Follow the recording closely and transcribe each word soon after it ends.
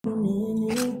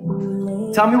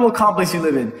Tell me what complex you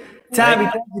live in. Tabby,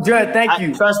 thank you. Dread, thank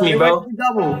you. Trust me, bro.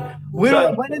 Double.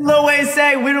 What did Lil Wayne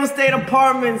say? We don't stay in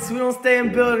apartments. We don't stay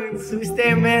in buildings. We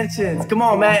stay in mansions. Come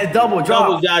on, man. It's double.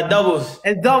 Drop. Doubles, y'all. Doubles.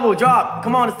 It's double. Drop.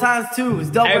 Come on. It's times 2. It's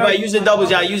double. Everybody use the doubles,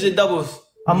 y'all. Use the doubles.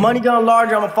 A money gun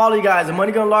larger, I'm gonna follow you guys. A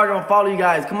money gun larger, I'm gonna follow you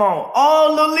guys. Come on.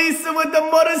 Oh, Lil Lisa with the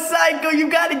motorcycle.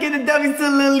 You gotta get the W to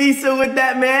Lil Lisa with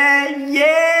that, man.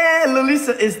 Yeah, Lil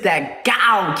Lisa is that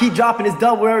gal. Keep dropping. It's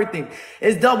double everything.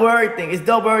 It's double everything. It's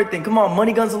double everything. Come on,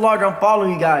 money guns are larger. I'm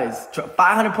following you guys.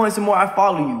 500 points or more, I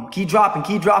follow you. Keep dropping.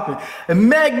 Keep dropping. And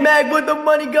Meg with the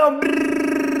money gun.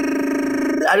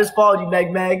 I just followed you,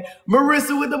 Meg.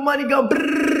 Marissa with the money gun.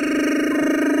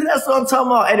 That's what I'm talking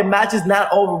about. And the match is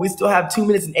not over. We still have 2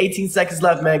 minutes and 18 seconds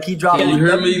left, man. Keep dropping. Can you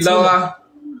hear me, Lola?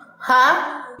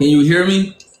 Huh? Can you hear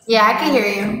me? Yeah, I can hear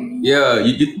you. Yeah,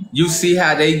 you see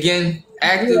how they getting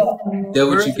active? Yeah. That's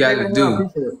what you gotta do.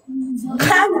 But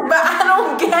I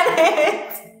don't get it.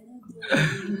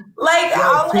 Like,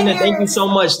 Tina, thank you so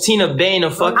much. Tina Bain,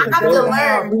 a fucking. I have to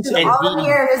learn. All I'm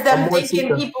hearing is them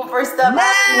thanking people for stuff.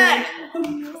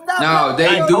 No,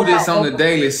 they do this on the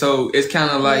daily, so it's kind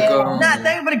of like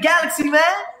thank you for the galaxy, man.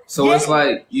 So it's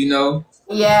like, you know.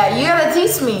 Yeah, you gotta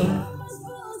teach me.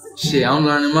 Shit, I'm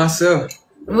learning myself.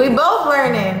 We both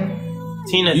learning.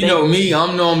 Tina, you know me.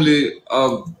 I'm normally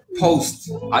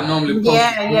post. I normally post.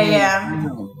 Yeah.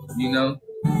 You know.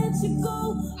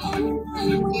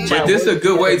 But this is a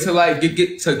good way to like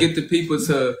get the people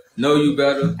to know you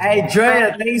better. Hey,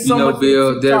 Drea, thank you so much.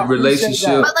 Build their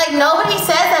relationship. But like nobody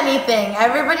says anything.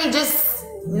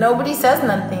 Nobody says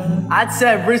nothing. I'd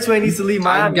say Richway needs to leave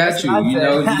Miami. I got you. You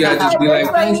know, you gotta just be like,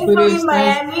 thanks for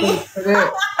this.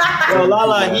 Yo,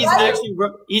 Lala,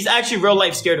 he's actually real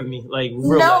life scared of me. Like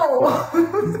real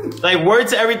life. Like word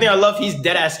to everything I love, he's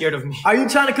dead ass scared of me. Are you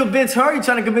trying to convince her? Or are you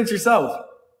trying to convince yourself?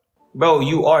 Bro,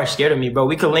 you are scared of me, bro.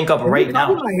 We could link up right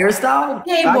now. My hairstyle?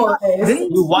 Hey, boy.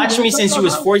 You watched me since you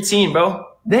was 14, bro.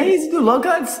 They used to do low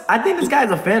cuts. I think this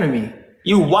guy's a fan of me.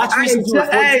 You watched me since you was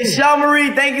 14. Hey, Shal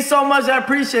Marie, thank you so much. I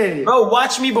appreciate it. Bro,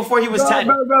 watch me before he was 10.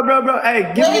 Bro.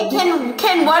 Hey,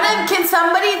 can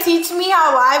somebody teach me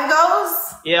how live goes?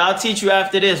 Yeah, I'll teach you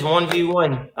after this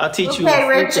 1v1. I'll teach you. Okay,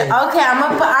 Rich. Okay,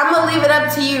 I'm gonna leave it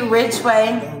up to you, Rich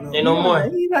Way. Ain't no more.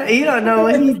 He don't know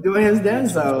what he's doing his damn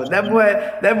so. That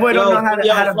boy don't know how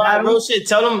to battle. Real shit.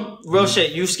 Tell him real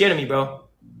shit. You scared of me, bro.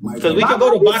 Because we could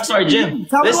go to Box Art Gym.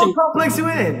 Tell me what complex you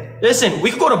in. Listen, we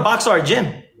could go to Box Art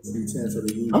Gym.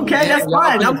 Okay, that's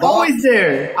fine. I'm always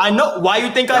there. I know. Why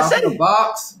you think I said it?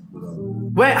 Box.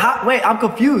 Wait, I'm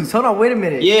confused. Hold on, wait a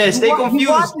minute. Yeah, stay confused. He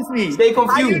watches me. Stay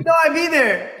confused. How do you know I be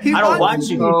there? I don't watch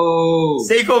you. Oh.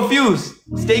 Stay confused.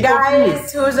 Stay confused.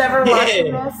 Guys, who's ever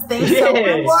watching this, thanks so much.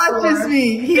 He watches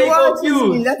me. He watches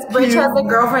me. That's cute. Rich has a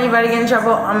girlfriend. You better get in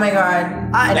trouble. Oh my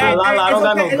god. I don't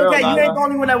got no girl, You ain't the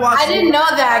only one that watches. I didn't know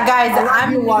that, guys.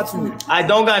 I'm watching me. I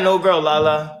don't got no girl,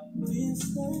 Lala.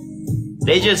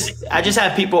 I just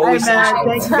have people always say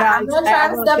thank you guys.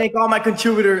 I want to thank all my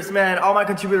contributors, man. All my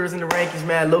contributors in the rankings,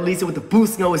 man. Lil Lisa with the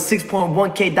boost, with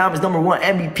 6.1K diamonds, #1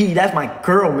 MVP. That's my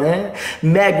girl, man.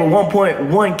 Meg with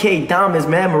 1.1K diamonds,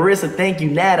 man. Marissa, thank you.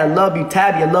 Nat, I love you.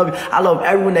 Tabby, I love you. I love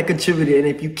everyone that contributed. And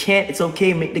if you can't, it's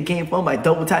okay. Make the game fun by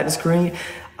double tap the screen.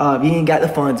 If you ain't got the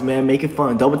funds, man, make it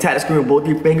fun. Double tap the screen with both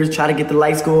your fingers. Try to get the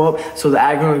lights go up so the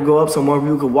aggregate will go up so more of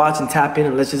you can watch and tap in.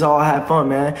 And let's just all have fun,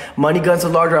 man. Money guns are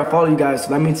larger. I follow you guys. So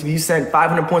that means if you send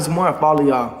 500 points or more, I follow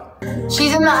y'all.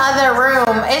 She's in the other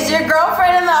room. Is your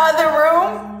girlfriend in the other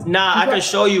room? Nah, I can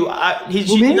show you.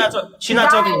 She's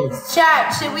not talking to me.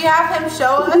 Chat, should we have him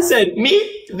show us? He said,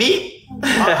 me?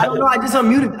 I don't know. I just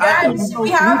unmuted. Guys, should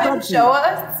we have him show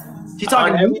us? She's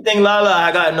talking everything, Lala.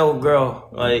 I got no girl.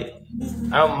 Like,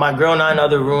 my girl not in the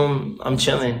other room. I'm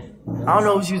chilling. I don't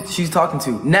know who she's talking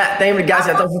to. Nat, thank you, guys.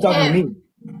 I thought she was talking to me.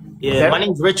 Yeah, my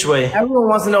name's Richway. Everyone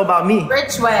wants to know about me.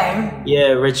 Richway.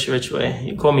 Yeah, Richway.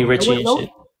 You call me Richie and shit.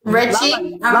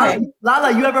 Richie?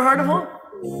 Lala, you ever heard of him?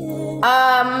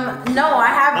 No, I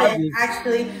haven't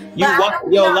actually.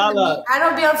 Lala. I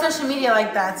don't be on social media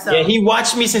like that. So yeah, he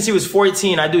watched me since he was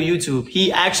 14. I do YouTube.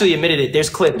 He actually admitted it. There's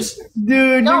clips.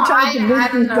 Dude, no, you're trying to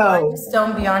convince me I just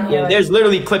don't be on here. Yeah, there's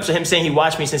literally clips of him saying he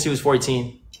watched me since he was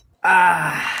 14.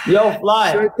 Yo,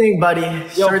 Fly. Sure thing, buddy.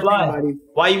 Yo, Fly. Thing, buddy.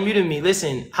 Why you muted me?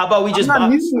 Listen, how about we just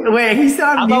box? Wait, he said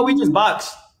how about we just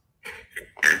box?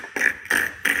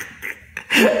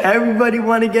 Everybody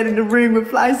want to get in the ring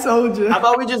with Flyysoulja. How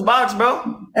about we just box, bro?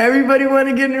 Everybody want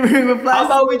to get in the ring with Flyysoulja. How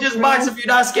about we just box if you're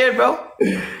not scared, bro?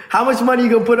 How much money you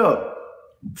gonna put up?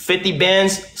 50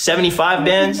 bands, 75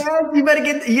 bands. You better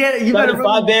get, you better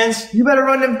 75 bands. You better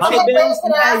run them 100 bands.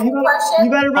 You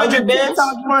better run 100 them bands.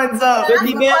 TikTok funds up.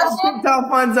 50 bands. TikTok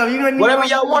funds up. You're gonna need Whatever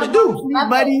y'all want to do,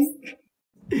 buddy.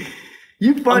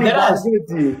 You funny, bro. I'll give it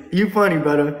to you. You funny,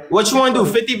 brother. What you want to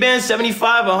do? 50 bands,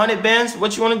 75, 100 bands?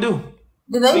 What you want to do?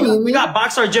 We got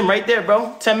Box Art Gym right there,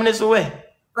 bro. 10 minutes away.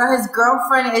 Bro, his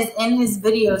girlfriend is in his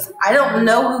videos. I don't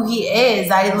know who he is.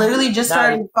 I literally just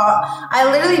I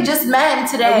literally just met him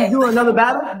today. We do another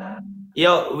battle?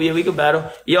 Yo, we could battle.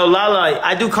 Yo, Lala,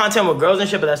 I do content with girls and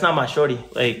shit, but that's not my shorty.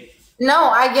 Like, no,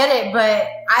 I get it, but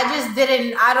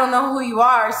I don't know who you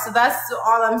are, so that's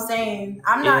all I'm saying.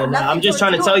 I'm just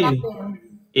trying to tell you.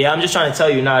 Yeah, I'm just trying to tell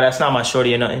you, nah, that's not my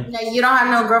shorty or nothing. No, you don't have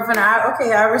no girlfriend.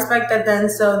 Okay, I respect that then.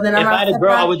 So then if I had a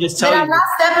girl, I would just tell you. I'm not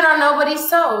stepping on nobody's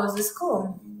toes. It's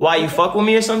cool. Why, you fuck with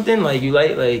me or something? Like, you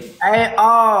like? Okay.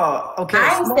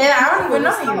 I ain't say that. I don't even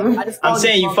know you. I'm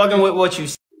saying you fucking with what you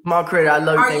say. Small creator, I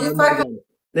love you. Are you fucking?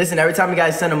 Listen, every time you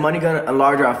guys send a money gun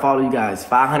enlarger, I follow you guys.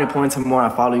 500 points or more, I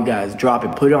follow you guys. Drop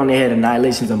it. Put it on their head.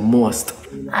 Annihilation's a must.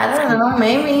 I don't know.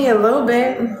 Maybe a little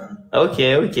bit.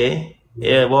 Okay.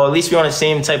 Yeah, well, at least we're on the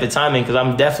same type of timing because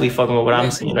I'm definitely fucking with what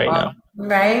I'm seeing right now.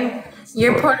 Right?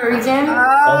 You're Puerto Rican?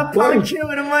 Puerto Rican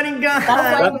with a money gun.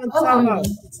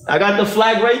 I got the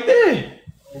flag right there.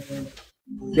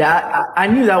 Yeah, I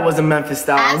knew that wasn't Memphis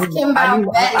style. Ask him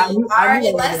about Betty.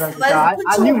 Alright, let's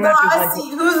put you across.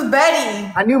 Who's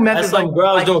Betty? I knew Memphis. That's some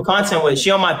girl I was doing content with.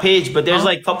 She on my page, but there's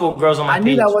like a couple of girls on my page. I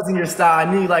knew that wasn't your style. I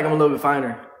knew you like I'm a little bit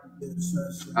finer.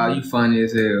 Oh, you funny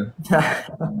as hell.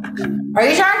 Are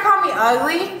you trying to call me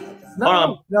ugly?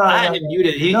 No, I had him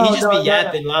muted. He just be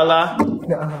yapping, Lala.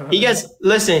 He gets,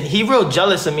 listen, he real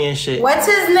jealous of me and shit. What's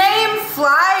his name?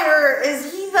 Flyer?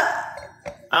 Is he the...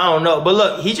 I don't know, but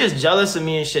look, he just jealous of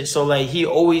me and shit. So like, he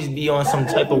always be on some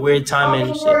type of weird timing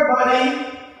and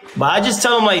shit. But I just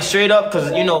tell him like straight up,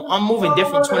 cause you know I'm moving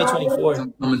different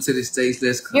 2024. Coming to the States,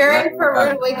 let's come. You're in for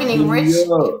rude awakening.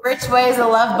 Rich Way is a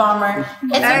love bomber.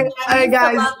 Hey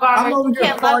guys, I'm over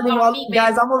here farting.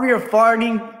 Guys, I'm over here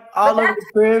farting all over the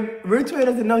crib. Rich Way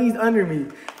doesn't know he's under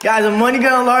me. Guys, the money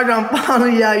gun larger. I'm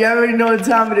following y'all. You already know the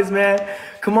time it is, man.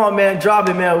 Come on, man, drop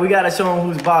it, man. We gotta show him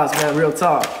who's boss, man. Real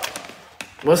talk.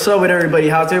 What's up with everybody?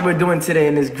 How's everybody doing today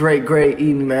in this great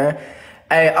evening, man?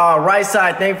 Hey, right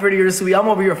side, thank you for your sweet. I'm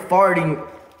over here farting,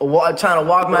 trying to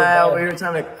walk my ass over here,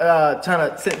 trying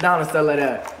to sit down and stuff like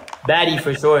that. Baddie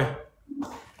for sure.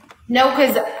 No,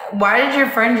 cause why did your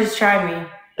friend just try me?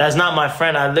 That's not my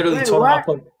friend. I literally told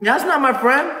him. That's not my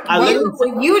friend.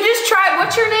 You just tried.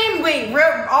 What's your name? Wait,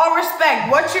 all respect.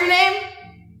 What's your name?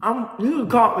 You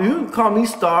can call me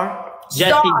Star.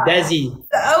 Jesse Desi.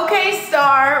 Okay,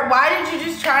 Star. Why did you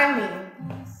just try me?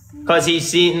 Cause he's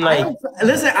seen like.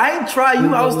 Listen, I ain't try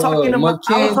you. I was talking to my. I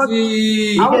was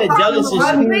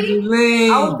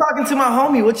talking to my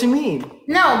homie. What you mean?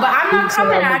 No, but I'm not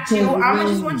coming at you. I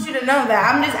just want you to know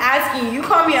that. I'm just asking. You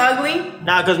call me ugly?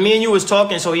 Nah, cause me and you was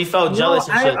talking, so he felt jealous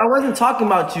and shit. I wasn't talking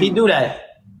about you. He do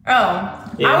that.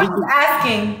 Oh, yeah, I was just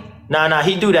asking. Nah,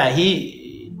 he do that.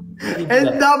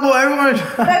 It's double. Everyone.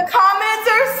 The comments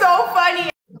are so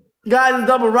funny. Guys, it's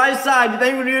double. Right side. You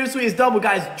think we're here sweet? It's double.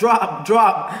 Guys, drop.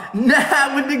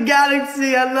 Nah, with the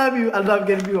galaxy. I love you. I love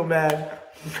getting people mad.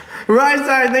 Right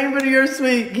side. Thank you for the year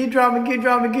sweet. Keep dropping.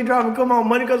 Come on.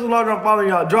 Money goes larger. I'm following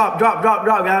y'all. Drop,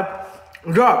 guys.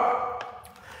 Drop.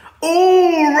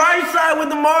 Ooh, right side with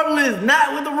the marvelous.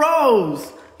 Not with the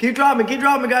rose. Keep dropping,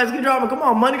 guys. Keep dropping. Come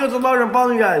on. Money goes larger. I'm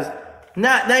following you guys.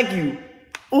 Not, thank you.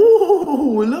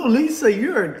 Ooh, little Lisa,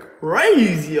 you're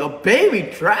crazy. A baby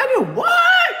dragon? What?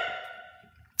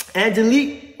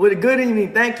 Angelique with a good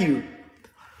evening. Thank you.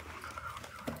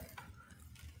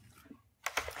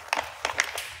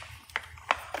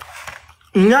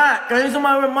 Nah, can you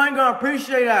somebody with mine? I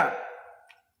appreciate that.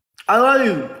 I love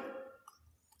you.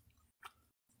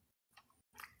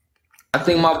 I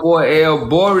think my boy El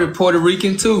Bory Puerto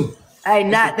Rican too. Hey,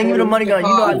 Nat, thank you for the money gun. You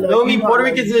know I love you. No, me Puerto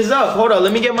Ricans is up. Hold on,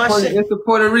 let me get my shit. It's a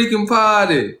Puerto Rican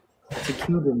party. It's a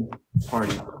Cuban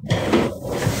party.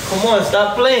 Come on,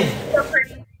 stop playing.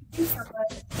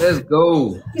 Let's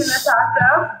go.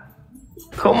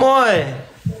 Come on.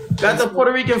 Got the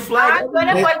Puerto Rican flag. I'm good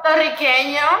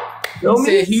Puertorriqueño. He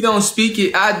said he don't speak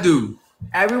it, I do.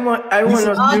 Everyone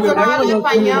knows Cuban.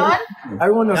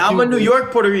 Everyone knows I'm a New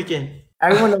York Puerto Rican.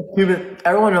 Everyone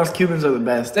knows Cubans are the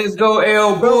best. Let's go,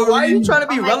 El Bro, why are you trying to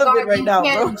be relevant right now,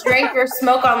 bro? You can't drink or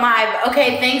smoke on live.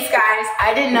 Okay, thanks, guys.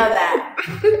 I didn't know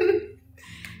that.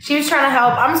 She was trying to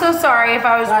help. I'm so sorry if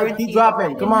I was rude. Keep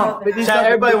dropping. Come on.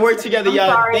 Everybody work together,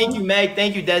 y'all. Thank you, Meg.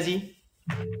 Thank you, Desi.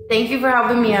 Thank you for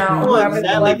helping me out. Oh,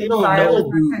 exactly. They don't know.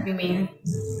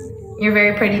 You're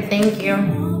very pretty. Thank you.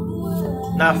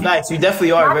 Nah, facts. You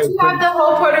definitely are very You pretty. have the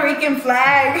whole Puerto Rican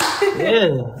flag.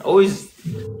 Yeah,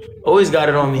 always got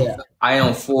it on me. I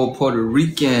am full Puerto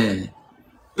Rican.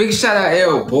 Big shout out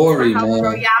El Bori,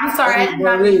 man. Yeah, I'm sorry. I'm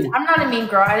not a mean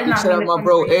girl. I did not. Shout out my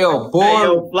bro El Hey, Bori.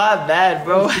 yo, fly bad,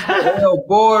 bro. El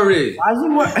Bori. Why is he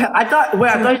I thought you were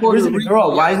a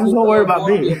girl. Why is he so worried about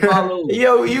me?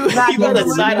 Yo, you got a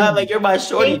side eye like you're my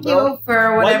shorty, Thank bro. you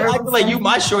for Why whatever. you acting like you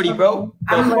my shorty, bro?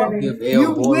 I'm learning.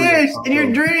 You wish in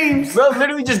your dreams. Bro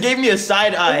literally just gave me a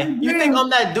side eye. You think I'm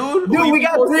that dude? Dude, we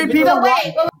got 3 people. So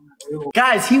wait,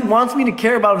 Guys, he wants me to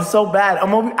care about him so bad.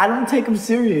 I don't take him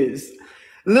serious.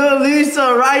 Lil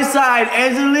Lisa, right side,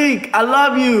 Angelique, I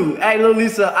love you. Hey, Lil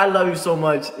Lisa, I love you so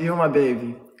much. You're my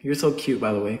baby. You're so cute,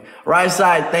 by the way. Right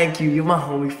side, thank you. You're my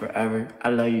homie forever. I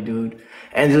love you, dude.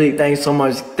 Angelique, thanks so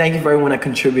much. Thank you for everyone that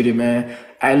contributed, man.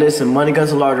 Hey, listen, Money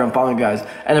Guns are larger. I'm following guys.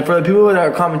 And for the people that are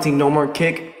commenting, no more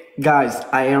kick. Guys,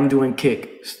 I am doing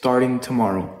kick starting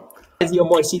tomorrow.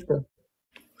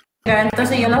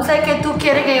 entonces yo no sé qué tú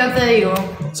quieres que yo te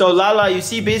digo. So Lala, you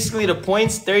see basically the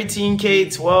points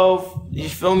 13K, 12. You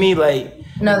feel me? Like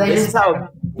No, they this just is how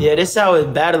this how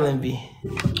it battling be.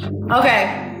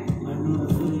 okay.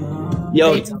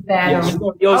 Yo, They just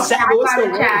battle. yo, Okay, Saga, I what's got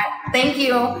up? a chat. Thank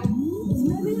you.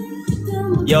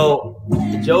 Yo,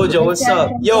 Jojo, what's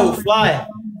up? Yo, Fly.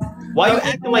 Why you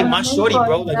acting like my shorty,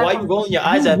 bro? Like, why you rolling your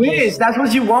eyes at me? Wish, that's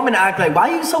what you want me to act like. Why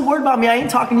are you so worried about me? I ain't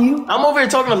talking to you. I'm over here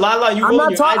talking to Lala. You I'm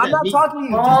rolling not, your eyes I'm at not me. talking to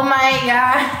you. Oh my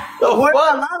god. The What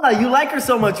fuck? about Lala? You like her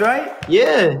so much, right?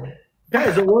 Yeah.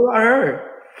 Guys, what about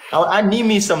her? I need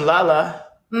me some Lala.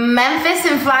 Memphis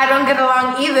and Fly don't get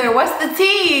along either. What's the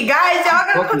tea? Guys, y'all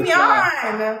gotta Fuck put with me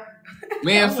Fly. on.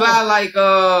 Me and Fly like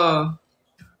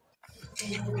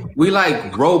we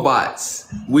like robots.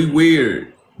 We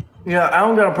weird. Yeah, I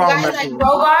don't got a You problem guys with like you.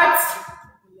 robots?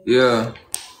 Yeah.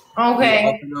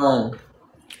 Okay. No.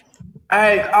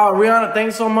 Hey, Rihanna,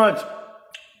 thanks so much.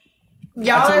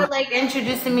 Y'all are like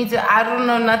introducing me to I don't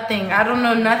know nothing. I don't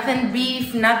know nothing,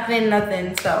 beef, nothing.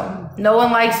 So no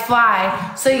one likes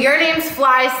Fly. So your name's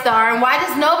Fly Star, and why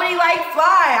does nobody like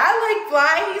Fly? I like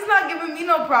Fly. He's not giving me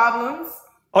no problems.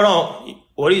 Hold on.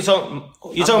 What are you talking?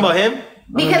 You talking about him?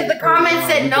 Because the comment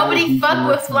said nobody fuck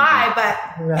with Fly, but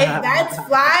if that's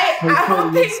Fly, I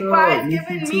don't think Fly's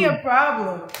giving me a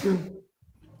problem.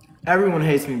 Everyone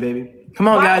hates me, baby. Come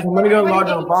on, guys. I'm gonna go large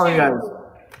on following guys.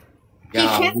 He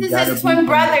kisses his twin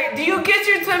brother. Do you kiss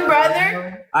your twin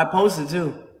brother? I posted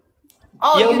too.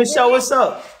 Oh, Yo, you Michelle, did? what's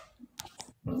up?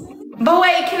 But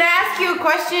wait, can I ask you a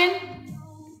question?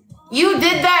 You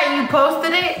did that and you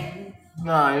posted it?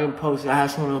 No, I didn't post it. I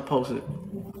had someone to post it.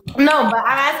 No, but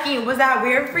I'm asking you, was that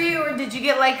weird for you, or did you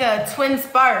get like a twin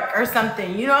spark or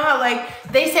something? You know how like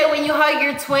they say when you hug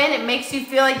your twin, it makes you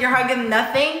feel like you're hugging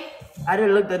nothing? I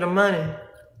didn't look at the money.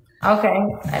 Okay.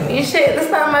 I mean, shit,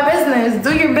 that's not my business.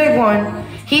 Do your big one.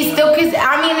 He still kiss.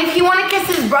 I mean, if he want to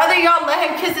kiss his brother, y'all let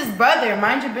him kiss his brother.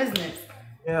 Mind your business.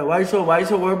 Yeah, why you so worried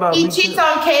about He me? cheats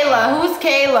on Kayla. Who's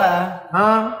Kayla?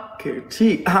 Huh?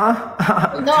 Cheat, huh?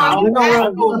 No,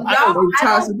 I'm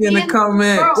Toxic in the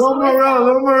comments. One more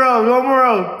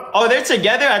row. Oh, they're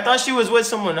together? I thought she was with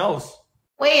someone else.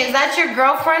 Wait, is that your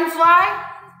girlfriend, Fly?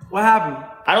 What happened?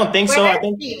 I don't think so. Where I is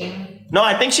think she? no.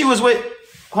 I think she was with.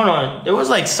 Hold on. There was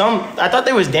like some. I thought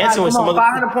they was dancing with Come some on,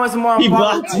 other. 500 points and more. He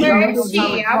blocked you. Where is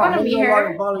she? I want to meet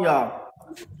her. Follow y'all.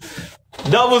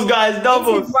 Doubles, guys.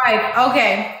 Doubles. His wife.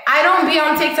 Okay. I don't be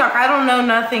on TikTok. I don't know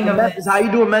nothing of Memphis, this. how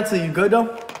you doing mentally? You good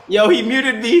though? Yo, he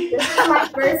muted me. This is my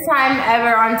first time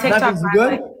ever on TikTok. Memphis, you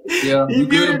good? Yeah. He You good,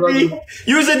 muted brother? me.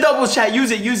 Use it, doubles, chat.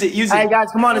 Use it. Hey guys,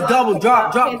 come on, it's double.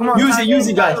 Drop. Come on. Use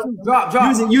it, guys. Drop.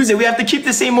 Use it. We have to keep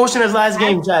the same motion as last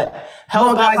game, chat. Come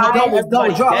on, guys, it's double.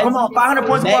 everybody. Drop. Come on, 500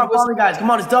 points Meg more. was- Following guys.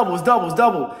 Come on, it's double.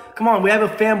 Come on, we have a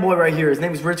fanboy right here. His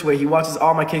name is Richway. He watches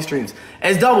all my K streams.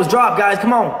 And it's doubles. Drop, guys.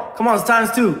 Come on, it's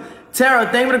times 2. Tara,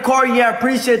 thank you for the card. Yeah, I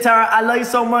appreciate it, Tara. I love you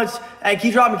so much. Hey,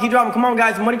 keep dropping. Come on,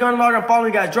 guys. Money going large. I'm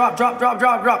following you guys. Drop.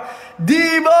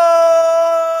 Debo,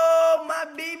 my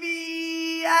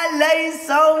baby. I love you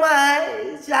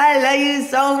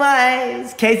so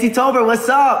much. Casey Tober, what's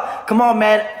up? Come on,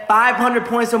 man. 500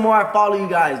 points or more. I follow you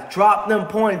guys. Drop them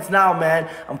points now, man.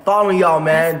 I'm following y'all,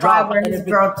 man. Drop. And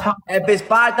if it's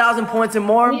 5,000 points or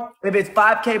more, if it's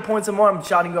 5K points or more, I'm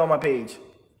shouting you on my page.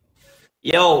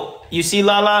 Yo, you see,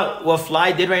 Lala, what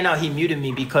Fly did right now? He muted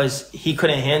me because he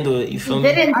couldn't handle it. You feel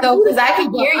me? Didn't though, because I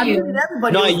could hear you.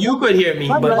 No, you could hear me,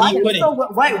 but he couldn't.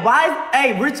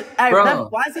 Hey, Rich, Bro.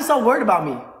 why is he so worried about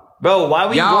me? Bro, why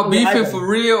were you Y'all rolling your eyes beefing at me? for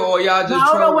real or y'all just I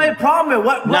don't know what the trolling? problem is.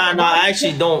 What? Nah, I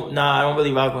actually don't. Nah, I don't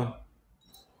really rock him.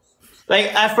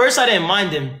 Like, at first I didn't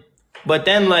mind him, but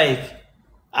then, like,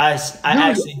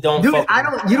 actually don't. Dude, I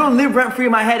don't. You don't live rent free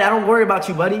in my head. I don't worry about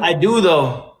you, buddy. I do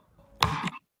though.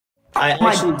 I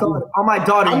actually do. On my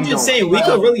daughter. I'm just saying we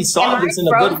could really solve this in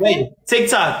a good way.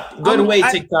 TikTok, good way,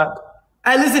 TikTok.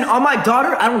 Hey, listen, on my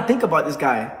daughter, I don't think about this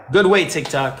guy. Good way,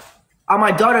 TikTok. On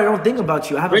my daughter, I don't think about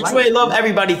you. I have Rich way love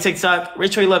everybody, TikTok.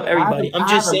 Rich way love everybody. I'm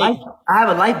just saying. I have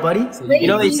a life, buddy. You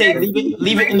know they say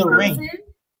leave it in the ring.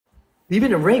 Leave it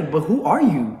in the ring, but who are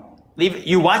you? Leave it.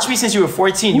 You watched me since you were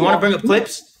 14. You want to bring up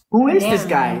clips? Who is this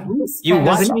guy? You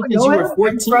watched me since you were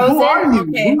 14. Who are you?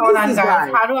 Okay, hold on,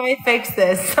 guys. How do I fix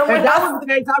this? Someone has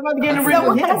to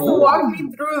walk me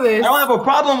through this. I don't have a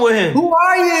problem with him. Who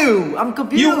are you? I'm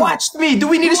confused. You watched me. Do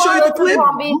we need to show you the clip?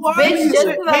 Who are you?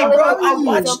 Hey, bro, I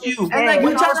watched you. And like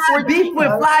you trying to beef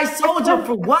with Flyysoulja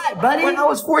for what, buddy? When I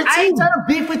was 14. I ain't trying to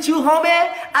beef with you,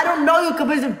 homie. I don't know you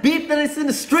because it's beef that it's in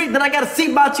the street. Then I gotta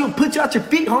see about you and put you out your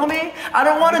feet, homie. I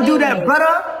don't want to do that,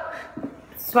 brother.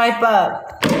 Swipe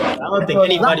up. I don't think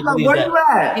anybody believes where that. you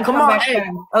at? Come on. Hey,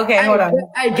 okay, hold on.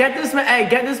 Hey, get this man. Hey,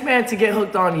 get this man to get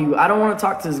hooked on you. I don't want to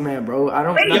talk to this man, bro. I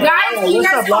don't. Wait, guys, you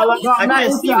guys help me. I'm not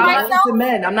into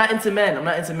men. I'm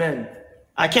not into men.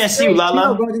 I can't see you,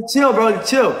 Lala. Chill, bro.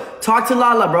 Chill. Talk to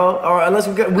Lala, bro. Or unless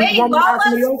we get. Wait, Lala's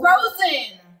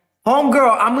frozen.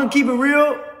 Homegirl, I'm gonna keep it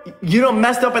real. You done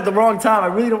messed up at the wrong time. I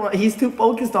really don't want. He's too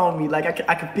focused on me. Like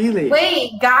I can feel it.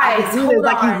 Wait, guys, hold on.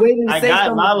 Like he's waiting to I say got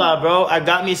something. Lala, bro. I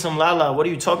got me some Lala. What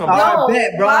are you talking about? All right,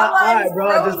 bet, bro. Lala All right,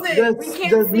 bro. is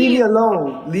Just leave me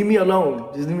alone. Leave me alone.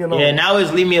 Just leave me alone. Yeah, now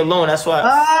it's leave me alone. That's why.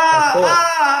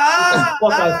 I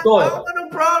thought. don't want no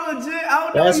problem, Jay.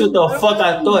 That's what the fuck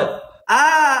I thought.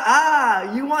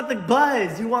 You want the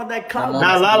buzz. You want that comment.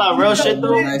 Nah, Lala, real shit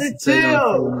though.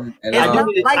 Chill.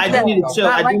 I do need to chill.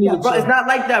 It's not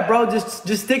like that, bro. Just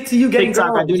stick to you getting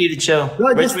TikTok, girls. I do need to chill.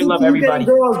 Bro, Rich, we love everybody.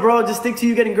 Girls, bro. Just stick to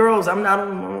you getting girls. I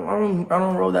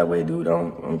don't roll that way, dude. I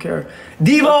don't care.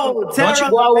 Devo, don't you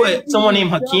go out with someone named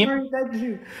Hakeem?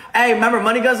 Hey, remember,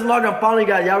 Money Guns and Log. I'm following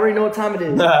you guys. Y'all already know what time it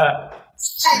is.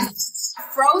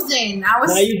 Frozen. I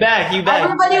was. Now you back.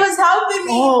 Everybody was helping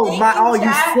me.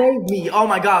 You saved me. Oh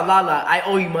my God, Lala, I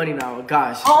owe you money now.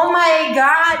 Gosh. Oh my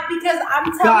God, because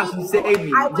I'm telling you, saved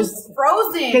me. I was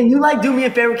frozen. Can you do me a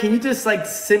favor? Can you just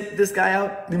simp this guy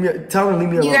out? Tell him to leave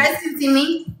me alone. You guys can see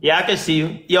me? Yeah, I can see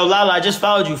you. Yo, Lala, I just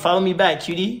followed you. Follow me back,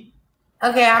 cutie.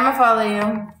 Okay, I'm gonna follow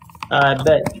you. I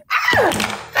bet.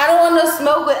 I don't want to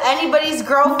smoke with anybody's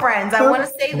girlfriends. I want to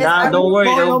say this. Nah, don't worry.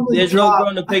 There's no girl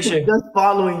in the picture. Just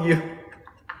following you.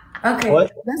 Okay.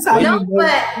 What? That's how no, you know.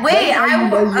 but wait,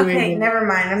 okay, never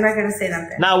mind. I'm not gonna say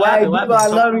nothing. Nah, what happened? I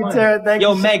love you, Tara. Thank you.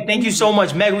 Yo, Meg, thank you so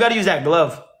much. Meg, we gotta use that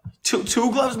glove. Two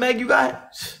gloves, Meg, you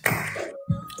got?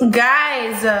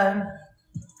 Guys,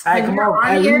 Alright, come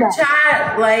on your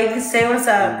chat, like, say what's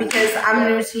up, because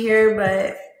I'm new to here,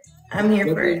 but I'm here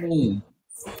for it.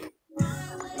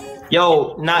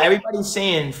 Yo, nah, everybody's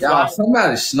saying y'all,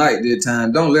 somebody snipe this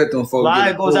time. Don't let them folks.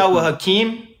 Fly goes out with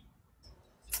Hakeem.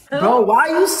 Bro, why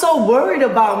are you so worried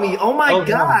about me? Oh my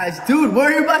gosh, dude,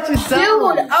 worry about yourself.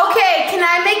 Dude, okay, can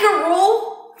I make a rule?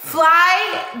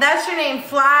 Fly, that's your name,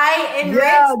 Fly and Rich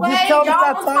Way. Y'all will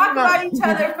talk about each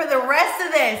other for the rest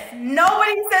of this.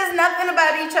 Nobody says nothing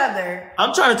about each other.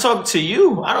 I'm trying to talk to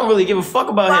you. I don't really give a fuck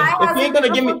about him. If you ain't gonna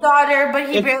give me daughter, but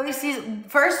he barely sees.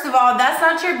 First of all, that's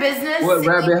not your business. What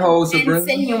rabbit holes to bring?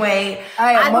 Insinuate.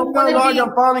 Hey, a money gun large,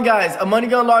 I'm following you guys. A money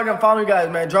gun large, I'm following you guys,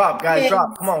 man. Drop, guys,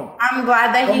 drop. Come on. I'm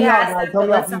glad that he has that, but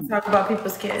let's not talk about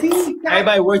people's kids.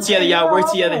 Everybody work together, y'all.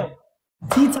 Work together.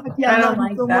 I don't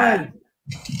like that.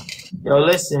 Yo,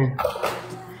 listen.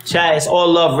 Chat, it's all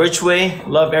love. Rich Way,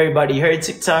 love everybody. You heard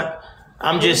TikTok?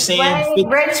 I'm just saying.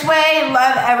 Rich Way,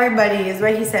 love everybody is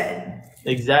what he said.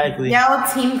 Exactly. Y'all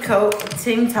team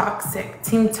toxic,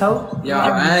 team tote.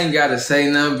 Y'all, I ain't gotta say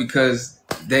nothing because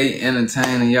they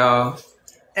entertaining y'all.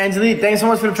 Angelique, thanks so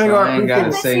much for the finger. I ain't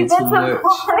gotta say too much.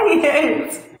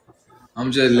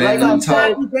 I'm just letting them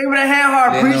talk. Letting them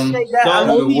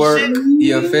do the work.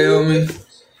 You feel me?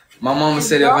 My mama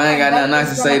said if I ain't got nothing nice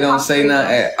to say, don't say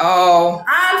nothing at all.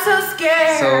 I'm so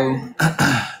scared. So,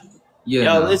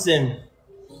 yeah. Yo, listen.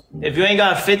 If you ain't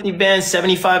got 50 bands,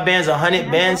 75 bands, 100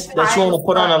 bands that you want to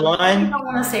put on a line,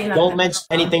 don't mention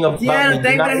anything about me. Yeah,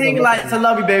 thank you for the hanging lights. I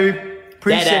love you, baby.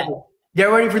 Appreciate it.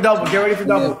 Get ready for double. Get ready for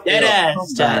double. Dead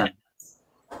ass, chat.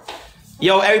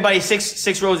 Yo, everybody,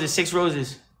 six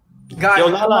roses. Guys, yo,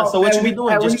 Lala, so what you be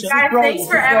doing? Guys, thanks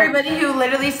for everybody who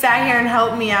literally sat here and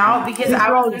helped me out because I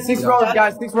was six roses,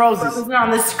 guys, 6 roses on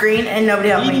the screen and nobody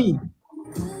helped me.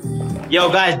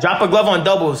 Yo, guys, drop a glove on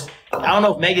doubles. I don't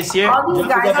know if Meg is here. Drop a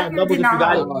glove on doubles if you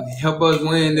got it. Help us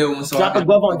win that one. So drop a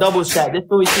glove on doubles, chat. This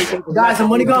really shit. Guys, I'm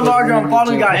money gun larger. I'm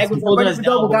following you guys.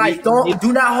 Double, guys.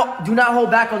 Do not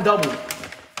hold back on double.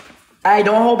 Hey,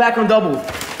 don't hold back on double.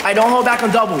 Hey, don't hold back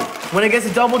on double. When it gets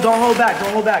a double, don't hold back.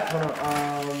 Don't hold back. Hold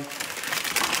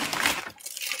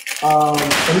on.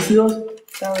 Let me see those.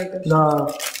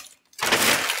 No.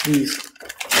 These.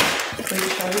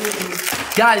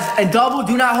 Guys, and double,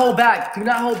 do not hold back. Do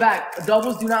not hold back.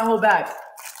 Doubles, do not hold back.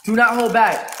 Do not hold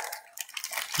back.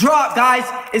 Drop, guys.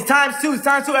 It's times 2. It's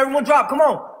times 2. Everyone drop. Come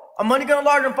on. I'm money gonna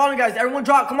larger and following, guys. Everyone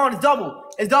drop. Come on. It's double.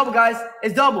 It's double, guys.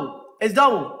 It's double. It's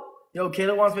double. Yo,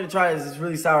 Kayla wants me to try this. It's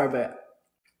really sour, I bet.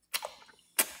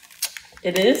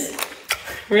 It is?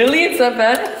 Really? It's that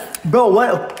bad? Bro,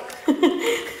 what?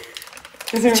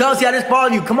 Chelsea, I just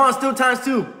followed you. Come on, still times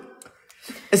 2.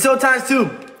 It's still times 2.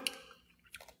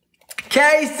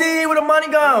 KC with a money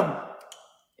gum.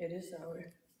 It is sour.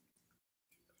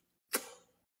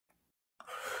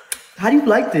 How do you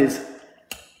like this?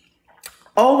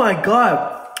 Oh my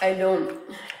God. I don't.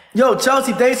 Yo,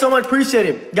 Chelsea, thanks so much. Appreciate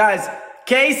it. Guys,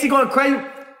 KC going crazy.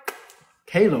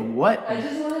 Kayla, what? I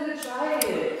just wanted to try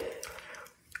it.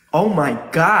 Oh my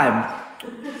God.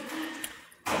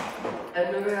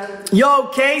 I've never had it. Yo,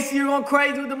 Casey, you're going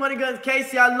crazy with the money guns.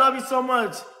 Casey, I love you so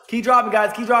much. Keep dropping,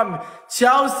 guys. Keep dropping.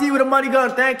 Chelsea with a money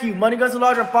gun. Thank you. Money guns are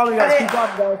larger. Follow you guys. Keep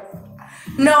dropping, guys.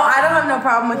 No, I don't have no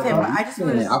problem with him. But I just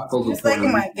was just like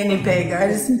my guinea pig. I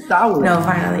just no,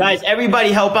 finally. Guys,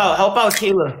 everybody help out. Help out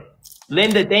Kayla.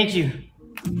 Linda, thank you.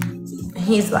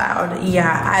 He's loud.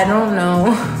 Yeah, I don't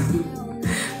know.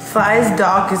 Fly's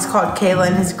dog is called Kayla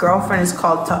and his girlfriend is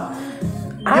called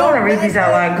I don't want to read these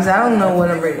out loud because I don't know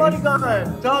what I'm reading. Money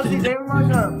gun. Chelsea, they were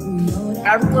money gun.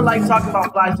 Everyone likes talking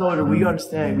about Flyysoulja. We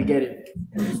understand. We get it.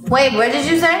 Wait, what did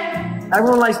you say?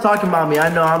 Everyone likes talking about me. I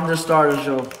know. I'm the star of the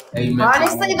show. Amen.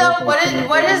 Honestly though, what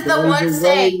is the one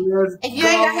saying? If you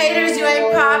ain't got haters, you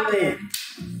ain't popping.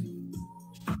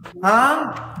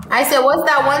 Huh? I said, what's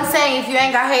that one saying? If you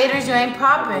ain't got haters, you ain't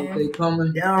popping. They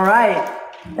coming. Damn right.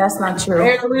 That's not true.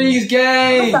 Aries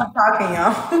gang. Stop talking,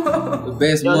 y'all. The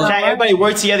best Yo, one. chat, everybody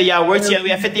work together, y'all. Work together.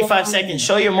 We have 55 seconds.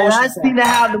 Show your And I emotions. seem to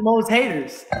have the most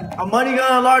haters. I'm money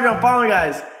gun larger. I'm following,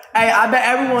 guys. Hey, I bet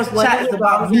everyone's chat is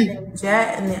about me.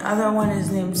 Jet, and the other one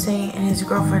is named Saint, and his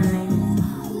girlfriend named.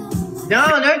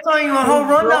 No, they're telling you a whole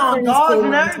rundown on dogs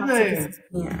and everything.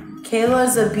 Yeah,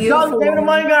 Kayla's a Yo, beautiful. give me the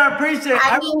money gun. I appreciate it.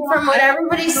 I mean, from what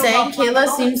everybody's saying, Kayla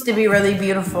seems to be really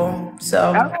beautiful.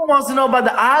 So Everyone wants to know about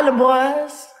the island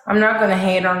boys. I'm not gonna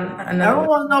hate on Everyone another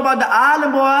wants to know about the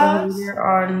island boys. hater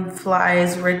on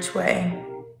Fly's rich way.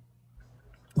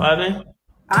 What happened?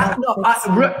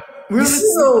 This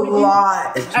is a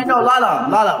lot. I know,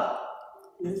 Lala.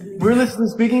 Realistically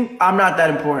speaking, I'm not that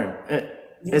important.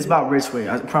 It's about Rich Way.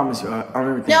 I promise you. On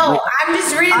everything. No, Like, I'm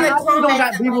just reading the I actually don't got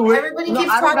comments. people with- Everybody no,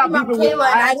 keeps I don't talking got about people with-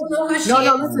 Kayla, and I don't know who she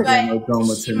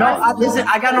listen. is. Listen,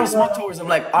 I got no smoke towards him.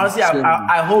 Like, honestly,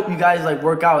 I hope you guys like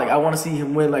work out. Like, I want to see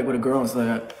him win like with a girl and stuff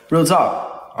like that. Real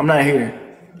talk. I'm not a hater.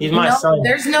 He's my son.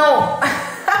 There's no.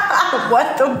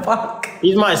 What the fuck?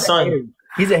 He's my son.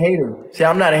 He's a hater. See,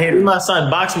 I'm not a hater. He's my son.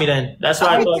 Box me then. That's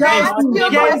why I thought. Can I ask you a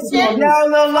question? No,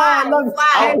 lie.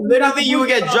 I literally, you would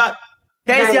get dropped.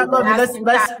 Casey, I love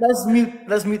you.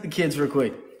 Let's mute the kids real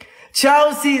quick.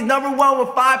 Chelsea's #1 with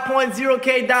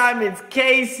 5.0K diamonds.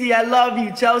 Casey, I love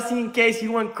you. Chelsea and Casey,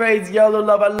 you went crazy. Yellow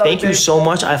love, I love you. Thank you so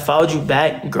much. I followed you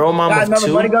back. Girl mom Guys, of remember,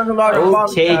 2. money guns are large.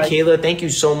 Okay, Kayla, thank you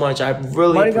so much. I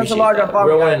really Money guns are appreciate large. that.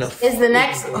 Real one enough. Is the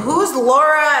next who's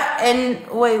Laura and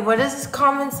wait? What does this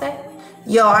comment say?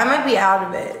 Yo, I might be out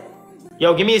of it.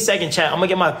 Yo, give me a second, chat. I'm gonna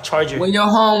get my charger. When your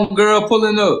home girl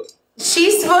pulling up. She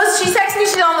texted me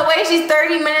she's on the way. She's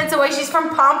 30 minutes away. She's from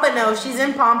Pompano. She's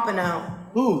in Pompano.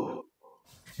 Who?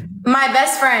 My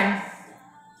best friend.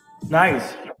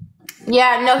 Nice.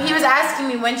 Yeah, no, he was asking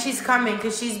me when she's coming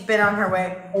because she's been on her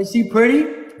way. Is she pretty?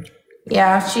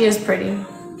 Yeah, she is pretty.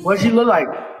 What does she look like?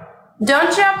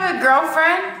 Don't you have a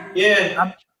girlfriend?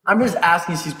 Yeah. I'm just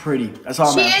asking if she's pretty. That's all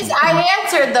I'm She asking. is. I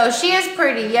answered though. She is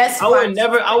pretty. Yes. I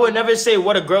would never say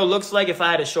what a girl looks like if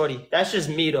I had a shorty. That's just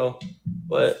me though.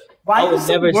 But Why I you would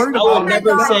so never worried I would about never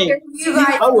that? say You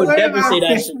guys. I would worried never about say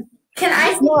that it. shit. Can I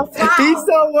see He's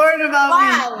so worried about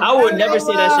me. I would never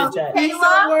say that shit, chat. He's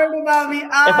so worried about me. If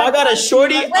I got a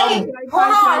shorty, Wait, hold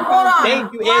on.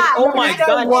 thank you, and oh my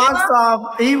god.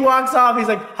 He walks off. He's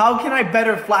like, how can I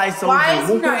better Flyysoulja? Why is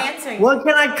he What not can- answering? What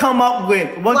can I come up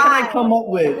with? What can I Why? come up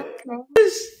with?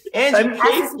 Andrew,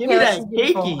 Ask give me Kayla, that she's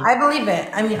beautiful. cakey. I believe it.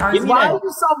 I mean, honestly. me Why that. are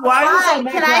you so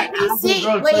mad? Can I see?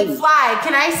 Wait, Fly.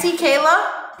 Can I see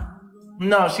Kayla?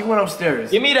 No, she went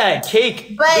upstairs. Give me that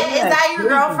cake. But is that your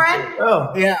girlfriend?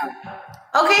 Oh. Yeah.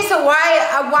 Okay, so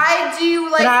why do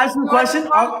you like? Can I ask you a question?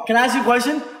 Can I ask you a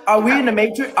question? Are we in the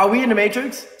Matrix? Are we in the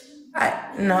Matrix?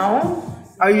 No.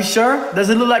 Are you sure? Does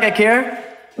it look like I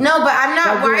care? No, but I'm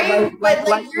not. Why are you? But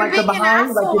you're the being an behind,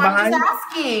 asshole. like I'm the just behind.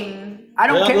 asking. I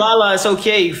don't care. Lala, it's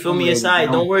okay. You feel me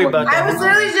aside. Don't worry about that. I was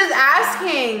literally just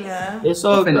asking. It's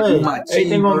all I'm finna good. eat my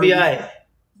Everything gonna be cheeseburger. alright.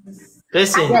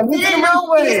 Listen. I didn't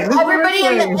know because everybody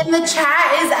in the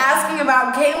chat is asking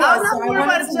about Kayla. I'm not So I worried about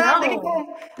wanted the to chat. know. Nigga,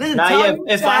 listen, Nah, tell yeah. your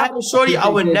If I chat. had a shorty, I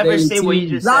would never say what you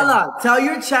just said. Lala, tell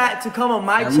your chat to come on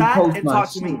my chat repost and my talk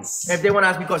to me shits. if they want to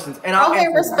ask me questions. And I'll Okay,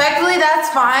 answer. respectfully, that's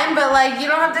fine, but like you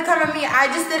don't have to come at me. I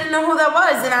just didn't know who that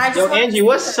was, and I just. Yo, wanted Angie, to-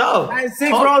 what's up? Hey, six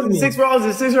Talk to roses, me. six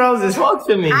roses, six roses. Talk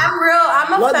to me. I'm real.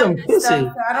 I'm a Let them feminist, kiss though, it.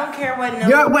 so I don't care what. No.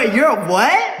 You're a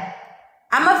what?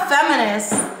 I'm a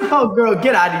feminist. Oh, girl,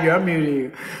 get out of here. I'm muting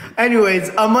you.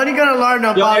 Anyways, money gonna learn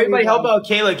Yo, everybody help out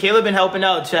Kayla. Kayla been helping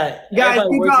out, chat. Guys, Everybody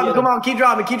keep work dropping. together. Come on, keep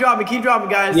dropping, keep dropping, keep dropping,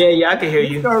 guys. Yeah, I can hear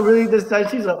you. We are really this time.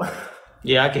 She's up.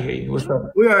 Yeah, I can hear you. What's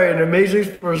up? We are in the Matrix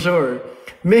for sure.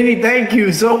 Minnie, thank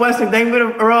you. So Western, thank you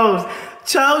for the rose.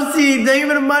 Chelsea, thank you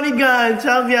for the money gun.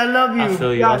 Chelsea, I love you. I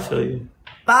feel you. I feel you.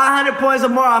 500 points or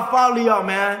more, I'll follow y'all,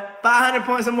 man. 500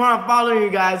 points or more, I'm following you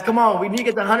guys. Come on, we need to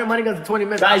get the 100 money guns in 20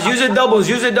 minutes. Guys, use it doubles.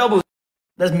 Use it doubles.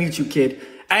 Let's mute you, kid.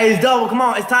 Hey, it's double. Come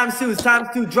on, it's times two. It's times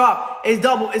two. Drop. It's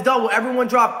double. It's double. Everyone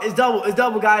drop. It's double. It's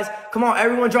double, guys. Come on,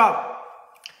 everyone drop.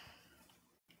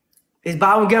 It's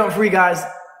buy one get one free, guys.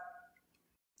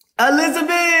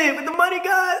 Elizabeth with the money,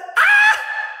 guys. Ah!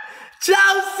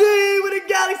 Chelsea with the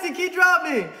galaxy. Keep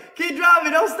dropping. Keep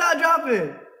dropping. Don't stop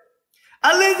dropping.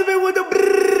 Elizabeth with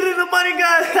the money,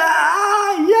 guys.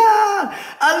 Ah,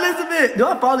 yeah. Elizabeth. Do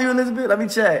I follow you, Elizabeth? Let me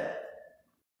check.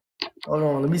 Hold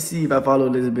on, let me see if I follow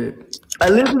Elizabeth.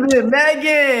 Elizabeth,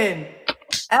 Megan,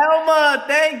 Elma,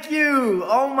 thank you.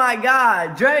 Oh my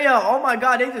God, Drea, oh my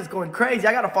God, they just going crazy.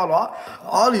 I gotta follow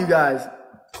all of you guys.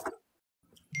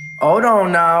 Hold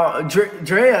on now,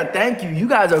 Drea, thank you. You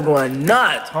guys are going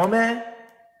nuts, homie.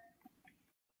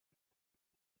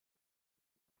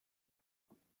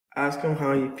 Ask him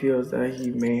how he feels that he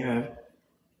may have.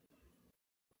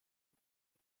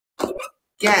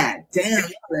 God damn,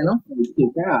 man, I'm finna kick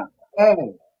out.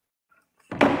 Hey.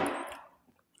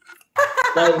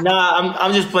 Like, nah,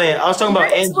 I'm just playing. I was talking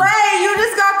about Angie. Wait, you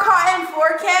just got caught in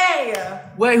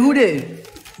 4K. Wait, who did?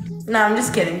 No, I'm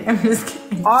just kidding. I'm just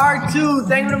kidding. R2,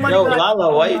 thank you for the money. Yo, guys.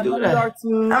 Lala, why you doing that?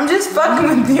 R2. I'm just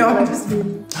fucking with you. I'm just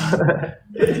kidding.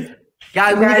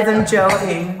 Guys, Guys, I'm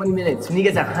joking. 20 minutes. We need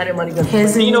to get 100 money guns.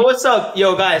 His You know what's up?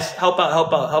 Yo, guys, help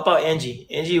out Angie.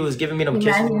 Angie was giving me them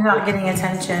kisses. man, you're not getting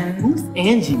attention. Who's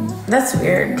Angie? That's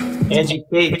weird. Angie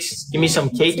cakes. Give me some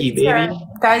cakey, baby.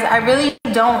 Guys, I really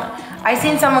don't. I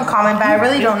seen someone comment, but I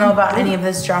really don't know about any of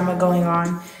this drama going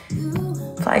on.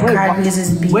 Like, cried because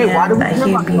his BM why do we that care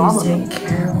he about drama? abused didn't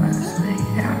care.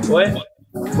 Yeah. What?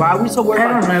 Why are we so worried I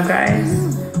don't about know,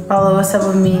 guys. Follow what's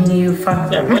up with me and you?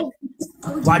 Fuck Yeah, them.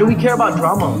 Why do we care about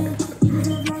drama?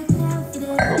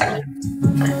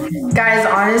 Guys,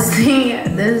 honestly,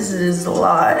 this is a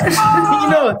lot. You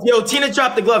know, yo, Tina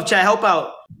dropped the glove, chat. Help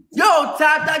out. Yo,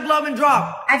 tap that glove and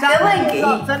drop. I Tap feel that like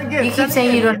glove. Send again. you Send keep saying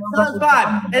again. you don't know It's times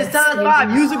five. It's times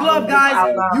five. Use the glove,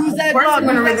 guys. Use that Of course glove. I'm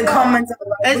gonna Use read that the glove. comments.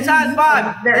 It's times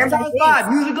five. They're in It's my times face.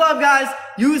 five. Use the glove, guys.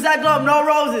 Use that glove. No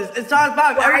roses. It's times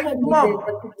five. Everyone, come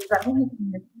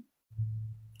on.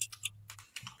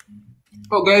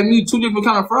 Oh, gave me 2 different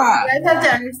kind of fries. You guys have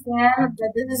to understand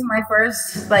that this is my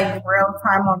first like real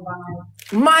time online.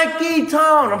 Mikey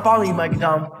Town. I'm following you, Mikey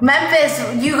Town.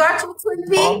 Memphis, you got your Twin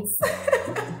Peaks?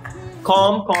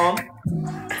 Calm.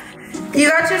 You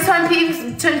got your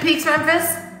Twin Peaks,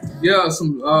 Memphis? Yeah,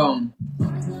 some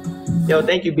Yo,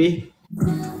 thank you, B.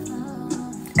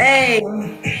 Hey,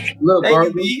 little Thank you,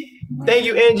 burger, B. Thank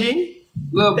you, Angie.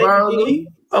 little Thank burger. you, B.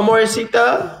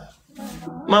 Amorecita.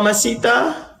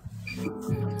 Mamacita.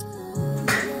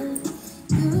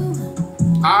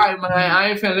 Alright, man, I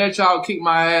ain't finna let y'all kick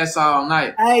my ass all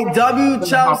night. Hey, W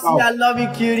Chelsea, I love you,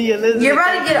 cutie. Elizabeth. you're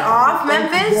about to get off, Yeah,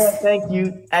 Memphis? thank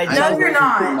you. Hey, No, Chelsea, you're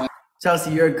not.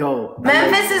 Chelsea, you're a goat.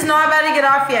 Memphis is not about to get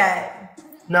off yet.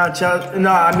 No, Chelsea.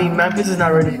 No, I mean Memphis is not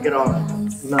ready to get off.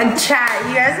 No. And chat,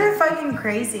 you guys are fucking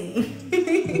crazy.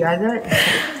 You guys are?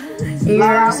 You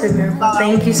guys are so beautiful.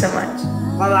 Thank you so much.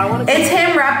 Lala, I want to. It's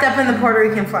him wrapped up in the Puerto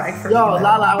Rican flag for Yo, me.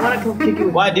 Lala, I want to come kick you.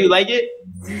 Why, do you like it?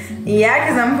 Yeah,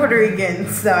 because I'm Puerto Rican,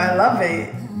 so I love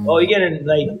it. Oh, you getting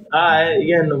like, you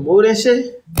getting in the mood and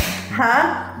shit?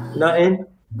 Huh? Nothing.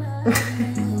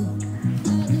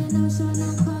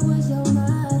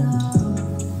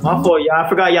 My fault, y'all. I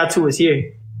forgot y'all two was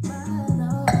here.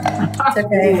 It's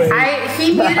okay.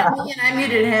 He muted me and I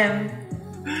muted him.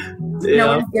 Yeah, No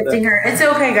one's gifting her. It's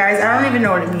okay, guys. I don't even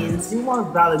know what it means. He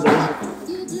wants validation.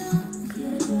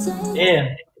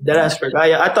 Damn, that ass forgot.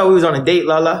 I thought we was on a date,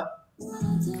 Lala.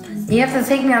 You have to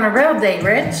take me on a real date,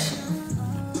 Rich.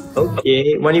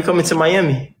 Okay. When you coming to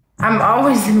Miami? I'm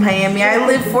always in Miami. I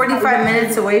live 45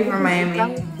 minutes away from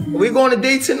Miami. We going on a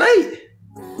date tonight?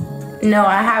 No,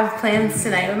 I have plans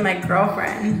tonight with my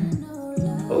girlfriend.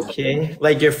 Okay.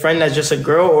 Like your friend that's just a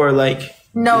girl or like?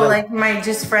 No, like my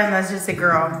just friend that's just a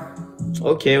girl.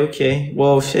 Okay, okay.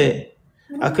 Well, shit.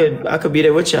 I could be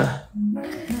there with ya.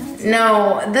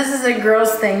 No, this is a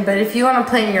girl's thing, but if you want to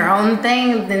plan your own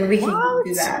thing, then we can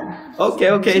do that.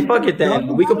 Okay, okay. Fuck it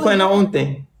then. We could plan our own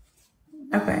thing.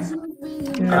 Okay.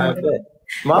 No. All right, bet.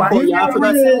 Why is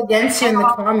everyone so against you in the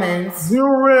comments? You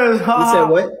said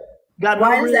what?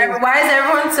 Why is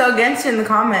everyone so against you in the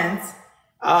comments?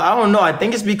 I don't know. I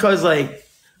think it's because like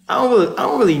I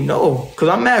don't really know. Cause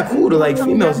I'm mad cool to like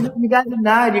females. You got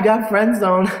denied. You got friend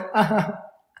zone.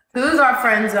 Who's our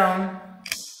friend zone?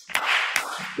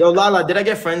 Yo, Lala, did I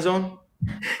get friend zone?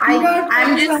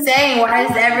 I'm just saying, why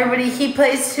is everybody? He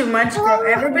plays too much.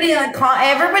 Everybody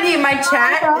in my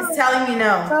chat is telling me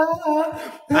no.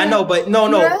 I know, but no.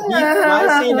 Why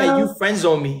is saying that you friend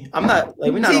zone me? I'm not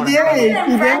like we're not. I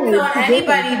didn't friend zone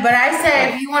anybody, but I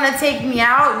said if you want to take me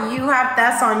out,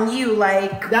 that's on you.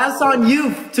 Like that's on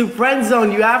you to friend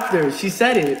zone you after. She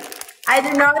said it. I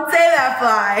did not say that,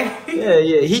 Fly.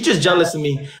 Yeah. He just jealous of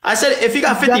me. I said if he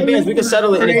got 50 bands, we can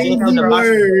settle it in the box.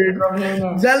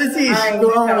 Jealousy is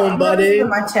strong, buddy. In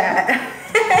my chat.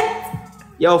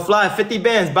 Yo, Fly, 50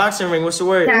 bands, boxing ring. What's the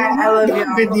word? I love you.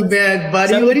 50 bands,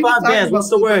 buddy. 75 bands. What's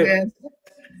the word?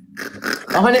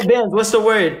 100 bands. What's the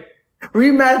word?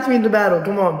 Rematch me in the battle.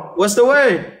 Come on. What's the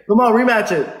word? Come on,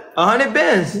 rematch it. 100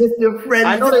 bands. With your friend.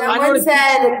 I know that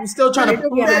you're still trying to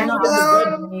prove that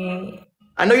you're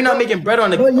I know you're not making bread on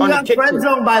the you on got the kick. Friend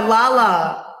zone by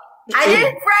Lala. I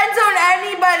didn't friend zone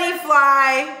anybody,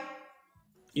 Fly.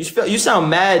 You sound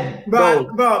mad, bro.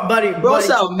 Buddy.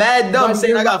 Sound mad dumb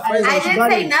saying I got friend zone. I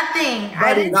didn't say nothing.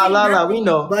 I didn't say Lala, we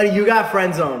know. Buddy, you got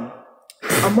friend zone.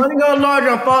 I'm gonna go larger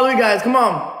and follow you guys. Come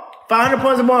on. 500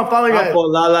 points or more and follow you guys.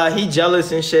 Lala, he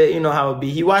jealous and shit. You know how it be.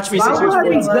 He watched me since he was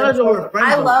 14.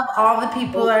 I love all the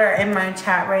people that are in my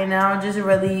chat right now. Just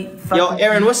really fucking. Yo,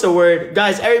 Aaron, what's the word?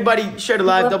 Guys, everybody share the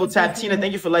live, double tap. Tina,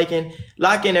 thank you for liking.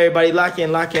 Lock in, everybody. Lock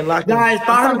in. Guys,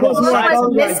 500 points or more.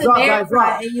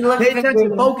 Drop. Pay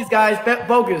attention. Focus, guys.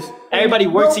 Focus. Everybody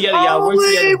work together, y'all. Work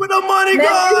together. With the money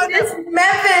gone.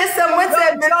 Memphis. Someone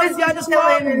said Memphis is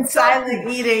chilling and silent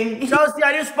eating. Chelsea,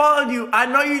 I just followed you. I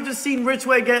know you just seen Rich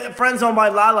Way get friend zone by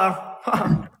Lala.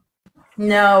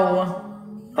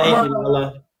 No. Thank you,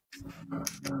 Lala.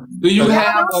 Do you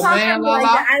have a man, Lala?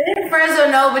 I didn't friend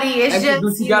zone nobody. It's just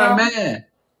do you got a man?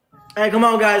 Hey, come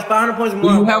on, guys. 500 points or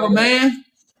more. Do you have a man?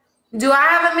 Do I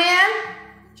have a man?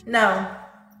 No.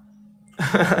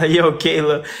 Yo,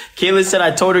 Kayla said I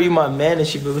told her you my man and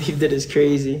she believed it. Is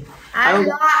crazy. I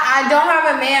don't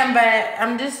have a man, but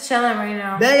I'm just chilling right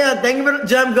now. Thank you for the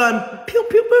gem gun. Pew,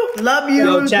 pew, pew. Love you.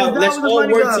 Yo, chat, let's all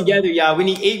work together, y'all. We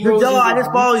need 8 roses. I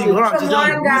just followed you. Hold on, Come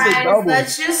on, guys.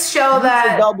 Let's just show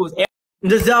that.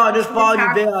 Giselle, I just followed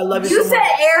you there. I love you so much. You said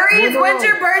Aries? When's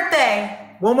your birthday?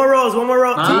 One more rose. 2 more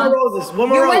roses. One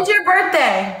more rose. When's your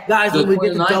birthday? Guys, when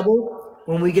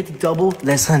we get to double,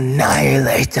 let's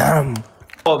annihilate them.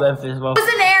 Oh, Memphis, well.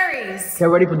 Who's an Aries? Get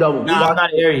ready for double. Nah, I'm not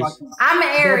Aries. I'm an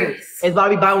Aries. It's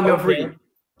Bobby Buy One Meal Free.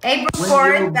 April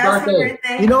 4th, that's my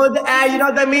birthday. You know what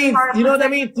that means? You know what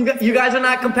that means? You guys are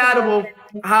not compatible.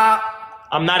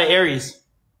 I'm not an Aries.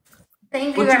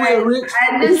 Thank you guys.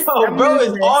 Yo, bro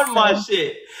is on my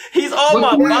shit. He's on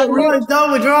my body.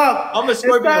 Double drop. I'm a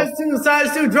Scorpio.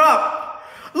 Size 2 drop.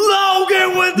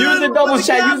 Logan with Use the doubles,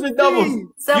 chat. Use the doubles.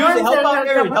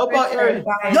 Help out Aaron.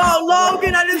 Yo,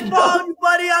 Logan, I just followed you,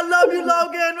 buddy. I love you,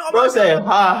 Logan. Bro saying,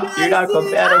 you're not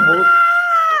compatible.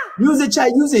 Use it,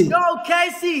 chat. Use it. Yo,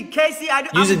 Casey.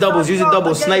 Use the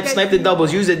doubles. Snipe the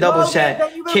doubles. Use the doubles,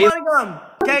 chat.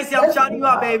 Casey, I'm shouting you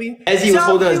out, baby. As he was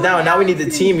holding us down, now we need the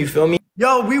team. You feel me?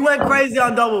 Yo, we went crazy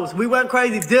on doubles. We went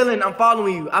crazy. Dylan, I'm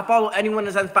following you. I follow anyone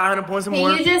that has 500 points or more.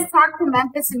 Can you just talk to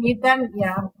Memphis and mute them?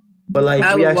 Yeah. But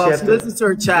like, we actually have to listen to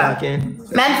her chat. lock in.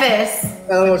 Memphis.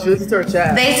 Oh, she listens to her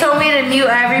chat. They told me to mute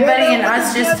everybody and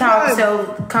us just talk.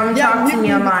 So come talk to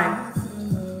me online.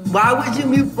 Why would you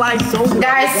mute Flyysoulja?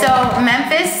 Guys, so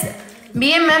Memphis,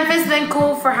 me and Memphis been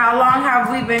cool for how long have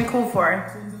we been cool for?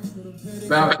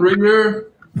 About 3 years.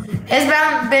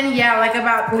 It's been like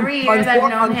about 3 years I've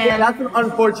known him. That's an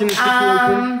unfortunate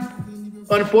situation.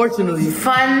 Unfortunately.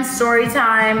 Fun story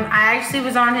time. I actually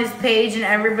was on his page and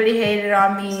everybody hated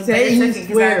on me. Say but you it's okay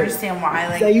because I understand why.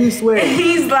 Like, say you swear.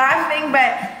 He's laughing,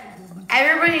 but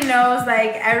everybody knows,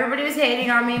 like, everybody was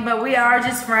hating on me, but we are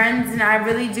just friends, and I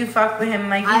really do fuck with him.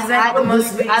 Like, he's like the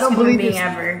most sweetest human being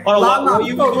ever. What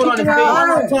you going on his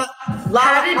page?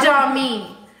 How did y'all meet?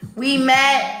 We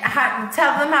met.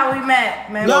 Tell them how we met.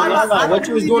 Yo, Lala, what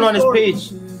you was doing on his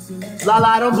page? Lala,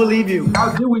 I don't believe you.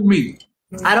 How did we meet?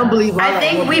 I don't believe Lala. I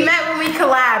think we met when we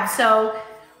collabed. So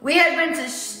we had been to.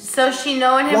 So she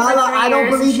knowing him Lala, for I 3 don't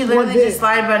years. believe She you literally one bit. just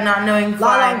lied about not knowing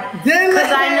Fly.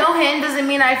 Because I know him doesn't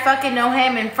mean I fucking know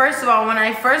him. And first of all, when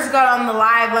I first got on the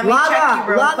live, let me check you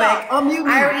real quick. Unmute me.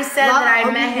 I already said Lala, that I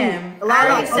unmute met me. him. Lala, I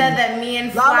already said that me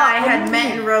and Lala, Fly had unmute met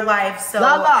me. in real life. So,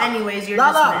 Lala, anyways, you're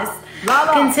Lala, dismissed.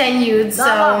 Lala, Continued. So,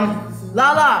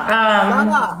 Lala,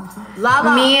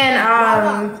 me and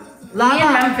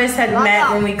Memphis had met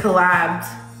when we collabed.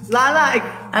 Lala,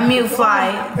 I'm mute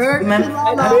Fly.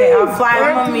 Lala. Okay, I'll Fly.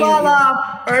 I'm gonna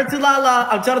mute you. Lala,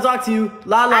 I'm trying to talk to you.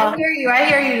 Lala. I hear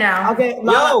you now. Okay,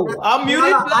 Lala. Yo, I'm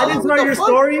muted. Lala, I didn't hear your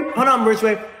story. Hold on, Rich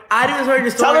Wave. I didn't hear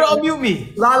your story. Tell her to unmute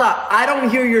me. Lala, I don't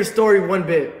hear your story one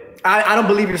bit. I don't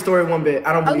believe your story one bit.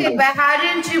 I don't believe Okay, it. but how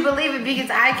didn't you believe it? Because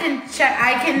I can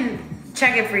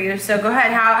check it for you. So go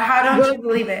ahead. How don't you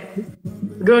believe it?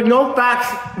 There's no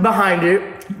facts behind it.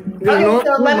 Okay, so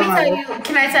let me tell you.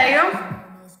 Can I tell you?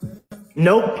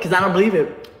 Nope, because I don't believe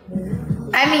it.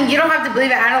 I mean, you don't have to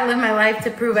believe it. I don't live my life to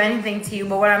prove anything to you.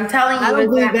 But what I'm telling you I don't is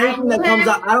believe that anything that comes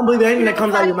out. I don't believe anything that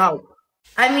comes out of your mouth.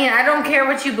 I mean, I don't care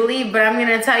what you believe, but I'm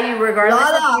gonna tell you regardless.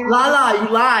 Lala, you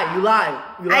lied.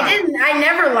 I didn't. I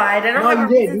never lied. I don't have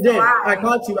a reason You to did. lie. I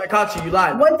caught you, you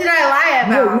lied. What did I lie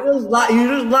No, about? you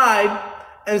just lied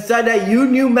and said that you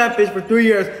knew Memphis for 3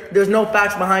 years. There's no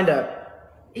facts behind that.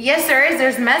 Yes, there is.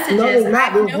 There's messages. No, there's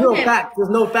not. I There's know no him. facts. There's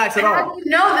no facts at How all. do you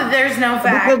know that there's no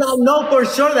facts? Because I know for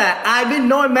sure that. I've been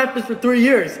knowing Memphis for 3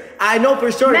 years. I know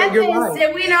for sure that you're lying.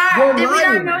 Did we not? You're Did we not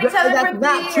lying. know each other That's for 3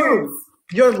 not years? true.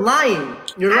 You're lying.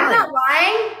 You're I'm lying. not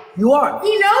lying. You are.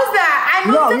 He knows that. I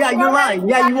moved No, to yeah, you're Florida. lying.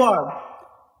 Yeah, you are.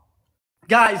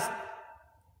 Guys,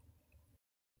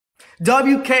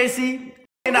 WKC,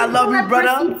 and I love you,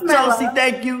 brother. Chelsea,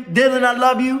 thank you. Dylan, I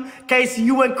love you. Casey,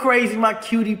 you went crazy, my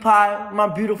cutie pie, my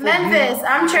beautiful. Memphis,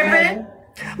 I'm tripping.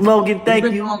 Logan,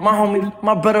 thank you. My homie,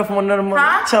 my brother from another mother.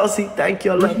 Huh? Chelsea, thank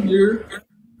you. I love you.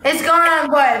 It's going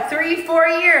on what,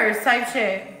 3-4 years type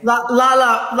shit.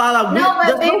 Lala. No,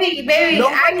 but there's baby, no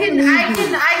I one believes you.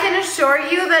 can assure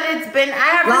you that it's been. I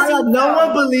haven't Lala, seen. no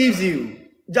one believes you.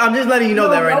 I'm just letting you know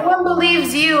that right No now. one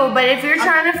believes you, but if you're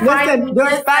trying to find, Listen,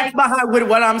 there's just, facts behind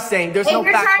what I'm saying. There's if no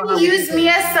you're facts trying to behind use me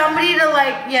as somebody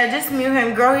to just mute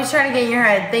him, girl. He's trying to get in your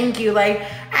head. Thank you. Like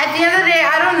at the end of the day,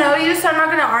 I don't know you, so I'm not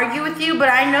gonna argue with you. But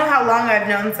I know how long I've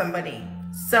known somebody.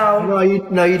 So No,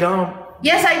 you don't.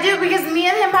 yes, I do because me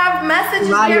and him have messages.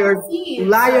 we Liar, haven't seen.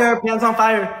 liar, pants on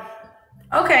fire.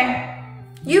 Okay,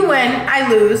 you win. I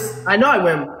lose. I know I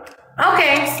win.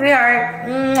 Okay, sweetheart.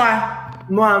 Mwah.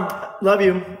 Mom, love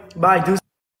you. Bye. Deuce.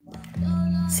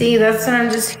 See, that's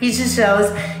what he just shows.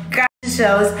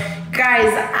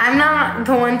 Guys, I'm not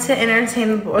the one to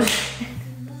entertain the bullshit.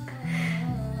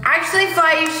 Actually,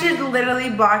 Fly, you should literally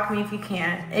block me if you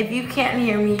can't. If you can't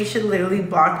hear me, you should literally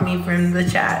block me from the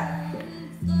chat.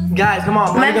 Guys, come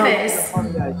on. Memphis.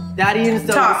 Daddy and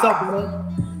stuff. Talk. What's up,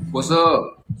 man? What's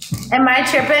up? Am I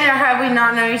tripping or have we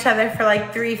not known each other for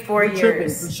like 3-4 Tripping,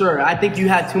 years? for sure. I think you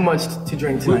had too much to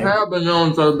drink We tonight. have been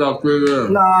on for about 3 years.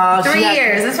 Nah, 3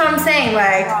 years, that's what I'm saying.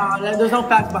 Like, There's no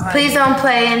facts behind please it. don't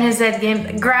play in his head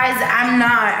game. Guys, I'm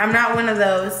not one of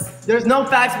those. There's no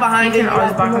facts behind You it. can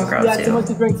always block him, girl, You had too. too much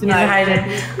to drink He's a tonight. hidden.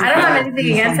 I don't have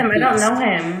anything against him. I don't know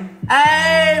him.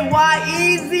 Hey, why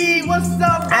easy? What's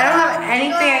up? I don't have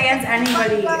anything against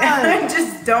anybody. I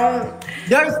just don't.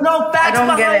 There's no facts I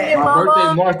don't get behind it. it, My birthday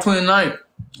mama. March 29th.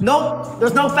 Nope,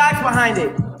 there's no facts behind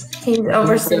it. He's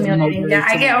overstimulating. Yeah,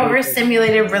 I get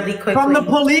overstimulated really quickly. From the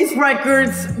police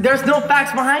records, there's no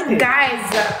facts behind it. Guys,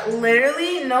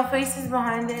 literally no faces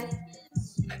behind it.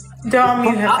 Don't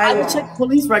mute him. I will check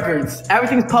police records.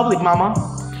 Everything's public, mama.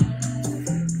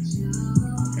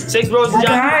 6 roses. y'all.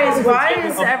 Guys, why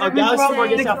is A everyone galaxy saying-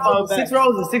 gets y'all followed back. 6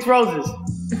 roses, 6 roses.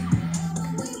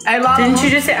 Hey, Lala, Didn't you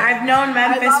just say I've known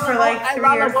Memphis Lala, for like hey, 3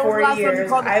 Lala, or when was 4 the last time you years?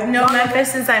 called- I've known Lala,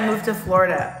 Memphis since I moved to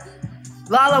Florida.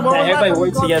 Lala, when was the last Everybody time you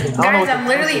work called- together. I don't know Guys, what I'm the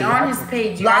literally fuck on his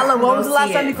page. You Lala, guys can when go was the last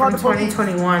see time it you called from the police?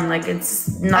 2021. Like it's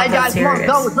not Hey that guys, come on,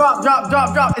 serious. double, drop.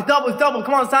 It's double.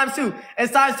 Come on, it's times 2.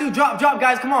 It's times 2. Drop,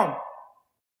 guys. Come on.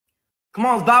 Come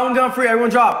on, it's buy one gun free. Everyone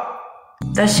drop.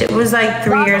 That shit was like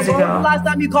 3 years When was the ago. last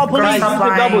time you called Girl, police? stop Use the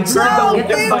lying. double, use the double, Get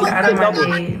the everybody fuck out use of the my double.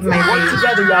 page. Work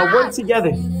together, y'all. Work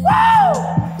together.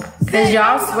 Because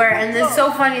y'all swear, and it's so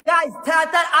funny. Guys,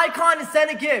 tap that icon and send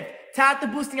a gift. Tap the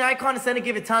boosting icon and send a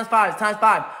gift. It's times 5.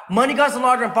 Money guys and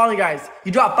larger and following guys.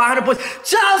 You drop 500 points.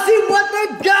 Chelsea, what the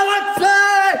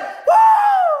galaxy?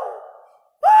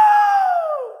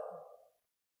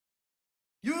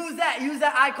 Woo! Use that.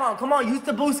 that icon. Come on, use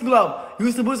the boosting glove.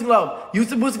 Use the boosting glove. Use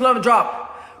the boosting glove and drop.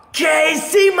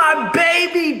 Casey, my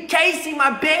baby. Casey,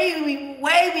 my baby.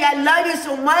 Wavy, I love you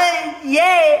so much.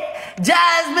 Yeah.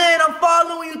 Jasmine, I'm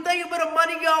following you. Thank you for the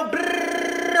money, girl.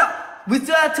 Brrr. We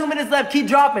still have 2 minutes left. Keep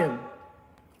dropping.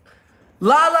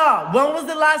 Lala, when was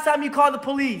the last time you called the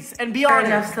police? And be honest.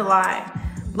 Enough to lie.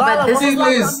 Lala, But this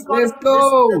is Let's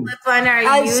go. the lip liner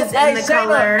I used in the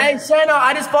color. Hey, Shayna,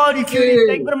 I just followed you, cutie.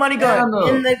 Thank you for the money, gun.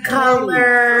 In the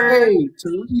color. Hey,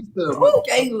 Teresa,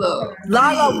 Michaela.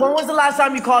 Lala, when was the last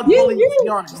time you called the police? Be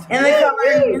honest. In the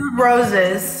color Nude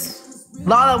Roses.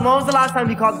 Lala, when was the last time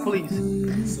you called the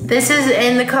police? This is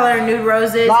in the color Nude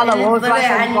Roses. Lala, and when was the look last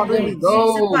at time you called the any police?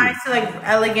 blue. This applies to like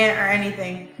elegant or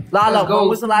anything. Lala, Let's go. when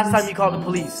was the last time you called the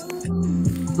police?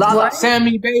 Lala,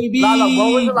 Sammy, baby. Lala,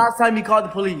 when was the last time you called the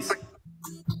police?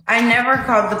 I never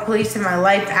called the police in my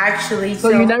life, actually. So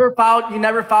you never filed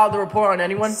the report on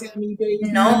anyone? Sammy, baby.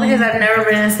 No, because I've never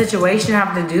been in a situation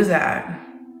having to do that.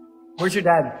 Where's your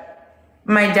dad?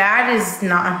 My dad is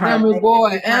not my Sammy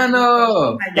boy, Anna.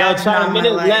 My Yo, dad's try not a my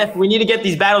minute life. left. We need to get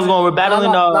these battles going. We're battling.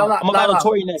 I'm gonna battle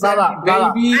Tori next. Lala,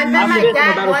 Baby. I met my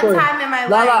dad one time in my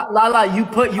life. Lala, you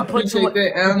put too appreciate much.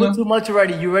 that, You Anna. put too much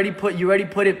already. You already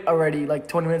put it already like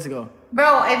 20 minutes ago.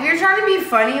 Bro, if you're trying to be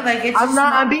funny, like it's just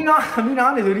I'm being honest. What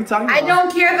are you talking about? I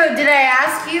don't care though. Did I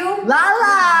ask you?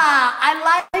 Lala,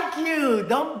 I like you.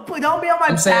 Don't be on my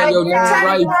I'm saying, yo, You're that's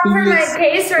trying to right, cover my Felix.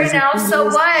 case right now, so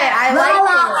what? I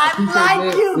Lala, like I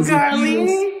like you, Is it girlie.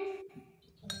 Felix?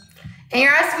 and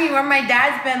you're asking me where my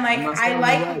dad's been. Like, I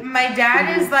like my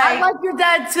dad is I like like your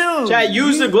dad too. Chat,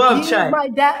 use the glove, He's chat. my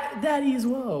daddy as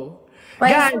well.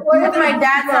 Like, Guys, what use if my the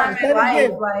dad's booster not glove. in my Send a life?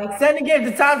 gift. Like, Send a gift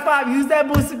to times 5. Use that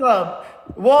booster glove.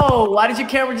 Whoa, why did your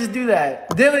camera just do that?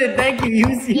 Dylan, thank you.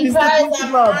 Use the Because boosting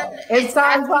I'm glove. on- It's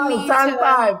times 5. asking It's times me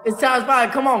 5. It's times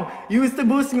 5. Come on. Use the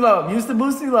boosting glove. Use the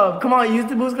boosting glove. Come on. Use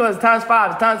the boosting glove. It's times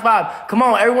 5. It's times 5. Come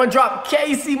on. Everyone drop.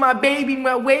 Casey, my baby,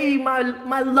 my wavy,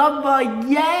 my lover.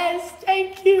 Yes.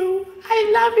 Thank you.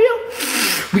 I love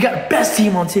you. We got the best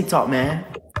team on TikTok, man.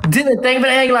 Dylan, thank you for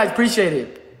the hang lights. Appreciate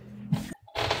it.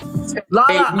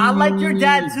 Lala, I like your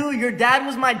dad too. Your dad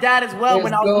was my dad as well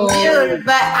when I was little. dude,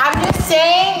 but I'm just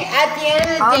saying, at the end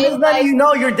of the I'm day, just letting you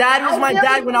know your dad was my feel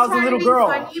dad like when I was a you're little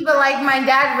trying to be girl. funny, but like my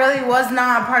dad really was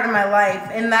not a part of my life,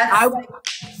 and that's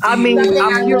I mean,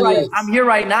 Felix. I'm here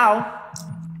right now.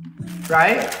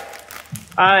 Right?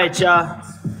 All right, y'all.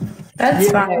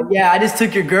 that's fine. Yeah, I just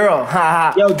took your girl. Ha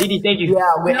ha. Yo, Didi, thank you.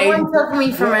 Yeah, with No one took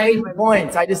me from with 80 anybody.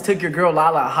 points. I just took your girl,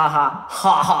 Lala. Ha ha.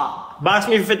 Ha ha. Box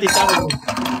me for 50,000.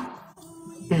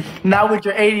 Not with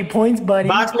your 80 points, buddy.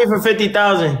 Box me for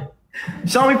 50,000.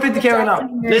 Show me 50K right now.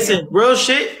 Listen, real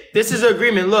shit. This is an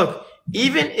agreement. Look,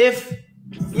 even if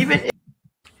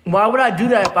Why would I do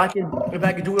that if I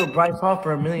could do it with Bryce Hall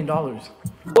for $1 million?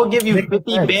 we'll give you 50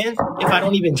 bands if I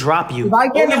don't even drop you. If I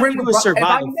All get you in have the to ring do with is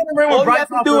survive. All you have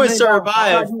to do is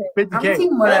survive. I'm 50K.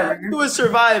 team All you have whatever. to do is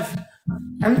survive.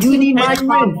 I'm You team need my And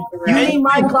win. You need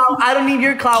my clout. I don't need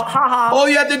your clout. Ha ha. All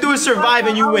you have to do is survive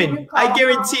and you win. I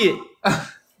guarantee it.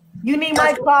 You need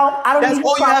my clout. I don't That's need your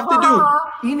all you clout. have to Ha, do. ha,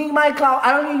 ha. You need my clout.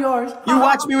 I don't need yours. You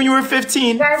watched me when you were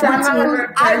 15. Guys, I'm not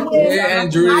a I mean win. Yeah, I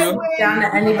Andrea. win. down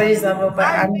to anybody's level, but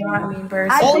I'm not a mean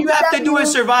person. All you have to do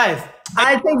is survive.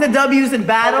 I think the W's in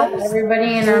battles.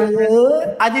 Everybody in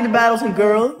our I think the battles in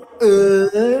girls.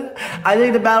 I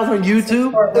think the battles on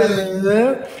YouTube.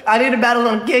 I think the battles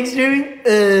on kick streaming.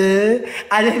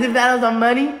 I think the battles on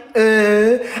money.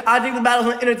 I think the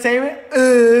battles on entertainment.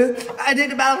 I think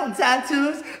the battles on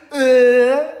tattoos.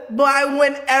 But I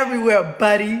win everywhere,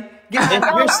 buddy.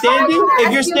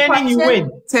 If you're standing, you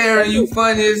win. Tara, you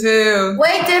funny as hell.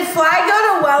 Wait, did Fly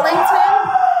go to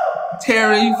Wellington?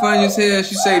 Tara, you funny as hell.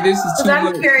 She say this is Because too I'm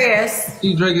much. curious.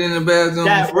 She drinking in the bathroom.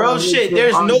 That real shit.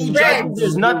 There's no judgment.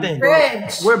 There's nothing.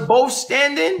 Rich. We're both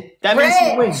standing. That means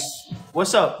he wins.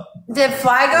 What's up? Did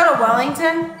Fly go to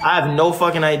Wellington? I have no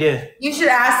fucking idea. You should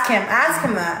ask him. Ask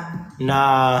him that.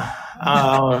 Nah.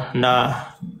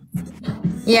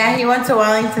 Yeah, he went to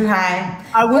Wellington High.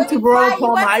 I went to Wait, Royal Fly, you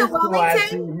Palm went High to School. Wellington?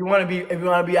 Actually, if you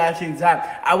want to be actually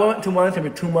exact, I went to Wellington for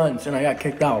 2 months and I got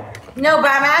kicked out. No, but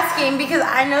I'm asking because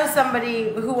I know somebody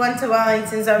who went to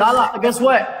Wellington. So Lala, guess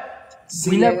what?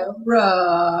 We never.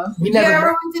 We you never.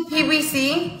 ever went to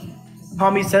PBC?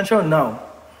 Palm Beach Central? No.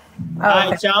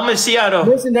 Alright, y'all, I'm gonna see y'all though.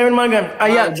 Listen, Darren Mungan.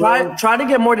 Yeah, try to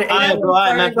get more than 80 Alright, bro.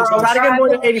 Alright, man. Try to get more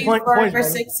than 80 points. For man.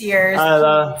 6 years.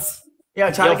 Yeah,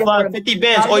 try Yo, to get Fly, more than 50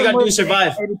 bands. All you gotta do is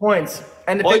survive. 80 points.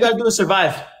 And the All you gotta do is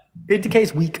survive. 50K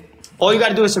is weak. All you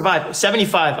gotta do is survive.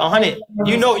 75, 100.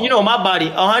 You know my body.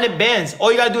 100 bands. All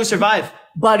you gotta do is survive.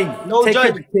 Buddy, No take judge.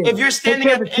 care of your kid. If you're standing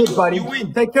Take care at of the your kid, end, buddy. you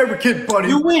win. Take care of your kid, buddy.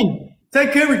 You win.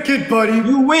 Take every kick, buddy.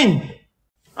 You win.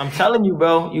 I'm telling you,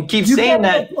 bro. You keep saying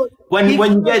that when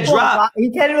you get dropped. He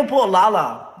can't even pull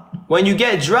Lala. When you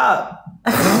get dropped,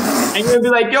 and you're gonna be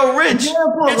like, yo, Rich,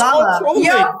 it's all trolling.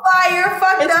 Yo, Fly, you're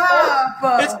fucked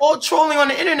up. It's all trolling on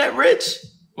the internet, Rich.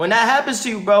 When that happens to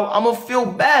you, bro, I'm gonna feel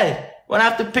bad when I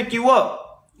have to pick you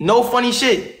up. No funny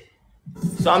shit.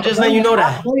 So I'm just letting you know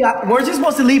that. Weren't you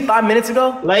supposed to leave 5 minutes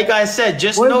ago? Like I said,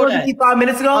 just Weren't know you supposed that. to leave 5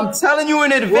 minutes ago? I'm telling you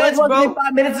in advance, Weren't you supposed to bro. leave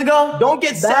 5 minutes ago? Don't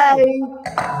get sad.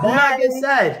 Bye. Do not get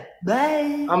sad.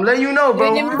 Bye. I'm letting you know,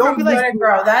 bro. Don't be like,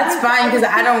 bro. That's fine because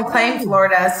I don't claim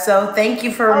Florida. So thank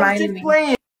you for reminding me.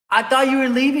 Playing. I thought you were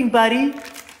leaving, buddy.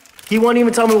 He won't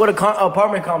even tell me what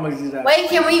apartment complex he's at. Wait,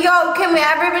 can we go? Can we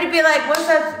everybody be like, what's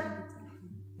up?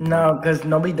 No, because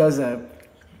nobody does that.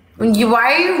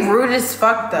 Why are you rude as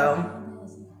fuck though?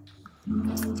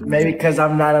 Maybe because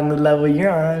I'm not on the level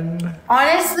you're on.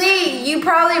 Honestly, you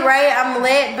probably right. I'm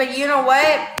lit, but you know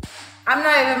what? I'm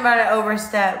not even about to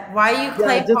overstep. Why you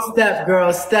play? Yeah, just step,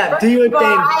 girl, step. Do your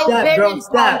thing. Step, girl,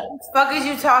 step. Fuck is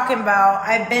you talking about?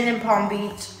 I've been in Palm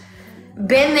Beach.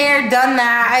 Been there, done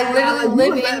that. I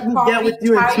literally live in Palm get Beach. with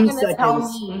you in How are you 2 gonna tell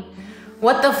seconds. me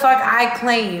what the fuck I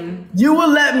claim? You will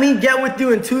let me get with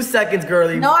you in 2 seconds,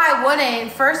 girlie. No, I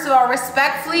wouldn't. First of all,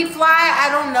 respectfully, Fly, I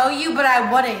don't know you, but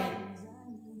I wouldn't.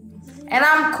 And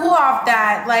I'm cool off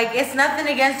that. Like, it's nothing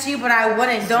against you, but I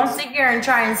wouldn't. Don't sit here and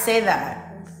try and say that.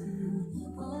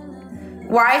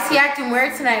 Why is he acting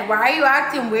weird tonight? Why are you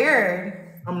acting weird?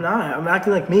 I'm not. I'm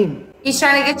acting like me. He's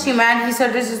trying to get you mad. He's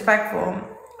so disrespectful.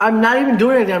 I'm not even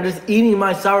doing anything. I'm just eating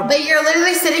my sour. But you're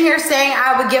literally sitting here saying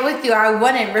I would get with you. I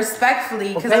wouldn't,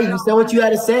 respectfully. Okay, you said what you had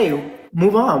to say.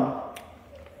 Move on.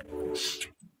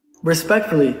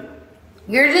 Respectfully.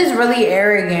 You're just really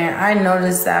arrogant. I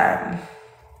noticed that.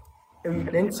 If you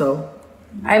think so.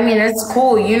 I mean, it's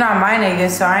cool. You're not my nigga,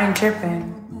 so I ain't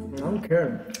tripping. I don't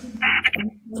care.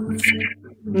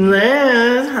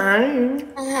 Liz, hi.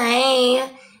 Hi.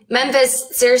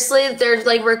 Memphis, seriously, they're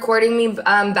like recording me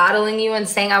battling you and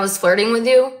saying I was flirting with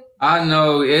you? I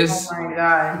know, it's... Oh my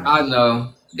God. I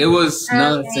know. It was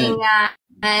nonsense.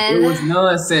 It was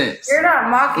nonsense. You're not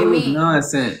mocking It was me.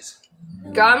 nonsense.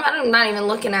 Girl, I'm not even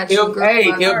looking at you, girl.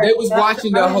 If they was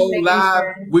watching the whole live,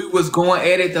 we was going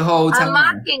at it the whole time.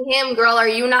 I'm mocking him, girl. Are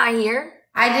you not here?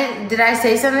 Did I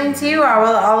say something to you? Or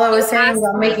all I was saying was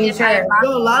I'm making sure. Yo,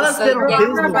 Lala's still I'm not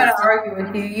business. about to argue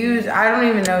with you. I don't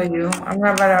even know you. I'm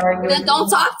not about to argue with you. Don't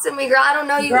talk to me, girl. I don't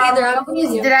know you Girl, either. I'm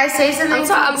please, did I say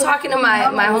something? I'm talking to my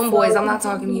homeboys. I'm not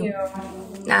talking to you.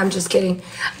 Nah, I'm just kidding.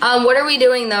 What are we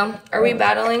doing though? Are we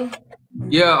battling?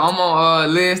 Yeah, I'm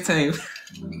on Liz's team.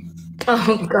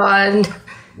 Oh God.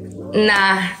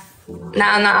 Nah,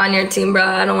 I'm not on your team, bro.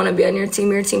 I don't want to be on your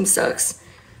team. Your team sucks.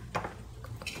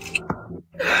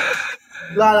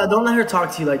 Lala, don't let her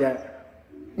talk to you like that.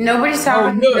 Nobody's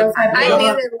talking to me. Those type of I girls.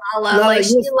 needed Lala. Like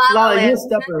she Lala, you're a Lala.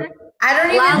 stepper. I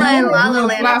don't even Lala know and her. Lala You and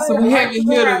Land. Fly some heavy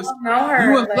hitters. know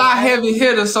her. You and Fly heavy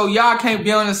hitters, so y'all can't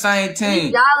be on the same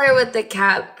team. Y'all are with the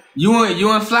cap. You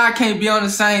and Fly can't be on the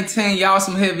same team. Y'all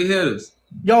some heavy hitters.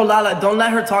 Yo, Lala, don't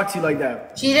let her talk to you like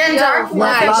that. She didn't talk to me. Fly,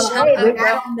 I shut up, bro.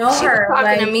 don't know She her. was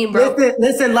talking to me, bro.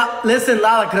 Listen,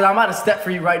 Lala, because I'm about to step for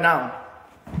you right now.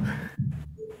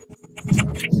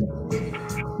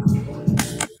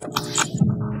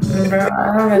 Bro,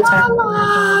 I don't have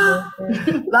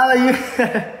time. Lala, you.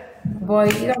 Boy,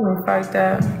 you got me fucked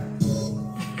up.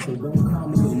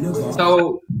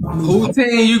 So, who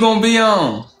team you gonna be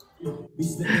on?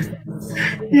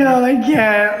 Yo, I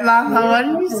can't. Lala, what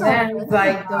are you saying? It's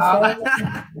like the fuck.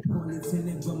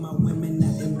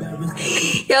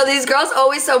 Yo, these girls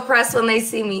always so pressed when they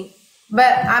see me.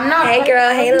 But I'm not. Hey,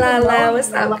 girl. Hey, Lala.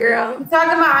 What's up, girl? I'm talking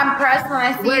about I'm pressed when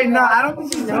I see Wait, you. no, I don't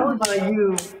think she's talking about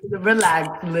you.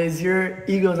 Relax, Liz. Your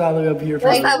ego's all the way up here.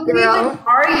 What's Like, up, who even girl?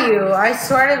 are you? I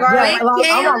swear to God. Yeah, Wait,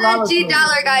 I'm on Lala's G team.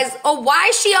 Dollar, guys. Oh, why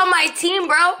is she on my team,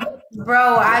 bro?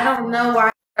 Bro, I don't know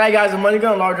why. Alright, guys, I'm money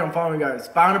going larger. I'm following you guys.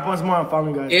 500 points more. I'm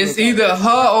following you guys. It's either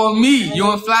her or me.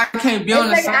 You and Fly can't be on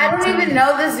the It's like, same I don't team. even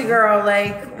know this girl.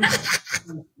 Like,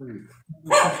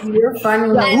 you're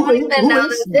funny. I don't even know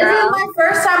this This is girl. my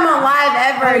first time on live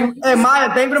ever. Hey, Maya,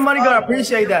 thank you for the money, girl. I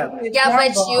appreciate that. Yeah,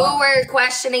 but you were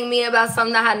questioning me about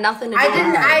something that had nothing to do with it.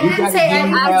 I didn't gotta say give me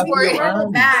anything. half We of can your run it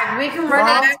earnings. back. We can run it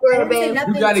That's back. where, I didn't say babe.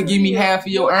 nothing You gotta to give me you. half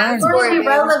of your earnings. You're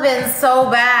irrelevant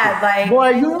so bad. Like, Boy,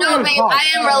 you No, don't babe, talk.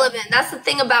 I am relevant. That's the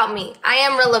thing about me. I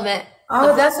am relevant.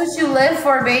 oh, that's what you live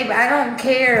for, babe. I don't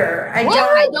care. I Well,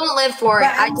 don't. I don't live for it.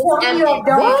 But I I'm just telling am you, I it.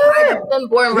 don't. I've been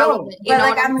born relevant. You But know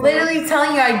like, what I'm saying? literally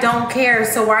telling you, I don't care.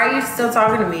 So why are you still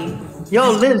talking to me?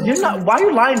 Yo, Liz, you're not. Why are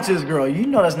you lying to this girl? You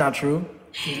know that's not true.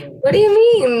 What do you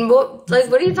mean? What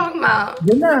are you talking about?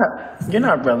 You're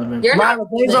not relevant. You're not Lila,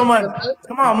 thank you so much. relevant.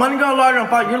 Come on, money gonna large on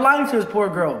fire. You're lying to this poor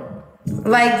girl.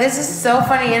 Like, this is so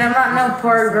funny, and I'm not no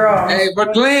poor girl. Hey,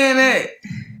 Brooklyn, it.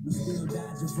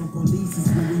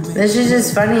 This is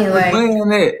just funny, like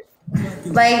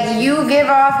you give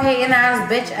off hating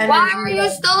ass bitch energy. Why are you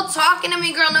still talking to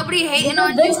me, girl? Nobody hating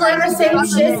on you. Bitch, like the same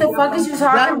shit. The fuck is you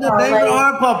talking about? Thank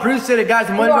you, Paul. Appreciate it, guys.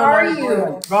 Money Who gonna are large you?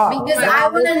 on fire. Because I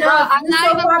want to know. I'm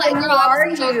not even like, Who girl, I are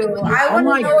was talking you? with you. I Oh want to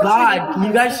my know. god, can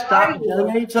you guys stop yelling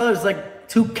at each other? It's like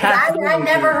two cats. I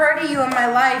never heard of you in my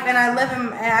life, and I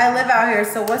live out here.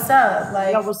 So what's up?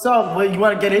 Like, Yeah, what's up? What, you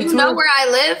want to get into You know it? where I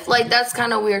live? Like, that's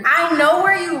kind of weird. I know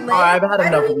where you live. Alright, I've had I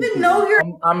enough. don't even know your.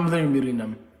 I'm literally muting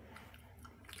them.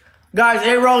 Guys,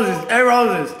 8 roses, 8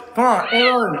 roses. Come on, 8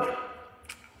 roses.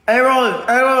 8 roses,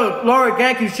 8 roses. Lori,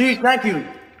 thank you. She, thank you.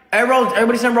 8 roses.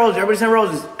 Everybody send roses. Everybody send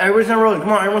roses. Everybody send roses.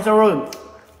 Come on, everyone send roses.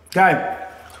 Guys,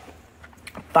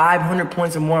 500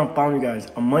 points or more. I'm following you guys.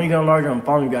 I'm money gonna larger. I'm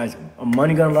following you guys. I'm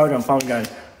money gonna larger. I'm following you guys.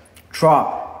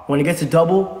 Drop. When it gets to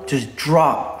double, just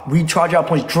drop. Recharge out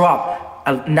points. Drop.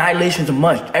 Annihilation's a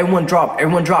must. Everyone drop.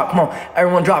 Everyone drop. Come on.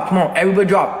 Everyone drop. Come on. Everybody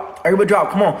drop. Everybody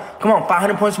drop. Come on. Come on.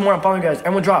 500 points or more. I'm following you guys.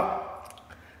 Everyone drop.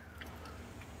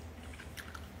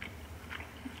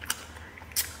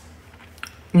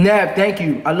 Nab, thank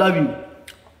you. I love you.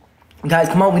 Guys,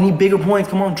 come on. We need bigger points.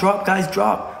 Come on. Drop, guys.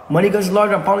 Drop. Money guns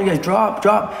larger. I'm following you guys. Drop.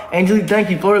 Drop. Angelique, thank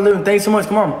you. Florida Living, thanks so much.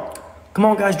 Come on. Come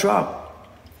on, guys. Drop.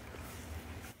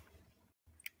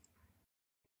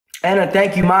 Anna,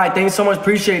 thank you. Mai, thanks so much.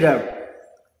 Appreciate that.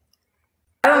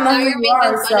 I don't know Now who you're you making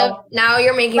are. fun So. of. Now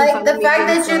you're making Like fun the of me. fact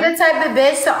that you're the type of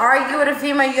bitch to argue with a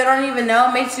female you don't even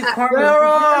know makes you corny.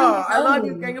 Sarah, I love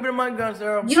you. Thank you for the money gun,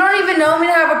 Sarah. You don't even know me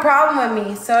to have a problem with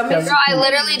me, so it makes Girl, I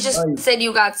literally just said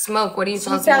you got smoke. What are you you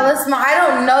talking tell about? us. I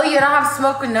don't know you. I don't have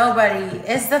smoke with nobody.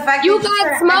 It's the fact You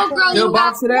that got smoke, girl. Yo, You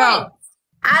got box it out. points.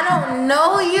 I don't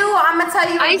know you. I'm gonna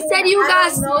tell you. I again, said you I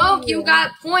got don't know smoke. You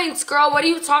got points, girl. What are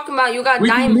you talking about? You got We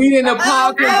can diamonds. meet in the This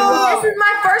podcast. is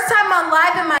my first time on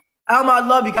live in my. Alma, I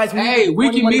love you guys. Hey, we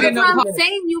can meet in That's the what I'm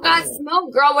saying. You got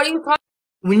smoke, girl. What are you talking?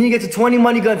 We need to get to 20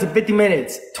 money guns in 50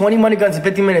 minutes. 20 money guns in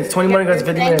 50 minutes. 20 money guns in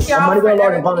 50 Thank minutes. y'all I'm money for gun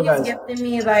large. I'm everything following he's guys. gifted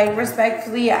me. Like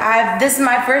respectfully, this is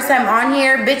my first time on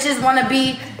here. Bitches want to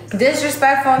be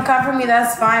disrespectful and come for me.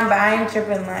 That's fine, but I ain't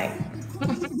tripping. Like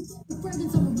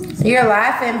you're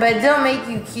laughing, but it don't make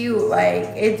you cute.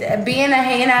 Like being a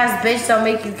hating ass bitch don't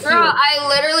make you cute. Girl, I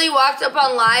literally walked up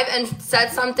on live and said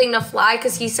something to Fly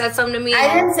because he said something to me.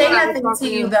 I didn't say and I was nothing talking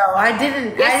to you though. I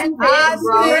didn't. Yes, I didn't you did, say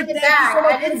bro. Take it back.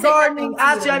 I didn't say nothing to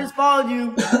Actually, I you. just followed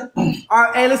you. All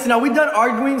right, hey, listen, are we done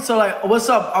arguing? So, like, what's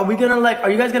up? Are we gonna, like,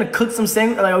 are you guys gonna cook some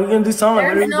sandwich? Like, are we gonna do something? Like,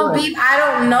 what are There's we no doing? beef. I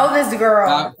don't know this girl.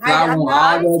 I want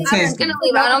all the I'm just attention. gonna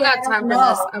leave. I don't got I time don't for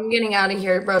this. know. I'm getting out of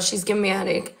here, bro. She's giving me a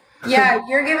headache. Yeah,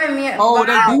 you're giving me. Oh,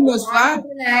 that dude was fly.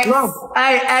 Next. Bro,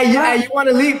 hey, you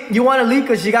wanna leave? You wanna leave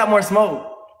because she got more smoke.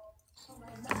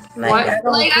 What? I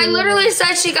don't Like, I care. literally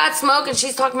said she got smoke and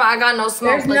she's talking about I got no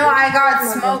smoke. There's Like, no. I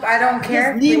got smoke. I don't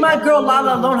care. Leave my girl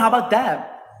Lala alone. How about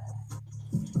that?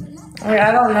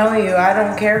 I don't know you. I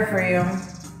don't care for you.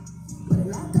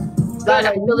 But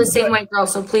I feel the same way, girl,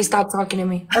 so please stop talking to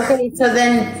me. Okay, so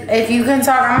then if you can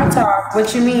talk, I'm gonna talk.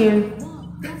 What you mean?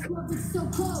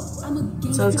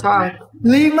 So talk.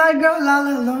 Leave my girl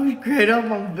Lala alone. Great up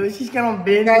on bitch. She's got on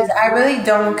business. Guys, I really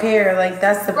don't care. Like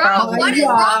that's the Bro, problem. what is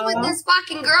wrong with this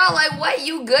fucking girl? Like, what?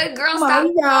 You good, girl? Stop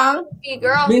talking to me,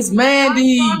 girl. Miss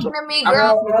Mandy. Stop talking to me,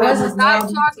 girl. Stop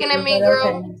talking to me,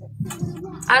 girl.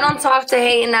 I don't talk to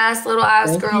hating ass little ass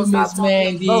Thank you, girls. Stop Miss talking.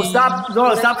 Mandy. Bro, stop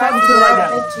talking to her like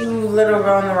that. You little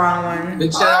girl on the wrong one.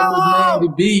 Big shout out Miss Mandy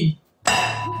B.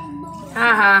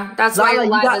 Uh-huh. That's why Lala, your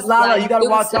life is Lala, like you gotta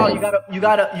watch out. exclusive.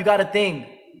 You got a thing.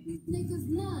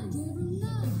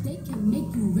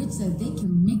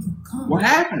 What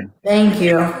happened? Thank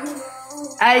you.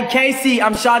 Hey, Casey,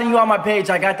 I'm shouting you on my page.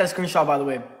 I got that screenshot, by the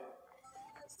way.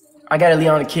 I got a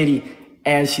Leon Kitty,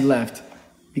 and she left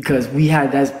because we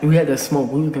had that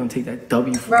smoke. We were gonna take that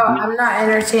W. Bro, I'm not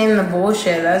entertaining the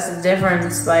bullshit. That's the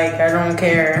difference. Like, I don't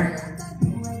care.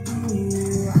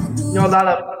 Yo,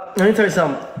 Lala, let me tell you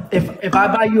something. If I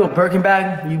buy you a Birkin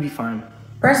bag, you be fine.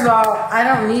 First of all, I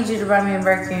don't need you to buy me a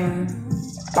Birkin.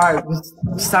 All right,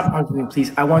 stop arguing,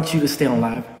 please. I want you to stay on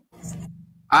live.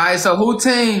 Alright, so who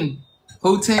team?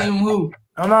 Who team who?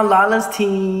 I'm on Lala's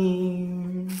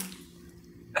team.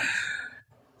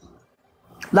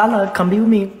 Lala, come be with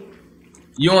me.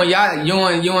 You and y'all,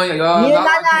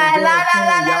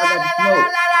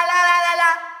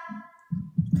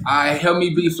 Alright, help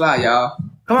me be Fly, y'all.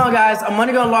 Come on, guys. I'm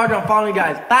money going larger. I'm following you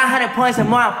guys. 500 points and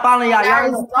more. I'm following y'all.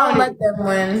 Guys, Y'all don't let them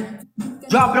win.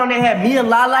 Drop it on their head. Me and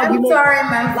Lala. I'm sorry,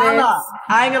 Memphis. Lala.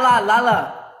 I ain't gonna lie,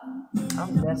 Lala.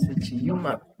 I'm messing with you. You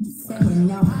my.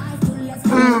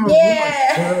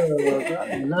 Yeah. Girl,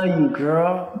 I love you,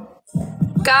 girl.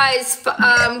 Guys,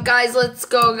 let's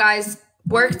go, guys.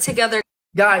 Work together.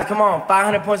 Guys, come on.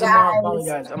 500 points more. I'm following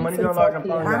you guys. I'm money gonna large. I'm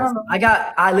following you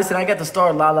guys. I got the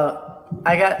star, Lala.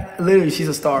 I got literally. She's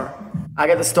a star. I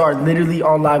got the star literally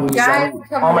on live with me. Guys,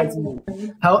 So on my team.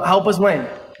 Help us win.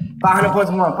 500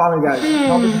 points more. I'm following you guys.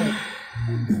 Help us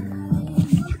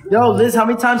win. Yo, Liz, how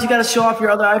many times you gotta show off your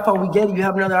other iPhone? We get it. You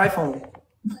have another iPhone.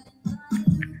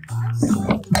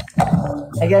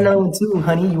 I got another one too,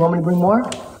 honey. You want me to bring more?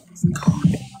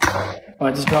 Oh,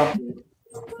 I just dropped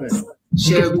it.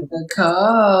 Shelby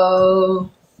Nicole.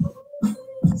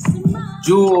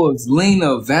 Jules,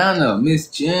 Lena, Vanna, Miss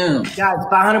Jim. Guys,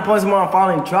 500 points more. I'm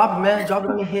following. Drop it, man. Drop it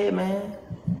on your head, man.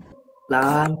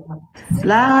 La,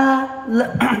 la,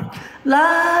 la,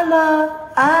 la, la.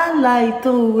 I like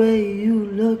the way you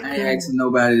look. I ain't asking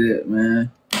nobody that,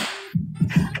 man.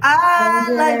 I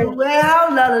like the way how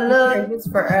Lala look. It's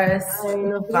for us.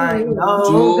 Fine. No,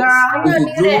 Jules, girl. I'm not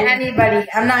muting anybody.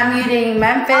 I'm not muting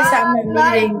Memphis. I'm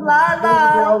not muting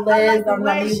Lala. Liz. I I'm like the not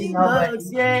way she muting nobody.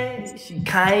 looks, yeah. She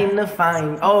kinda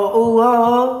fine.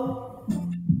 Oh.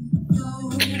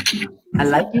 I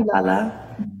like you, Lala.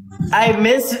 Hey,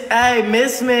 miss.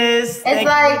 It's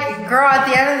like, girl, at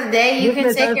the end of the day, you can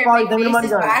Miss, take that's your fine. Give me the money,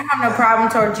 faces, but I have no problem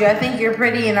towards you. I think you're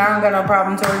pretty, and I don't got no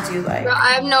problem towards you. Like, Bro,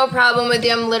 I have no problem with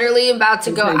you. I'm literally about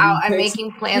to go out. I'm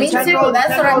making plans. me too.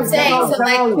 That's what I'm saying. So,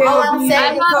 like, all I'm saying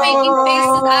I'm not making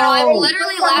faces at all. I'm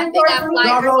literally laughing at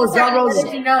flyers.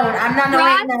 I'm not no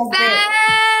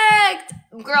Prospect!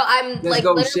 Girl, I'm like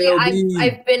go, literally. Shelby.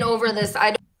 I've been over this.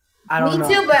 I don't know.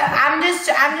 Me too, but I'm just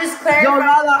clarifying. Yo,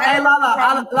 Lala, hey, Lala.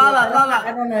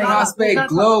 I don't know. Prospect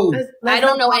Glow. I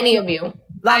don't know any of you.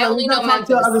 I only know Let's not talk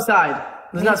to the Memphis, other side.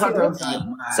 Let's not talk to the other side.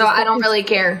 so I don't really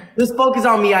care. Just focus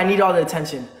on me. I need all the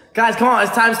attention. Guys, come on.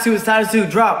 It's times two. It's times two.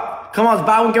 Drop. Come on. It's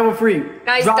buy one, get one free.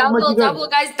 Guys, Drop how much you double,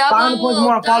 got. guys, 500 points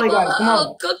more. I'm following you guys. Come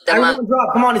on. Cook them up. Everyone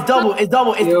drop. Come on. It's double. It's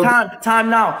double. It's the time. The time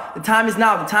now. The time is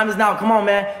now. The time is now. Come on,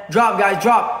 man. Drop, guys.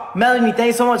 Drop. Melanie,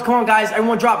 thanks so much. Come on, guys.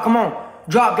 Everyone drop. Come on.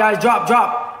 Drop, guys.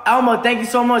 Drop. Elma, thank you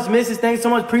so much. Mrs., thanks so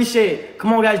much. Appreciate it.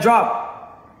 Come on, guys. Drop.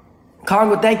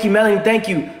 Congo, thank you. Melanie, thank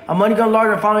you. I'm money gonna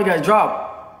larger and following you guys. Drop.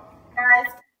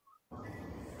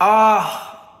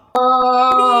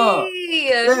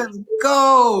 Hey. Let's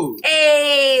go.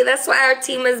 Hey, that's why our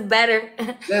team is better.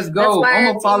 Let's go. I'm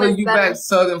gonna follow you back,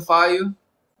 Southern Fire.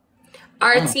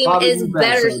 Our team is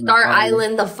better. Star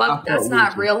Island, the fuck? That's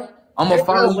not real. I'm gonna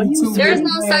follow you too. There's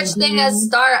no such thing as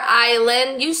Star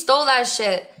Island. You stole that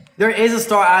shit. There is a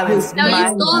Star Island. No, you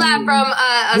stole that from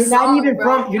a You're song, not even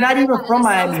bro. from. You're not even from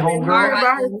Miami,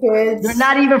 homegirl. You're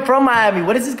not even from Miami.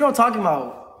 What is this girl talking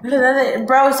about?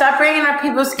 Bro, stop bringing up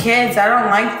people's kids. I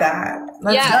don't like that.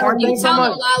 Yeah, you so tell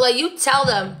them, much. Lala. You tell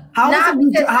them. How Not is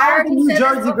because I a already New said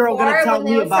Jersey this girl gonna before tell when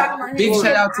they me was talking about? his Big kids.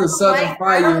 shout out to I don't Southern I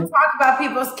Fire. don't talk about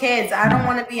people's kids. I don't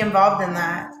want to be involved in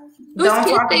that. Whose Don't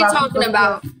kids talk they about talking people's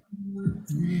about? kids.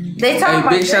 They talk Hey, about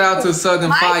big shout out to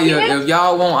Southern Fire. kids. If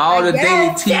y'all want all the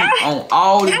daily tea on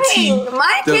all the tea,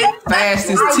 my the kids.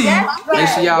 fastest tea, make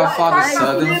sure y'all follow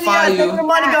Southern Fire.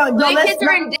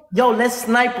 Let's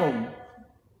snipe them.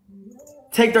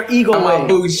 Take their ego I'm away. my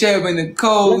boo Shelby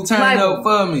Nicole, Let's turn snipe up 'em.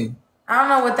 for me. I don't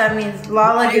know what that means.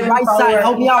 Lala Hey, giving right side, follower.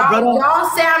 help me out, brother. Y'all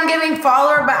say I'm giving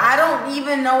follower, but I don't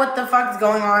even know what the fuck's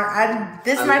going on.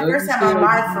 This is my love first you, time on Shelby.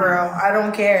 live for real. I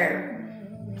don't care.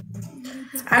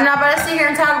 I'm not about to sit here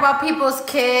and talk about people's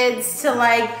kids to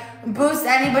like boost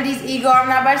anybody's ego. I'm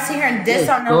not about to sit here and diss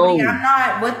on nobody. go. I'm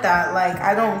not with that. Like,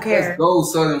 I don't care. Let's go,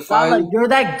 Southern Fire. Lala, you're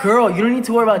that girl. You don't need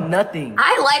to worry about nothing.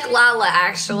 I like Lala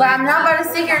actually. But I'm not about to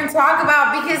sit here and talk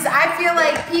about because I feel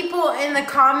like people in the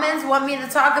comments want me to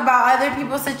talk about other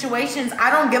people's situations. I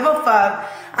don't give a fuck.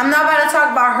 I'm not about to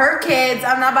talk about her kids.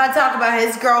 I'm not about to talk about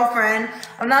his girlfriend.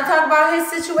 I'm not talking about his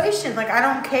situation. Like, I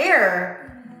don't care.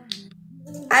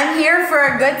 I'm here for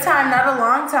a good time, not a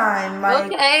long time.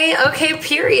 Like, Okay,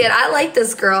 period. I like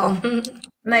this girl.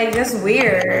 like it's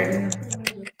weird.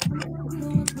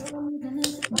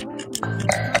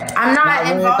 I'm not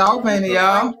Nah, involved. talk, man,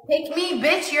 y'all. Pick me,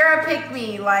 bitch. You're a pick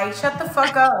me. Like, shut the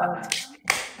fuck up.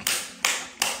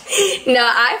 No,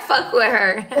 I fuck with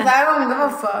her. Cause I don't give a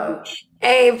fuck.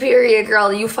 Hey, period,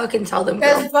 girl. You fucking tell them,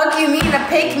 girl. Cause fuck you mean to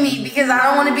pick me because I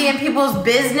don't want to be in people's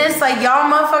business. Like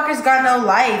y'all motherfuckers got no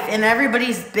life in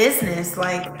everybody's business.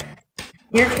 Like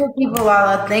you're cool people,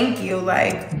 Lala. Thank you.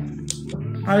 Like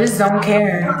I just don't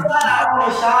care.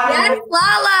 Yes,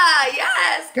 Lala.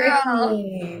 Yes, Pick girl.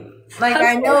 me. Like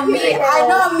I know me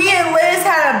and Liz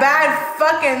had a bad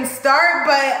fucking start,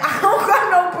 but I don't got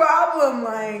no problem.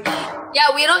 Like,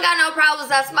 Yeah, we don't got no problems.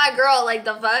 That's my girl. Like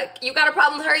the fuck? You got a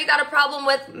problem with her? You got a problem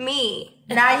with me?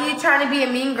 now you trying to be a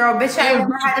mean girl, bitch. I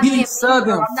never had to be a mean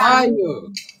Southern girl. I'm not Fire.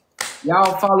 mean.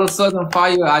 Y'all follow Southern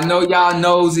Fire. I know y'all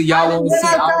knows it. Y'all want to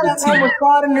see all the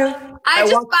tea. I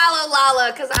just follow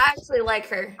Lala because I actually like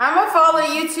her. I'm gonna follow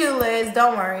you too, Liz.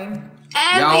 Don't worry.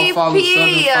 Y'all follow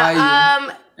Southern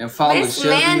Fire. And follow Miss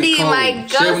Mandy, my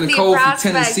Shelby ghosty Nicole from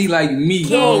prospect. Tennessee like me.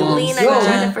 King, Lena,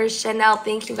 Jennifer, Chanel.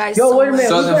 Thank you guys Yo, so wait a much. minute.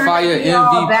 Southern Fire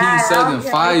MVP, Southern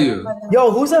Fire. Yo,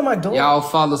 who's at my door? Y'all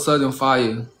follow Southern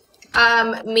Fire.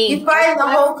 Me. You fight the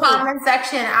whole comment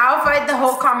section. I'll fight the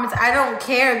whole comments. I don't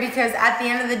care because at the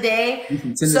end of the day,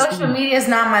 social media is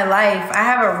not my life. I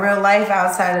have a real life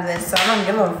outside of this, so I don't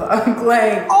give a fuck.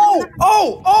 Like,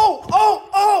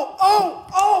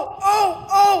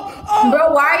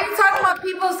 bro, why are you talking about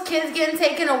people's kids getting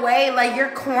taken away? Like,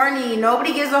 you're corny.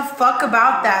 Nobody gives a fuck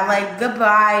about that. Like,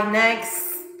 goodbye. Next.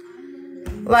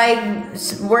 Like,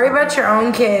 worry about your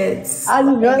own kids. I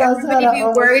didn't Like, realize everybody that. be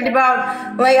worried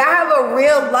about. Like, I have a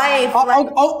real life.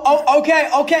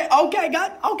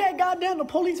 Okay, goddamn, the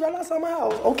police right outside my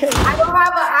house. Okay. I don't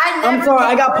have a. I never. I'm sorry,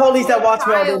 I got police that watch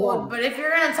me all day child, long. But if you're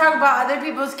gonna talk about other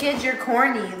people's kids, you're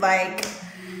corny. Like,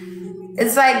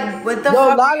 it's like, what the Yo,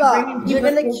 fuck? are you Lala, bringing you're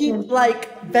people's gonna kids keep in?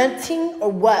 like venting or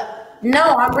what? No,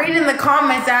 I'm reading the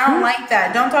comments. I don't like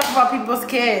that. Don't talk about people's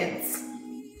kids.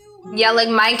 Yeah, like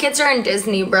my kids are in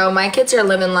Disney, bro. My kids are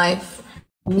living life.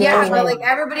 Yeah, but like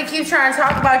everybody keeps trying to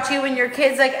talk about you and your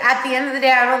kids. Like at the end of the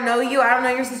day, I don't know you. I don't know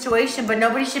your situation, but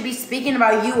nobody should be speaking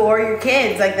about you or your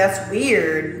kids. Like that's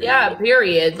weird. Yeah,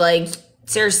 period. Like,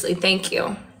 seriously, thank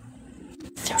you.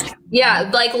 Yeah,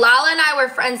 like Lala and I were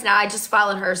friends now. I just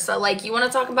followed her. So like, you want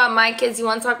to talk about my kids? You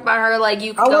want to talk about her? Like,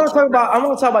 you. I want to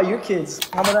talk about your kids.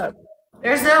 How about that?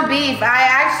 There's no beef. I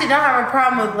actually don't have a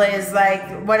problem with Liz. Like,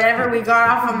 whatever, we got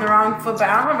off on the wrong foot, but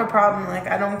I don't have a problem. Like,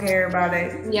 I don't care about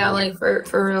it. Yeah, like for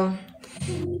real.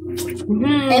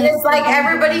 And it's like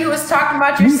everybody who was talking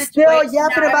about your You situation. still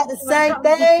yapping now about the same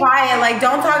everyone's thing? Quiet. Like,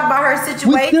 don't talk about her We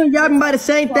situation. still yapping about the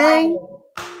same thing?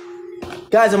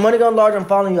 Guys, I'm money gun large. I'm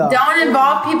following y'all. Don't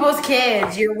involve people's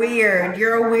kids. You're weird.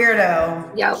 You're a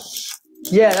weirdo. Yep.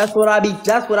 Yeah, that's what I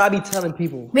be telling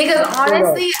people. Because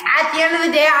honestly, at the end of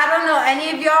the day, I don't know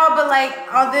any of y'all, but like,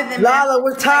 other than Lala,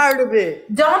 we're tired of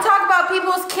it. don't talk about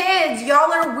people's kids.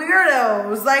 Y'all are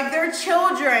weirdos. Like, they're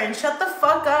children. Shut the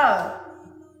fuck up.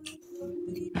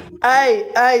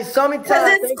 Hey, sometimes.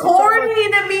 Because it's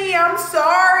corny to me. I'm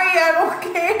sorry. I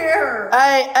don't care.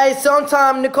 Hey,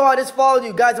 sometime, Nicole, I just followed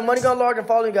you. Guys, I'm money gun large. I'm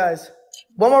following you guys.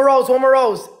 One more rose.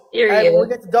 Hey, when we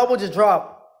get to double, just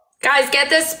drop. Guys, get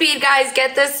this speed, guys.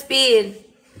 Get this speed.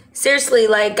 Seriously,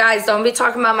 like, guys, don't be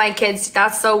talking about my kids.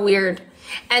 That's so weird.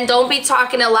 And don't be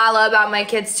talking to Lala about my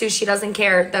kids, too. She doesn't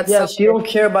care. That's Yeah, so she don't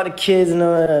care about the kids and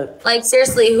Like,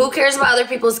 seriously, who cares about other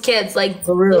people's kids? Like,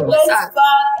 for real. Liz fuck,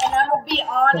 and I'm gonna be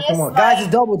honest. Come on, like, guys,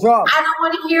 it's double drop. I don't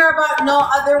want to hear about no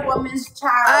other woman's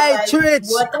child. Hey, like,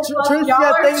 Tritz, what the fuck? Tritz, Y'all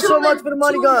yeah, are thank you so too much for the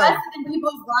money too gun. invested in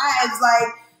people's lives,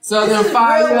 like. Southern Real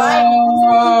Fire.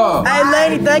 life. Hey,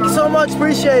 lady, thank you so much.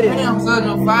 Appreciate it. Damn,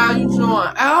 Southern Fire, you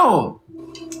showing out.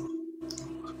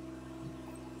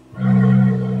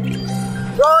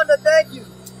 Rhonda, thank you.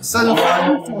 Southern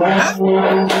Fire.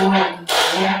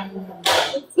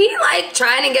 he, like,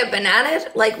 trying to get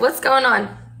bananaed? Like, what's going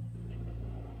on?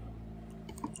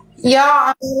 Y'all,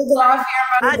 I'm gonna go off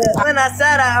here. I just went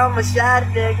outside. I'm a shy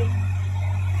nigga.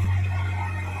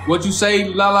 What you say,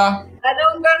 Lala? I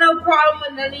don't got no problem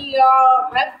with none of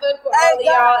y'all. I fuck with all of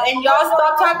y'all. And y'all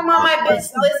stop talking about my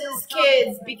bitch Liz's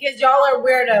kids because y'all are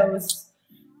weirdos.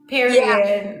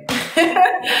 Period.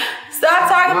 Stop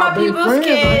talking about big people's friend,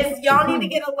 kids. Y'all need to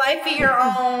get a life of your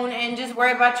own and just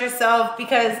worry about yourself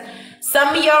because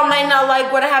some of y'all might not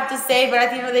like what I have to say, but at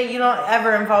the end of the day, you don't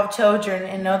ever involve children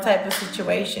in no type of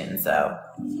situation. So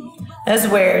that's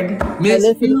weird. Miss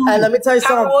Hey, let me tell you How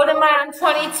something. old am I? I'm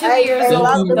 22 Hey, years hey, old.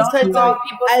 Lala, let me Don't tell you involve something.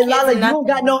 people's Hey, kids Lala, in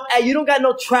you don't got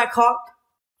no track hawk.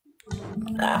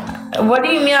 What do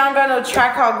you mean I don't got no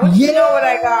track hawk? What you know what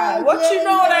I got? What you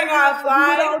know what I got,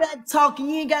 Fly? You know that talking.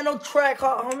 You ain't got no track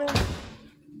hawk,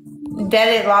 homie.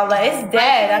 Dead it, Lala. It's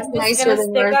dead. I'm just Nicer gonna than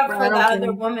stick yours, up but for I the don't other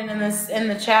care. woman in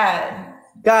the chat.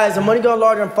 Guys, I'm money gun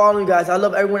large. I'm following you guys. I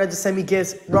love everyone that just sent me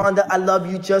gifts. Rhonda, I love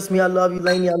you. Just me, I love you.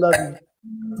 Lainey, I love you.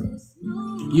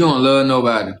 You don't love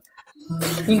nobody.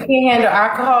 You can't handle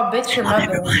alcohol, bitch. Your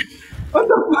mother. What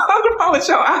the fuck with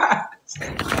your eyes?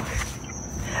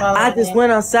 I just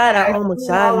went outside. I'm a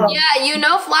child. Yeah, you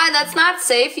know, Fly, that's not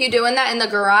safe. You doing that in the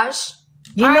garage?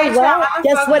 You All know right, what? y'all, I'ma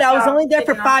Guess fuck what? with I was y'all. only there for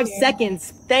Sitting 5 out here.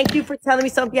 seconds. Thank you for telling me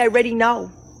something I already know.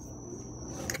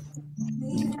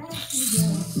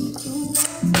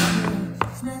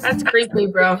 That's creepy,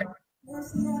 bro.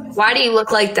 Why do you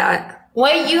look like that?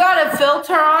 Wait, you got a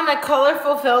filter on, a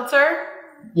colorful filter?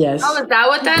 Yes. Oh, is that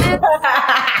what that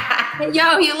is?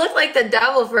 Yo, you look like the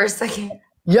devil for a second.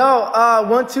 Yo,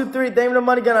 1, 2, 3. Thank you for the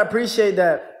money gun. I appreciate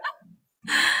that.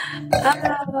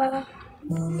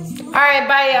 All right,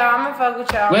 bye, y'all. I'm gonna fuck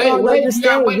with y'all. Wait, No, no, wait, just you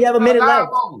gotta stay. wait We have a for minute the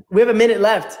left. live. We have a minute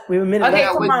left. We have a minute Okay,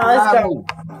 left. come on, let's go.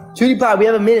 Cutie Pie, we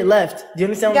have a minute left. Do you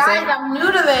understand what I'm Guys, saying? I'm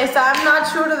new to this. I'm not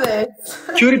true to this.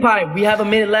 Cutie Pie, we have a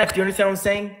minute left. Do you understand what I'm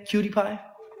saying? Cutie Pie?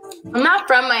 I'm not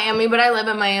from Miami, but I live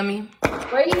in Miami.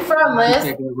 Where you from, Liz?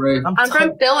 Take that, Ray. I'm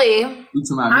from Philly. You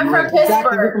talking about I'm me, from Ray?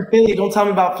 Exactly, you're Pittsburgh. from Philly. Don't tell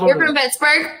me about You're Florida. from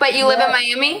Pittsburgh, but you live in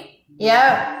Miami?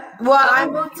 Yeah. Well, I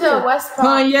moved to West Palm.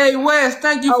 Kanye West,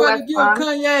 thank you Oh, for West the gift, Palm.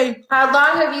 Kanye. How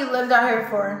long have you lived out here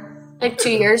for? Like 2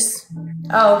 years.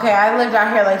 Oh, okay. I lived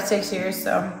out here like 6 years,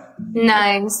 so.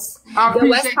 Nice. I The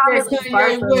West appreciate Palm that, isn't far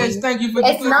Kanye from West. me. Thank you for the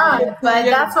It's gift, not, but Kanye.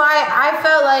 that's why I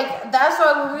felt like, that's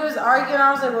why when we was arguing,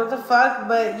 I was like, what the fuck?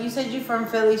 But you said you from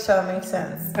Philly, so it makes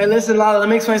sense. Hey, listen, Lala, let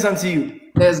me explain something to you.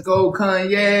 Let's go,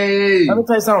 Kanye. Let me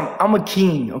tell you something. I'm a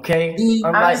king, okay?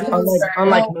 Unlike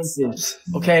Memphis,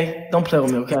 okay? Don't play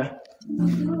with me, okay?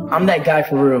 I'm that guy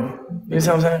for real. You know what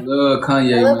I'm saying? Love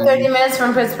Kanye, I live man. 30 minutes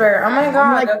from Pittsburgh. Oh my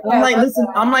god. Listen,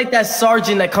 I'm like that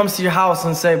sergeant that comes to your house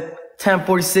and say,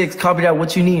 1046, copy that,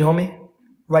 what you need, homie?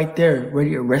 Right there, ready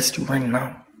to arrest you right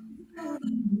now.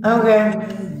 Okay.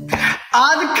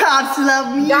 All the cops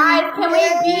love me. Guys, can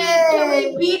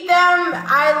we beat them?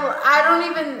 I don't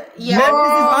even, yeah.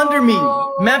 Memphis is under me.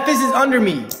 Memphis is under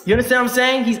me. You understand what I'm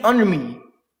saying? He's under me.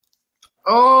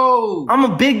 Oh. I'm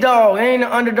a big dog. I ain't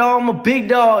an underdog. I'm a big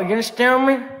dog. You understand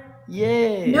me?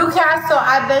 Yeah. Newcastle,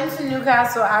 I've been to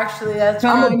Newcastle actually. That's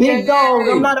I'm a big dog.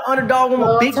 I'm not an underdog. I'm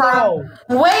a big dog.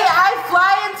 Wait, I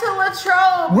fly into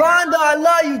Latrobe. Rhonda, I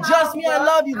love you. Just me, I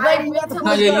love you. Lady, you have to push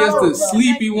Kanye that is over. the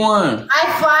sleepy one. I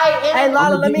fly in. Hey,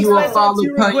 Lala, let me Give you explain a something to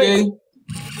you follow, real quick.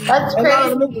 Kanye. That's Hey,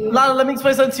 crazy. Lala, let me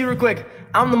explain something to you real quick.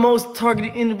 I'm the most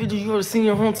targeted individual you ever seen in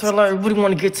your whole entire life. Really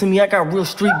want to get to me. I got real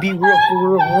street beat, real,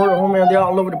 homie. They're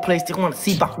all over the place. They want to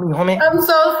see about me, homie. I'm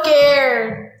so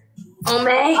scared. Oh,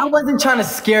 man. I wasn't trying to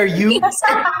scare you.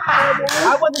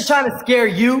 I wasn't trying to scare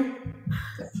you.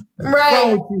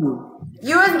 Right. You.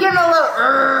 You was getting a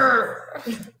little.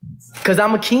 Cause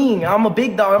I'm a king. I'm a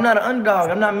big dog. I'm not an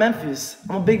underdog. I'm not Memphis.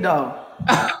 I'm a big dog.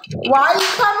 Why are you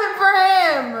coming for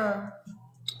him?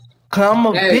 Cause I'm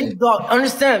a big dog.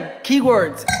 Understand?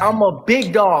 Keywords. I'm a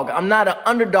big dog. I'm not an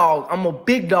underdog. I'm a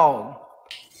big dog.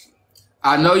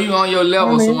 I know you on your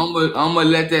level, so I'm gonna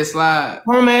let that slide.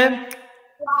 Come on, man.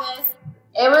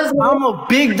 It was. I'm a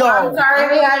big dog. I'm sorry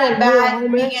we had a bad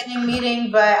beginning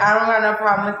meeting, but I don't have no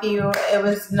problem with you. It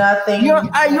was nothing. You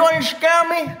understand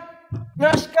me? You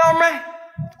understand me?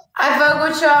 I fuck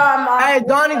with y'all. I'm on. Hey,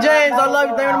 Donnie James, I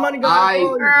love you. Thank you for the money, guys.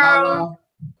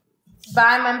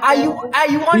 Bye, man. You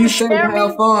Be safe, understand have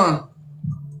me? fun.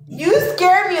 You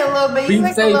scared me a little bit. You Be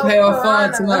like safe, a little have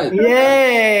fun piranha.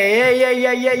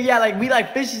 tonight. Yeah. Like we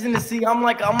like fishes in the sea. I'm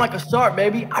like a shark,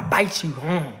 baby. I bite you.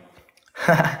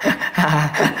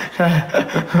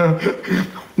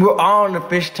 We're all in the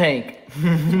fish tank.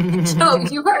 Yo,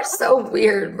 you are so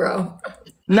weird, bro.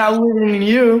 Not weirder than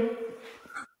you.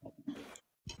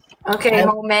 Okay,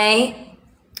 homie.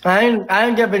 I ain't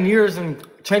got veneers and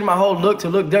changed my whole look to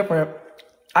look different.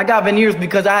 I got veneers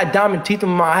because I had diamond teeth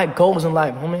in I had goals in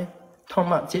life, homie.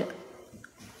 Talking about shit.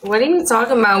 What are you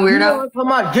talking about, You know weirdo? what I'm talking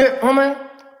about shit, homie.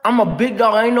 I'm a big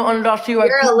dog. I ain't no underdog shit.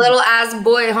 You're a little ass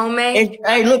boy, homie.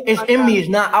 Hey, look, it's in me. It's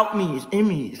not out me. It's in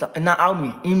me. It's not out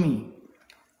me. In me.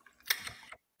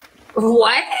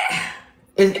 What?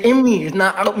 It's in me. It's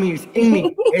not out me. It's in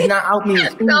me. It's not out me.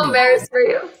 It's in So me. embarrassed for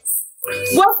you.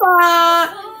 What's up?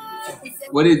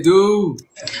 What it do?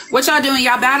 What y'all doing?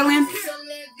 Y'all battling?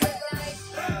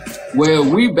 Well,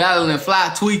 we battling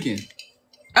fly tweaking.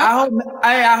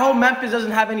 I hope Memphis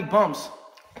doesn't have any bumps.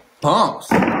 Pumps.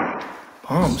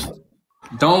 Bumps.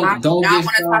 Don't I get want to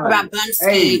talk started. about Bumsky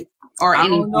Hey, or I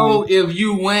anything. don't know if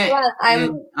you went. Yeah, I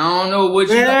don't know what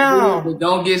you Yeah. did, but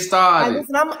don't get Hey, started.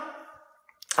 listen, I'm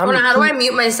Hold the on, how do I king.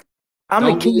 mute myself? I'm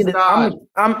Don't the king get of the. started.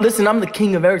 I'm the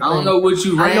king of everything. I don't know what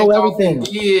you I ran know off everything. and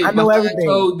did I know behind everything.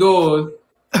 closed doors.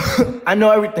 I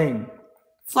know everything.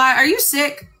 Fly, are you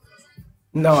sick?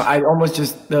 No, I almost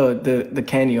just the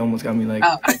candy almost got me like.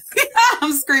 Oh.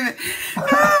 I'm screaming.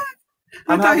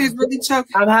 I thought he was really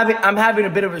choking. I'm having a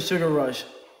bit of a sugar rush.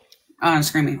 Oh, I'm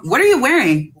screaming. What are you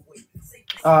wearing?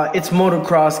 It's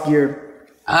motocross gear.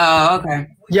 Oh, okay.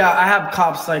 Yeah, I have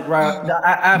cops like right.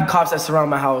 I have cops that surround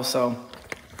my house. So.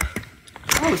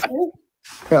 Oh, shit.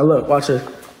 Yeah, look, watch it.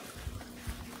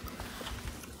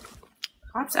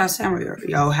 Cops outside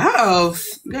your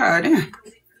house. God damn.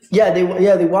 Yeah,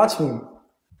 they watch me.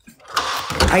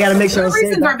 I gotta make sure. Good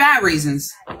reasons or bad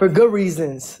reasons? For good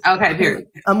reasons. Okay, period.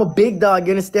 I'm a big dog.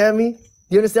 You understand me?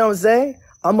 You understand what I'm saying?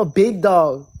 I'm a big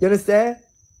dog. You understand?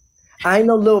 I ain't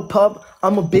no little pup.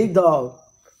 I'm a big dog.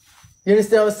 You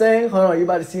understand what I'm saying? Hold on, you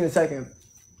about to see in a second.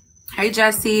 Hey,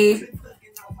 Jesse.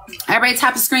 Everybody,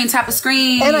 tap a screen. Tap a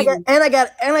screen. And I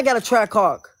got a track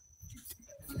hawk.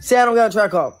 Say I don't got a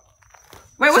track hawk.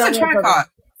 Wait, what's a track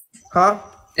hawk? Huh?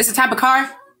 It's a type of car.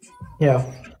 Yeah.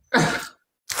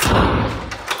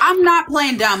 I'm not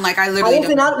playing dumb. Like I literally.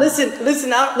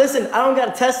 Listen. I don't got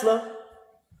a Tesla.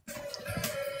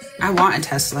 I want a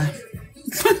Tesla.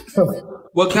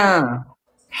 What kind?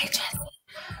 Hey, Jesse.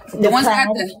 The ones that have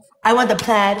I want the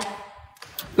plaid.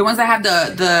 the ones that have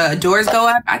the doors go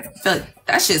up. I feel like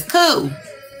that shit's cool.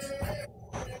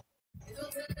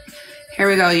 Here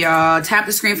we go, y'all. Tap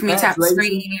the screen for me. Tap the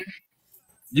screen.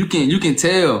 You can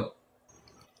tell.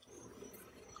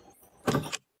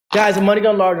 Guys, the money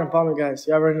gun larger. I'm following guys.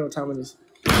 Y'all already know what time it is.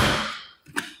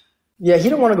 Yeah, he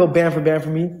don't want to go band for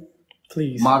me.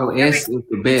 Please. Model S is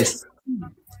the best.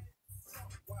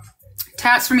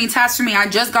 Taps for me. Taps for me. I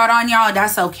just got on, y'all.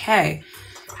 That's okay.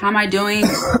 How am I doing?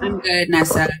 I'm good,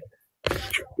 Nessa.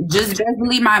 Just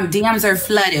believe my DMs are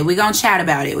flooded. We're gonna chat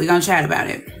about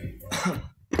it.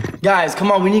 Guys,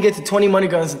 come on. We need to get to 20 money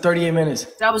guns in 38 minutes.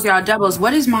 Doubles, y'all. Doubles.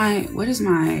 What is my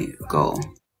goal?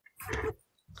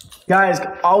 Guys,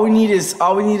 all we need is 6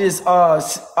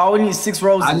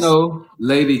 roses. I know,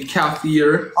 Lady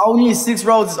Calthier. All we need is 6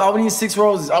 roses. All we need is 6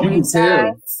 roses. All we need is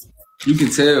tell. You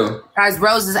can tell. Guys,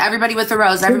 roses. Everybody with the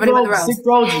rose. Everybody with the rose. 6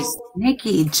 roses.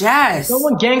 Nikki, Jess.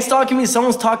 Someone gang stalking me.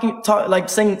 Someone's like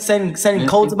sending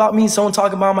codes about me. Someone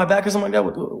talking about my back or something like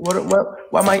that.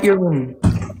 Why am I earring?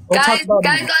 Guys on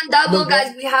double,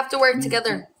 guys, we have to work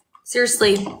together.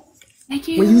 Seriously. Thank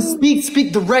you. When you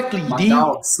speak directly, My D.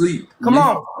 dog sleep. Come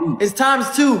on. It's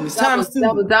 ×2. It's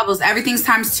 ×2. Doubles. Everything's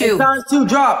 ×2. It's ×2.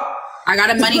 Drop. I got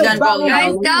a money gun goal,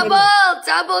 Guys, y'all.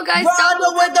 double, guys, Rondo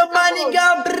double. with the money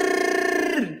gun.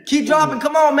 Brrr. Keep dropping.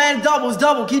 Come on, man. Double.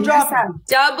 Keep dropping.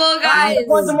 Double, guys.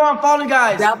 Once more, I'm following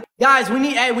guys. Guys, we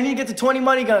need to get to 20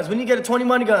 money guns. We need to get to 20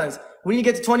 money guns.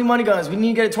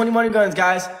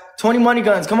 Guys. 20 money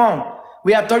guns. Come on.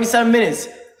 We have 37 minutes.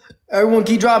 Everyone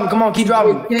keep dropping. Come on, keep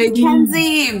dropping.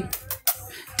 Kenzie.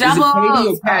 Double. Is it Katie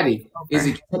or Patty? Is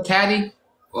it Caddy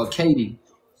or Katie?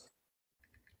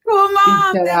 Come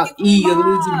on. Shout out E.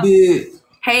 Elizabeth.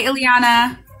 Hey,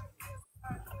 Ileana.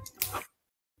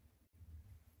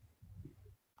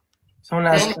 Someone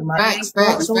asked,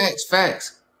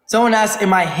 Facts. Someone asked,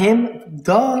 am I him?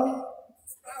 Duh.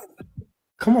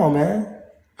 Come on, man.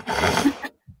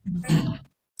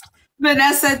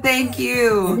 Vanessa, thank Let me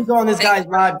you. go on this guy's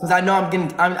ride because I know I'm getting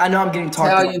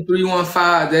talked about. Italian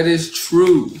 315. That is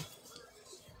true.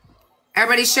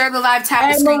 Everybody share the live tap the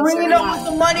Hey, screen. Marina with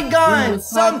the money gun.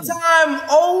 Sometime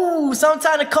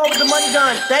to come with the money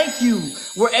gun. Thank you.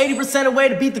 We're 80% away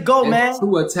to beat the goal, man.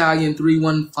 True Italian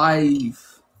 315.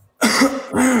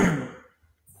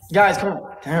 Guys, come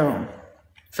on. Damn.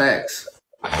 Facts.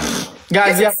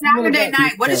 Guys, It's Saturday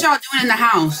night. What is y'all doing in the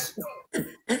house?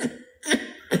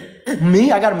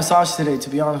 Me, I got a massage today, to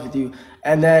be honest with you.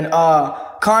 And then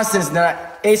Constance, then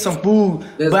I ate some food.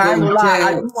 Let's but I ain't go, gonna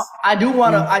lie, Jets. I do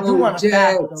wanna fast.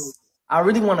 Jets. Though. I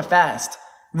really wanna fast.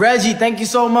 Reggie, thank you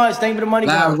so much. Thank you for the money.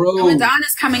 Live road. Ramadan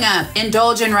is coming up.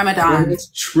 Indulge in Ramadan. That's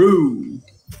true.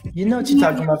 You know what you're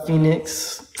talking about,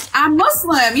 Phoenix. I'm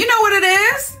Muslim. You know what it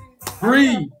is.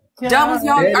 Free. Doubles,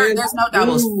 y'all. That is There's no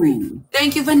doubles. true.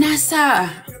 Thank you,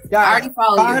 Vanessa. Guys, I already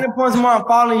followed you. 500 points more. I'm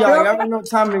following y'all. Y'all already know what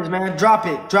time it is, man. Drop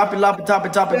it, top it, drop it,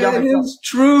 drop That it. is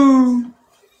true.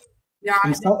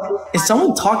 Is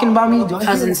someone talking about me? Do I hear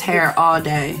Cousin's it? hair all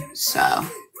day, so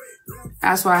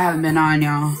that's why I haven't been on,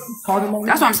 y'all. Talking about me?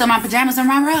 That's why I'm still in my pajamas and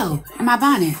my robe and my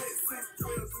bonnet.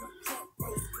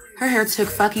 Her hair took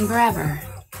fucking forever.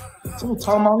 Someone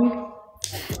talking about me?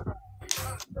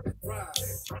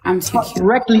 I'm too Talk cute.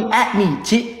 directly at me,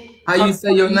 chick. How you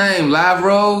say your name? Live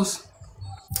Rose?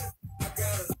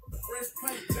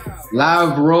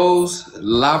 Live Rose?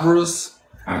 Lavrus?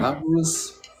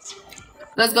 Lavrus?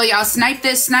 Let's go, y'all. Snipe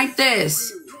this.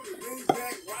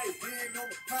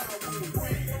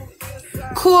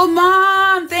 Cool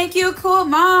mom. Thank you, cool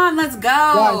mom. Let's go.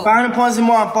 Guys, 500 points and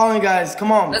more. I'm following you guys.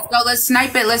 Come on. Let's go. Let's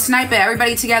snipe it.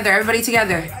 Everybody together.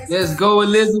 Let's go,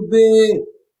 Elizabeth.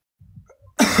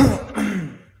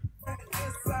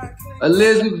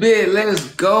 Elizabeth, let's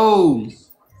go.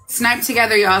 Snipe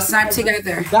together, y'all. Snipe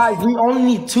together. Guys, we only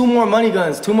need 2 more money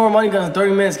guns. 2 more money guns in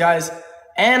 30 minutes, guys.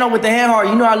 Anna with the hand heart.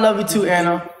 You know I love you too,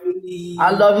 Anna.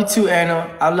 I love you too,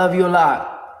 Anna. I love you a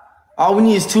lot. All we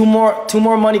need is 2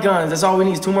 more money guns. That's all we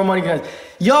need is 2 more money guns.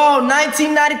 Yo,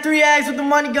 1993 Ags with the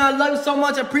money gun. Love you so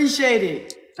much. Appreciate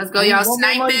it. Let's go, y'all.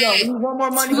 Snipe it. We need one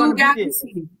more money gun.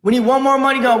 We need one more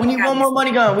money gun. We need one more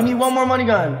money gun. We need one more money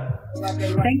gun.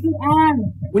 Thank you,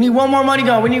 Ann. We need one more money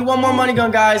gun. We need one more money gun,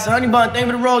 guys. Honey Bun, thank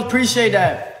you for the rose. Appreciate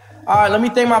that. All right, let me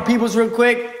thank my peoples real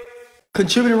quick.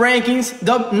 Contributor rankings.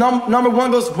 Number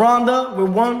 1 goes Rhonda with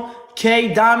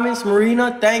 1K diamonds.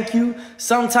 Marina, thank you.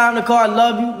 Sometime to call, I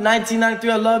love you.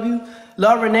 1993, I love you.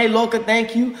 Love Renee Loca,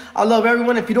 thank you. I love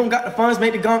everyone. If you don't got the funds,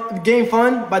 make the game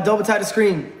fun by double tap the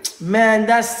screen. Man,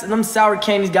 that's them sour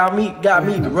candies got me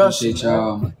rushed. Appreciate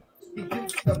y'all.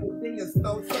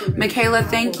 Michaela,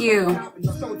 thank you.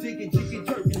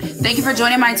 Thank you for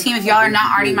joining my team. If y'all are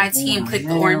not already my team, click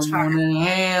the orange heart.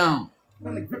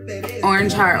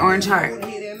 Orange heart, orange heart.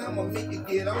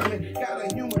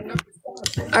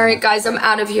 All right, guys, I'm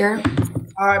out of here.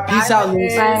 All right, peace out,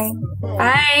 Luis. Bye.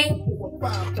 Bye.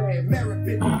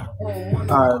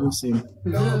 All right, let me see.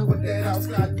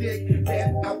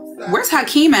 Where's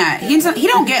Hakeem at? He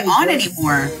don't get on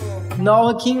anymore.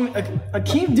 No, Hakeem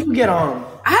do get on.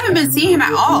 I haven't been seeing him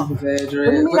at all. What do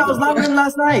you mean? I was live with him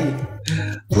last night.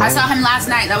 I saw him last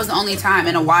night. That was the only time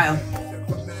in a while. I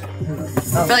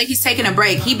feel like he's taking a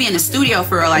break. He be in the studio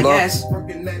for real, I guess.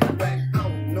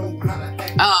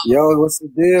 Yo, what's the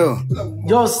deal?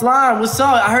 Yo, Slime, what's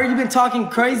up? I heard you been talking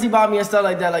crazy about me and stuff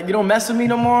like that. Like, you don't mess with me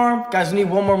no more? Guys, we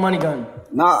need one more money gun.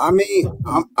 Nah, I mean,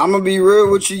 I'm gonna be real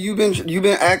with you. You've been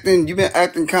acting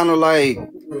kind of like,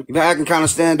 you've been acting kind of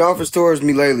standoffish towards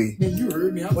me lately.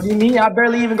 What do you mean? I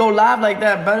barely even go live like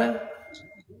that, brother.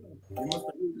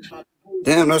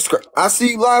 Damn, that's crazy. I see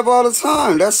you live all the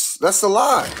time. That's a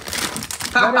lie.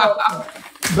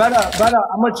 Brother,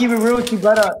 I'm gonna keep it real with you,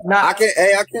 brother. Nah, I can't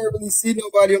really see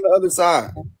nobody on the other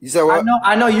side. You said what?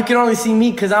 I know. You can only see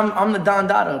me because I'm the Don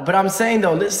Dada. But I'm saying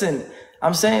though, listen,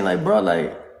 I'm saying like, bro,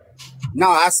 like. No,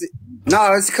 I see.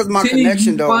 No, it's because my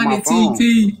connection though. My phone.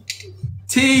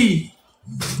 T.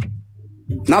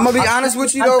 Now I'm gonna be honest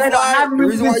with you though. I haven't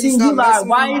really been seeing you live.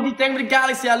 Why you you be thanking the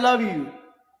galaxy? I love you.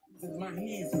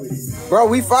 Bro,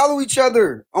 we follow each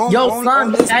other on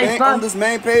this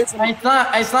main page. Hey,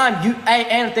 Slime,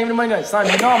 and thank the money gun. Slime,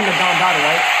 you know I'm the Don Dada,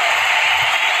 right?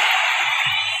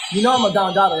 You know I'm a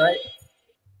Don Dada, right?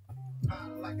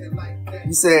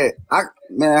 You said,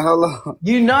 man, hold on.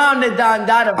 You know I'm the Don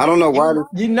Dada. I don't know why.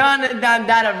 You know I'm the Don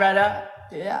Dada, brother.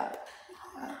 Yeah.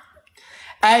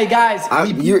 Hey guys, I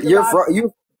can't really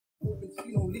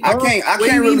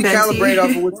calibrate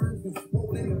off of what you.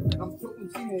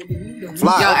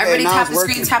 Fly, yo, everybody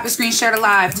tap the screen, share the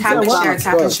live, tap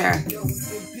and share.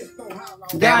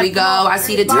 There we go. I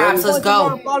see the taps. Let's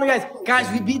go. Guys,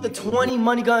 we beat the 20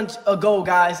 money guns ago,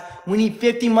 guys. We need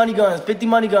 50 money guns. 50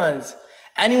 money guns.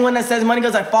 Anyone that says money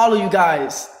guns, I follow you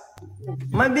guys.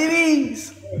 My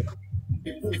babies.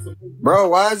 Bro,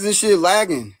 why is this shit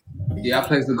lagging? Yeah, I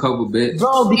placed a couple bits.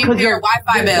 Bro, because your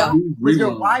Wi-Fi bill.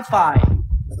 Your Wi-Fi.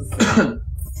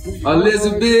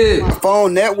 Elizabeth.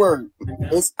 Phone network.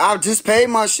 I just paid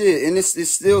my shit and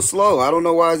it's still slow. I don't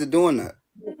know why is it doing that.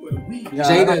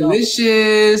 Jay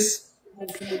Delicious.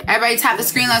 Everybody tap the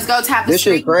screen. Let's go tap the this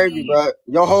screen. This shit crazy, bro.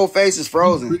 Your whole face is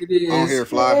frozen on here,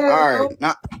 Fly. All right.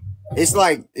 Now, it's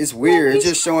like, it's weird. It's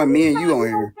just showing me and you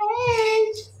on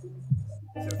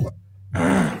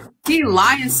here. He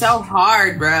lying so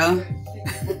hard, bro.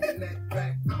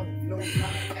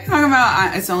 Talking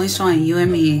about it's only showing you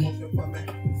and me.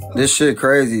 This shit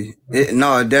crazy.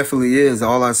 No, it definitely is.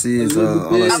 All I see is me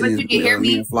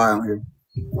and Fly on here.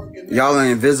 Y'all are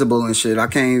invisible and shit. I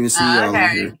can't even see y'all on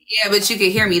here. Yeah, but you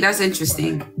can hear me. That's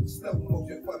interesting.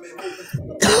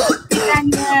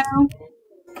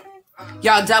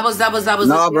 Y'all doubles.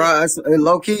 No, bro.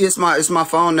 Low key, it's my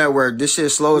phone network. This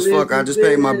shit slow as fuck. I just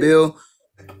paid my bill,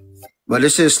 but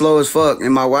this shit slow as fuck,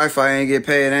 and my Wi-Fi ain't get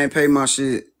paid. I ain't paid my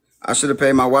shit. I should have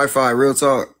paid my Wi-Fi. Real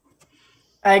talk.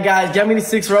 Hey guys, get me the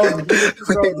 6 roses.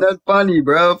 That's funny,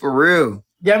 bro. For real.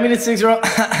 Get me the 6 roses.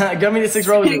 Get me the 6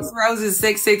 roses. 6 roses,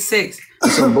 666.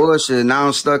 Some bullshit. Now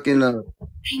I'm stuck in the.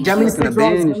 Get me the 6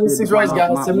 roses. Get me the 6 roses,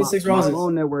 guys. Send me 6 roses. My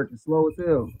phone network is slow as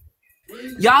hell.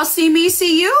 Y'all see me,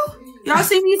 see you? Y'all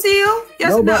see me, see you?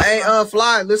 Yes, no, but hey,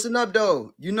 Fly, listen up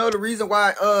though. You know the reason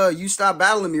why you stopped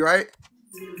battling me, right?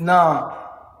 No.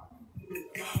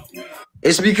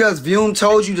 It's because Vume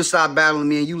told you to stop battling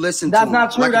me and you listened to That's him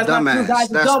not true. like That's a not true, dumbass. guys.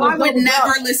 That's Double, I would double, never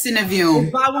double. listen to It's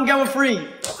Vume. buy one, get one free.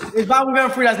 It's buy one, get one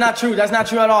free. That's not true. That's not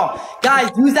true at all. Guys,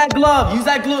 use that glove. Use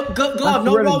that glove. I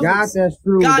No swear to roses. God, that's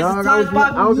true, Guys, dog. it's times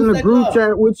 5. I was in Use a that group glove.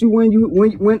 chat with you when he told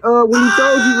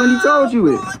you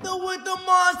it. Rhonda with the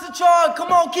monster truck.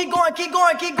 Come on, keep going, keep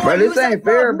going, keep going. Bro, this Use that ain't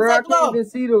fair, glove. bro. Use I that can't glove. even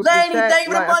see the Laney, chat. thank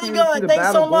you for Like, the I money can't even see gun. the Thanks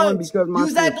so battle going much. because my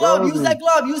Use that shit glove. Use frozen. that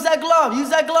glove. Use that glove. Use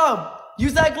that glove.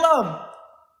 Use that glove.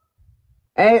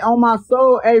 Hey, on my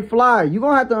soul, hey, Fly, you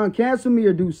gonna have to uncancel me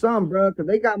or do something, bro, because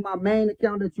they got my main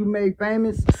account that you made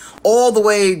famous all the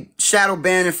way shadow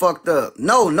banned and fucked up.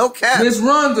 No cap. Miss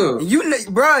Rhonda.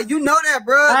 Bro, you know that,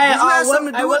 bro. Hey, Did you have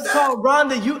something to do with what's that? called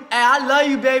Rhonda? Hey, I love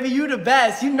you, baby. You the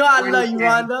best. You know I love you,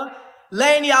 Rhonda.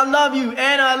 Laney, I love you.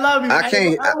 Anna, I love you. I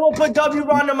can't. I won't put W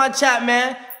Rhonda in my chat,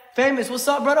 man. Famous, what's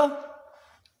up, brother?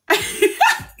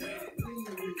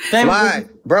 Fly,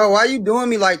 bro, why you doing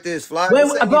me like this, Fly? Wait,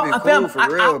 This ain't bro, even fam, cool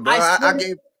for real, bro. I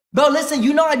gave, bro, listen,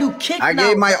 you know I do kick I now.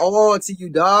 gave my all to you,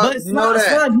 dog. But You know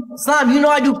that. Slime, you know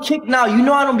I do kick now. You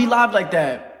know I don't be live like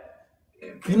that.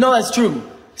 You know that's true.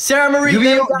 Sarah Marie, You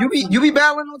be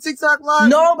battling on TikTok live?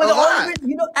 no, but A the lot. only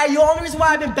reason, the only reason why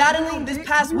I've been battling this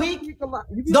past week,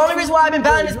 the only reason why I've been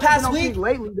battling this past week,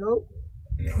 lately, though.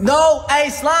 no, hey,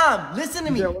 Slime, listen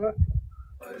to me.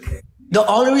 The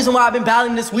only reason why I've been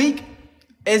battling this week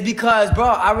is because, bro,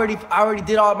 I already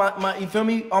did all my you feel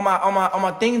me, on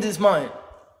my things this month.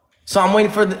 So I'm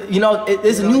waiting for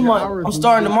it's a new month. I'm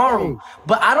starting tomorrow,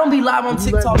 but I don't be live on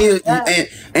TikTok.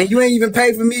 And you ain't even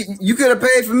paid for me. You could have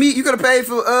paid for me. You could have paid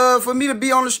for me to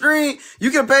be on the stream. You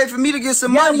could have paid for me to get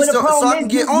some money so I can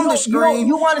get on the screen.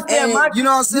 You want to stay at my crib. You know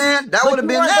what I'm saying? That would have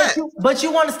been that. But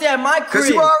you want to stay at my crib. Cause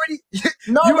you already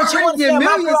you want to stay at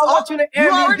my crib. I want you to Airbnb.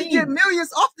 You already get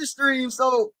millions off the stream.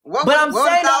 So what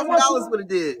 $1,000 would have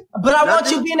did? But I want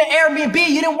you to be in an Airbnb.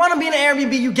 You didn't want to be in an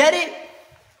Airbnb. You get it?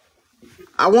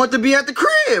 I want to be at the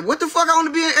crib. What the fuck I want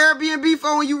to be in Airbnb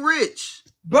for when you rich?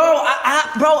 Bro,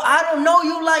 I don't know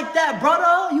you like that,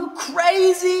 brother. You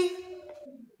crazy?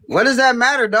 What does that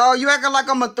matter, dog? You acting like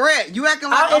I'm a threat. You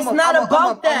acting like it's not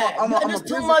about that.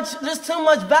 There's too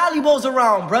much valuables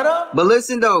around, brother. But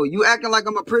listen though, you acting like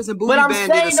I'm a prison booty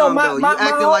bandit or something though. You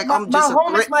acting like I'm just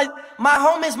a threat. My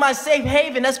home is my safe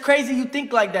haven. That's crazy you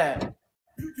think like that.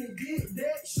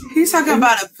 He's talking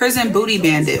about a prison booty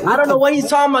bandit. I don't know what he's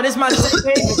talking about. This is my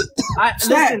safe haven.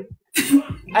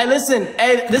 Listen.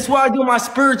 Hey, this is where I do my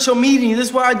spiritual meetings. This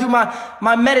is where I do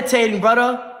my meditating,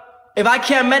 brother. If I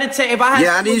can't meditate,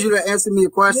 I need you to answer me a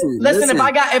question. Listen. if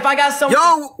I got some.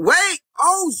 Yo, wait.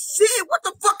 Oh shit! What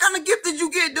the fuck kind of gift did you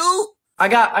get, dude? I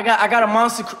got a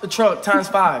monster truck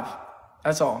 ×5.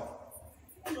 That's all.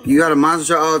 You got a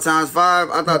monster truck all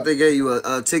 ×5? I thought they gave you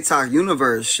a TikTok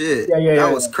universe. Shit. Yeah.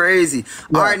 That was crazy.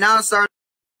 Yeah. All right, now I'm starting.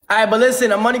 All right, but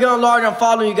listen, I'm Money Gun Large. I'm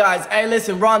following you guys. Hey,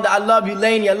 listen, Rhonda, I love you.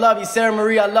 Laney, I love you. Sarah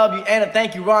Marie, I love you. Anna,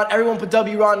 thank you. Ron, everyone put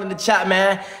W Ron in the chat,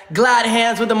 man. Glad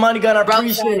hands with the money gun. I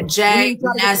appreciate it. Jay,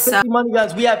 Nessa. 50 money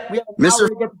guns. We have an hour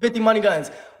to get to 50 money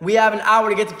guns. We have an hour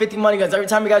to get to 50 money guns. Every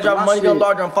time you guys drop a Money Gun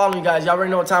Large, I'm following you guys. Y'all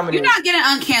already know what time it is. You're not getting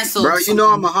uncanceled. Bro, you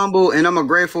know I'm a humble and I'm a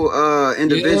grateful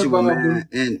individual, man.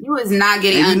 And you is not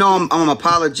getting you know I'm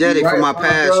apologetic for my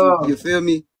past. You feel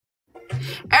me?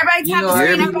 Everybody tap the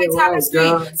screen. Everybody tap the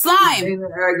screen. Slime. You know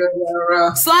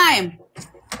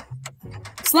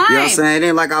what I'm saying? It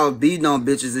ain't like I was beating on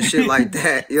bitches and shit like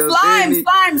that. You know what I'm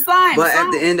saying? Slime. But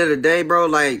at the end of the day, bro,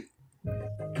 like,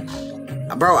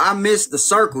 bro, I miss the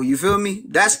circle. You feel me?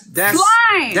 That's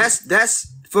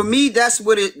for me. That's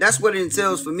what it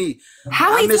entails for me.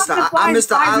 I miss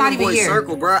the Island Boy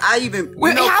circle, bro. I even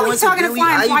how he talking to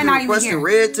Fly? Fly not even here.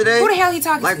 Red today. Who the hell he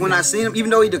talking? Like to? When I seen him, even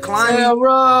though he declined me.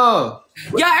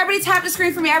 Yo, everybody tap the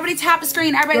screen for me. Everybody tap the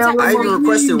screen. Everybody tap the screen. I even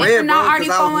requested Red, if you're not bro, already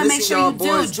following, make sure you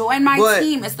do. Join my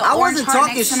team. It's the orange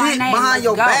heart next to my name. I wasn't talking shit behind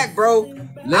your back, bro.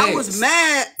 I was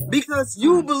mad because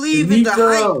you believe in the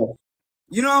hype.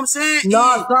 You know what I'm saying?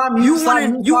 No, Slime, you was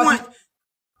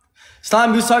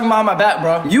talking behind my back,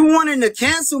 bro. You wanted to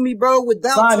cancel me, bro,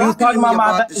 without talking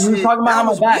about the shit. You was talking behind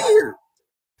my back. Weird.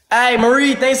 Hey,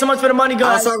 Marie, thanks so much for the money,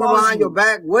 guys. I was talking behind your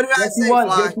back. What did I say,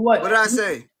 Fly? What did I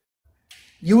say?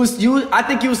 I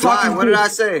think you was Fly, talking. What did I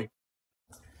say?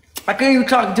 I think you were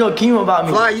talking to Hakeem about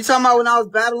me. Fly, you talking about when I was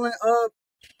battling?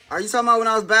 Are you talking about when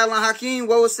I was battling Hakeem?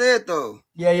 What was said though?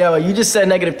 Yeah. You just said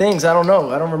negative things. I don't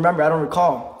know. I don't remember. I don't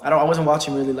recall. I wasn't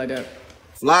watching really like that.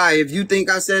 Fly, if you think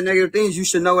I said negative things, you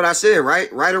should know what I said,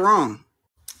 right? Right or wrong?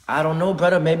 I don't know,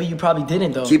 brother. Maybe you probably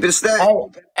didn't though. Keep it a stat.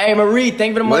 Hey, Marie, thank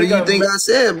you for the money. What do you think I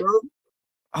said, bro?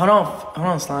 Hold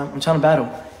on, Slime. I'm trying to battle.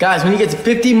 Guys, when you get to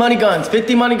 50 money guns,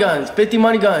 50 money guns, 50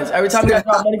 money guns. Every time you guys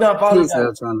drop money gun, follow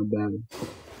that. Trying to battle.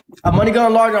 Money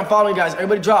gun larger. I'm following you guys.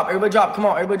 Everybody drop. Everybody drop. Come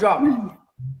on. Everybody drop.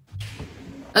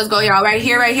 Let's go, y'all. Right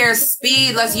here.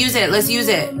 Speed. Let's use it.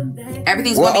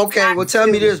 Everything's well, okay. Well, tell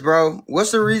me this, bro.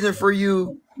 What's the reason for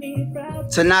you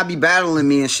to not be battling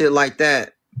me and shit like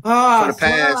that? For the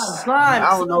past, slime.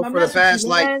 I don't know, for the past,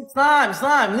 like...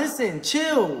 Slime. Listen,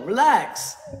 chill,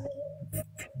 relax.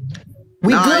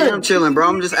 We nah, good. I'm chilling, bro.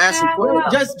 I'm just asking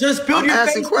questions. Just build your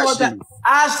face card.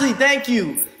 Ashley, thank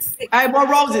you. Hey, more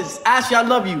roses. Ashley, I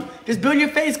love you. Just build your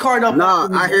face card up. Nah,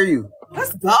 I hear you.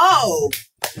 Let's go.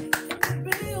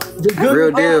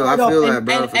 Real deal. I feel that,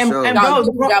 bro. For sure. And bro,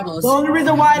 the only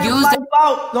reason why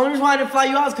I didn't fly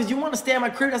you out is because you want to stay at my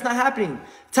crib. That's not happening.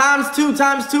 Times two.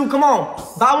 Come on.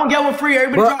 Buy one, get one free.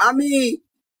 Everybody drop. I mean,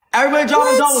 everybody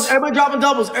dropping doubles.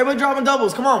 Everybody dropping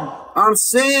doubles. Come on. I'm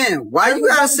saying, why you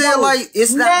gotta say it like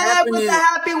it's not happening? With a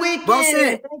happy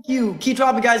weekend. Thank you. Keep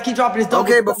dropping, guys. Keep dropping this double.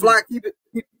 Okay, but Fly, keep it.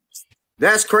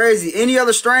 That's crazy. Any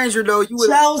other stranger though, you would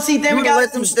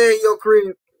let them stay in your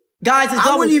crib. Guys, it's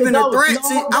I wasn't even a threat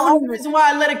to you. I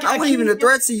wasn't even a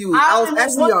threat to you.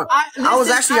 I was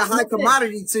actually a high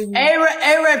commodity to you.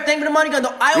 Arab, thank me the money gun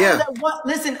though.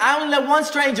 I only let one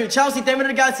stranger, Chelsea, thank me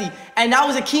the Galaxy, and that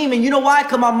was a Keem. And you know why?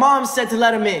 Because my mom said to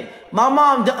let him in. My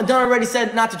mom done already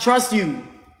said not to trust you.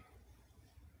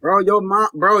 Bro, your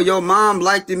mom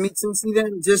liked me too. See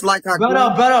that? Just like I brother.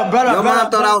 Your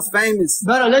mom thought I was famous.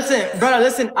 Brother,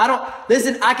 listen.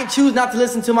 I can choose not to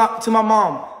listen to my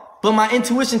mom. But my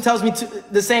intuition tells me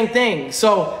the same thing.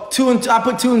 So I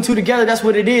put 2 and 2 together. That's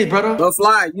what it is, brother. But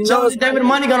Fly, you know, David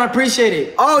Money gonna appreciate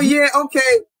it. Oh yeah,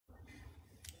 okay.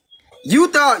 You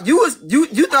thought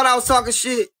I was talking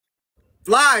shit.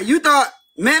 Fly, you thought,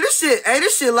 man, this shit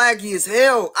laggy as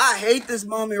hell. I hate this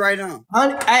moment right now.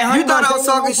 You thought I was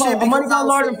talking shit because Money got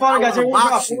large and falling, guys.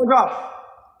 Everyone drop.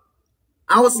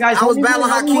 I was battling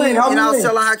Hakeem and I was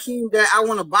telling Hakeem that I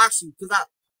want to box you because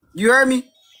you heard me.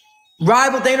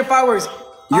 Rival Dana Fireworks.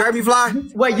 You heard me, Fly?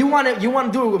 Wait, you want to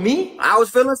do it with me? I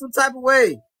was feeling some type of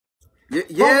way.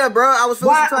 Yeah, bro. I was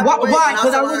feeling some type of way. Why?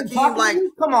 Because I wasn't talking to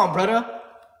you? Come on, brother.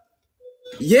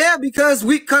 Yeah, because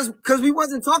we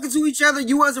wasn't talking to each other.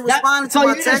 You wasn't responding to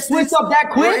my text. So you just switch up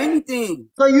that quick? Or anything.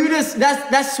 So you just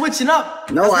that's switching up.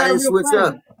 No, I didn't switch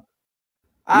up.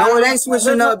 No, it ain't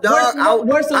switching up, dog. I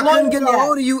couldn't get a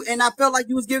hold of you, and I felt like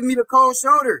you was giving me the cold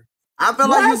shoulder. I felt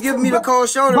like you was giving me the cold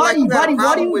shoulder. Buddy, what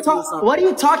are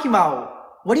you talking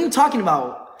about? What are you talking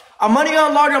about? I'm money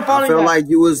on large. I'm following. I feel like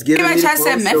you was giving me the cold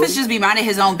shoulder. Memphis just be minding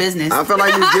his own business. I felt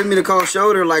like you was giving me the cold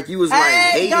shoulder, like you was like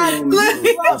hating on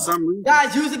me for some reason.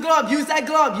 Guys, use the glove. Use that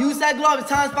glove. Use that glove. It's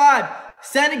times 5.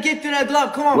 Send a gift to that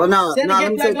glove. Come on. Well, no, Send a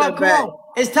gift to that glove. Come on.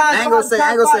 It's time. I ain't gonna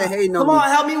say hey no. Come on,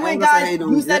 help me win, guys.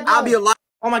 Use that glove. I'll be alive.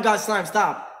 Oh my God, Slime,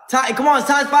 stop. Come on, it's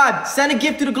times 5. Send a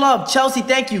gift to the glove. Chelsea,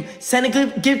 thank you. Send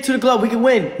a gift to the glove. We can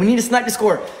win. We need to snipe the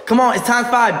score. Come on, it's times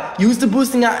 5. Use the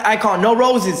boosting icon. No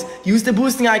roses. Use the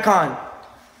boosting icon.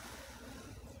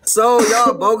 So,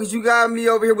 y'all bogus, you got me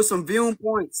over here with some viewing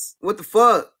points. What the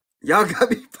fuck? Y'all got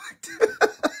me fucked up.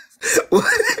 What?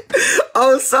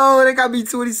 Oh, so they got me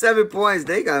 27 points.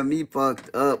 They got me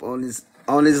fucked up on this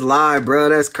live, bro.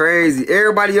 That's crazy.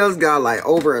 Everybody else got like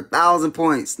over 1,000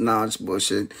 points. Nah, it's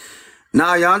bullshit.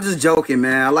 Nah, y'all, I'm just joking,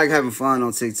 man. I like having fun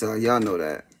on TikTok. Y'all know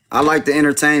that. I like the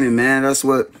entertainment, man. That's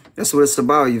what it's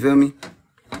about. You feel me?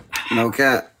 No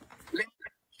cap.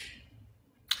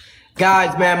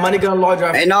 Guys, man, money gun large.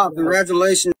 Hey, no,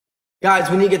 congratulations. Guys,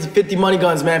 we need to get to 50 money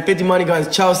guns, man. 50 money guns.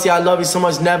 Chelsea, I love you so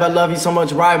much. Nev, I love you so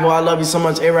much. Rival, I love you so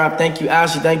much. A-Rap, thank you.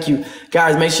 Ashley, thank you.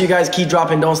 Guys, make sure you guys keep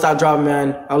dropping. Don't stop dropping,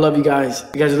 man. I love you guys.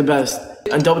 You guys are the best.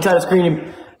 And double tap the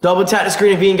screen. Double tap the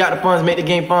screen if you ain't got the funds. Make the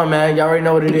game fun, man. Y'all already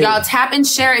know what it is. Y'all tap and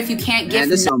share if you can't get. Man,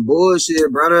 this some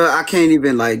bullshit, brother. I can't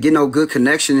even like get no good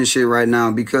connection and shit right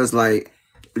now because like,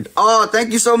 oh,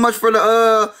 thank you so much for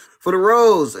the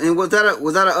rose. And was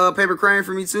that a paper crane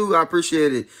for me too? I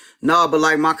appreciate it. No, but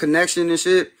like my connection and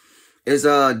shit is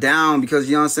down because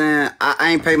you know what I'm saying.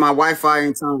 I ain't pay my Wi-Fi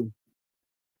in time.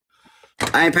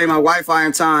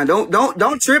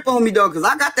 Don't trip on me though, cause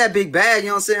I got that big bag, you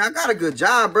know what I'm saying? I got a good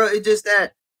job, bro. It's just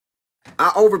that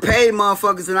I overpaid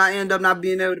motherfuckers and I end up not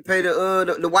being able to pay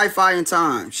the Wi-Fi in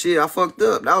time. Shit, I fucked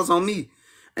up. That was on me.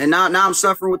 And now I'm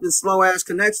suffering with this slow ass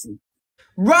connection.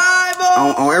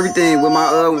 Rival on everything with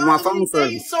my phone service.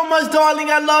 Thank you so much, darling.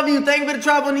 I love you. Thank you for the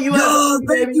travel in the US. Yo,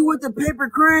 thank you with the paper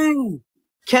crane.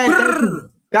 Ken, thank you.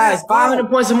 Guys, 500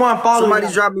 points and more. I'm following.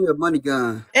 Somebody drop me a money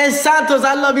gun. And Santos,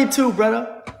 I love you too,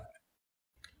 brother.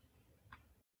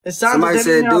 Somebody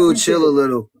said, dude, chill a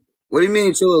little. What do you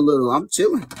mean chill a little? I'm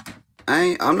chilling.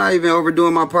 I'm not even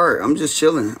overdoing my part. I'm just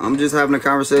chilling. I'm just having a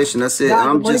conversation. That's it.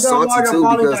 I'm just salty too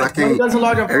because I can't.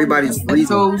 Everybody's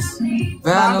breathing.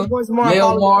 Vanna, More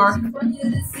Mar.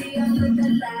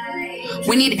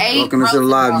 We need 8 Welcome to the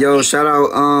live. Yo, shout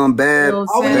out bad.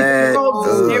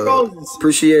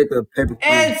 Appreciate the paper.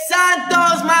 And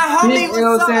Santos, my homie.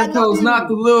 El Santos, not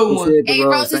the little one. Appreciate the 8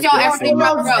 rose. roses, Thank y'all. you Everybody so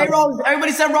much. one rose. Rose.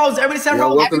 Everybody send rose. Everybody send Yo,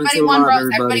 rose. welcome Everybody to the one live, rose.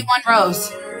 everybody. Everybody one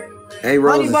rose. 8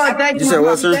 roses. Honey bun, thank You you. said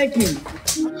what, sir? Thank you.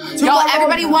 Yo,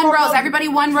 everybody one rose. Everybody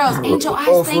one rose. Angel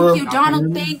Eyes, thank you.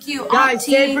 Donald, thank you. Guys,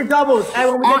 stay for doubles. Hey,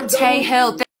 when we get to Auntie doubles,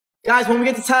 Hill, guys, when we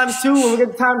get to times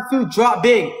two, drop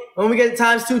big. When we get to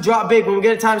times two, drop big. When we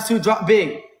get to times two, drop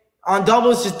big. On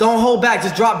doubles, just don't hold back.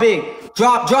 Just drop big.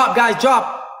 Drop, guys,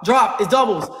 drop. It's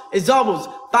doubles. It's doubles.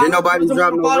 Didn't nobody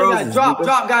drop no roses. Drop,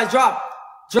 guys, drop.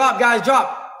 Drop, guys,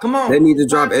 drop. Come on. They need to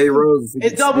drop 8 roses.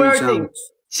 It's double everything.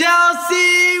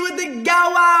 Chelsea with the go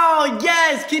out.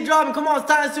 Yes, keep dropping. Come on, it's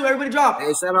times two. Everybody drop.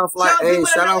 Hey, shout out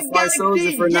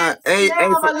Flyysoulja for not. Hey, I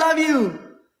love you.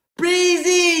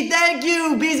 Breezy, thank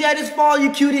you. Breezy, I just follow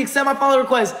you, cutie. Accept my follow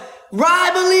request.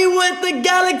 Rivalry with the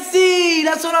Galaxy.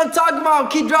 That's what I'm talking about.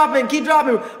 Keep dropping.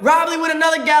 Rivalry with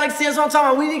another Galaxy. That's what I'm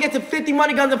talking about. We need to get to 50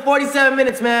 money guns in 47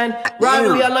 minutes, man.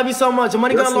 Rivalry, I love you so much. The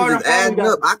money gun Lord, I'm adding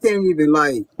up. I can't even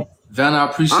like. Vanna,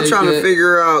 I appreciate I'm trying to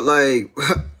figure out like.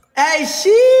 Hey,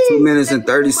 she. 2 minutes and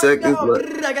 30 seconds.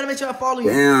 But I gotta make sure I follow you.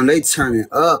 damn, they turning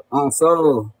up on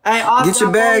solo. Hey, Austin, get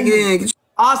your bag in.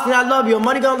 Austin, I love you.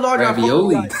 Money gun Lord, I'm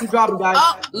Ravioli. you guys. Keep dropping, guys.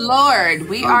 Oh Lord,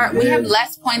 we have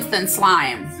less points than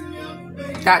slime.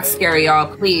 That's scary,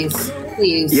 y'all. Please.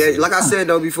 Yeah, like I said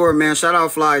though before, man. Shout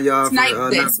out Fly, y'all.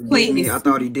 Snipe this, please. Me. I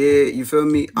thought he did. You feel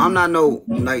me? I'm not no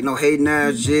hating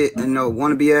ass shit and no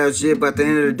wannabe ass shit. But at the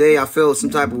end of the day, I felt some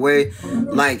type of way,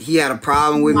 like he had a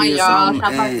problem with me or something,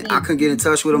 and I couldn't get in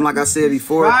touch with him. Like I said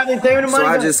before, so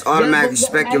I just automatically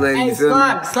speculated. Hey, you feel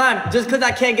me? Slime. Just because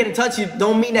I can't get in touch with you,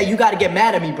 don't mean that you got to get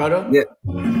mad at me, brother. Yeah.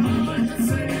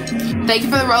 Thank you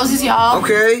for the roses, y'all.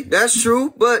 Okay, that's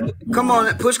true, but come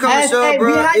on, push come to shove,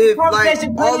 bro. If like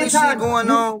all this shit going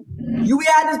on,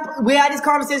 we had this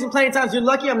conversation plenty of times. You're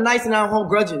lucky I'm nice and I don't hold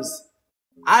grudges.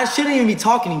 I shouldn't even be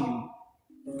talking to you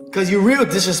because you're real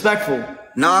disrespectful.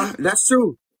 Nah, that's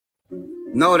true.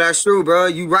 No, that's true, bro.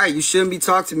 You right. You shouldn't be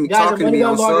talking to me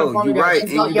on solo. You right,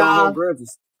 and you don't hold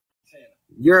grudges.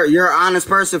 You're an honest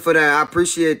person for that. I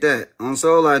appreciate that. On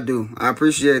soul, I do. I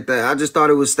appreciate that. I just thought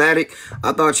it was static.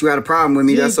 I thought you had a problem with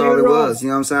me. That's all it was. You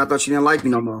know what I'm saying? I thought you didn't like me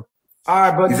no more. All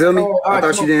right, bro. You feel me? I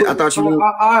thought you didn't. I thought you didn't. All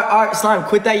right, Slime.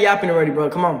 Quit that yapping already, bro.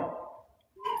 Come on.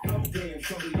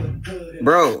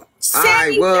 Bro. All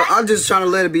right, well, I'm just trying to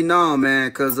let it be known, man,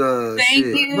 because, Thank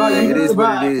shit. you. Bro, It is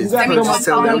what it is. I'm Just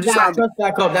tell them. I'm just trying to.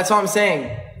 back up. That's all I'm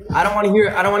saying. I don't want to hear.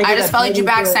 I just followed you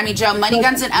back, Sammy Joe. Money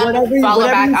guns and up. Whatever Follow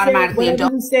you back say- automatically and whatever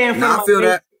don't. you say in front Nah, of I my feel face-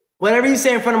 that. Whatever you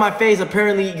say in front of my face,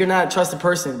 apparently you're not a trusted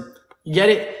person. You get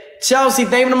it? Chelsea,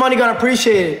 thank you for the money, gonna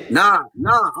appreciate it. Nah.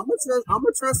 I'm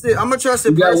a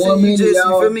trusted You got person. 1 You minute, just, you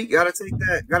y'all. feel me? Gotta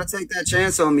take that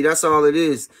chance on me. That's all it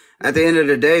is. At the end of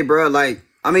the day, bro, like,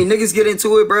 I mean, niggas get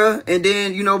into it, bro, and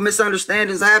then,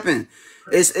 misunderstandings happen.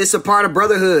 It's a part of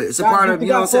brotherhood. It's a part of, you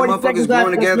know what I'm saying, motherfuckers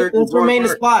growing together. Let's remain in the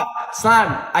spot.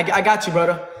 Slime, I got you,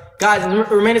 brother. Guys,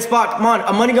 remain in the spot. Come on.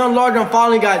 A money gun large, I'm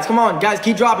following you guys. Come on, guys,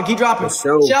 keep dropping. For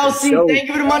sure, Chelsea, for sure. thank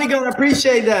you for the money gun. I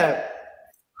appreciate that.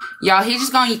 Y'all, he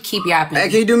just gonna keep yapping. Hey,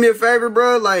 can you do me a favor,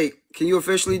 bro? Like, can you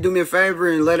officially do me a favor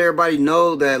and let everybody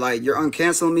know that, like, you're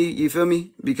uncanceling me? You feel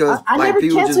me? Because, I like, never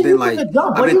people just canceled been you like, for the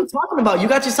jump. What are you talking about? You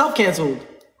got yourself canceled.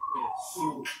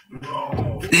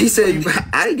 he said,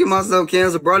 I didn't get myself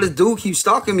canceled, bro. This dude keeps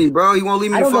stalking me, bro. He won't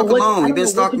leave me the fuck alone. He been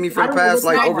stalking me for the past,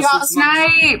 like, over 6 months.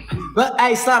 Snipe. But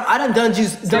hey, Slime, I done you.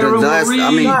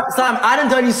 Slime, I done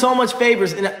done you so much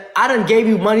favors, and I done gave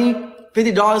you money,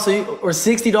 $50 or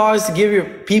 $60 to give your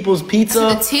people's pizza.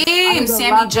 To the team,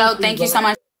 Sammy Joe. Thank you so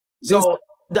much. So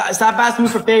stop asking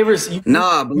me for favors.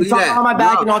 Nah, believe you talk that. on my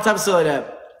back Nah. and all types of stuff like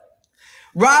that.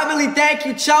 Rivalry, thank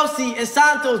you. Chelsea and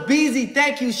Santos, Beezy,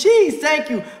 thank you. Shees, thank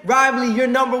you. Rivalry, you're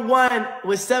number one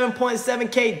with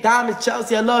 7.7K diamonds.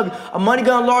 Chelsea, I love you. A money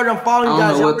gun lord, I'm following you I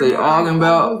guys. don't know what they arguing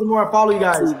about. The more I follow you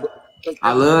guys.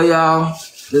 I love y'all.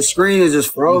 The screen is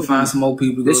just We'll frozen. find some more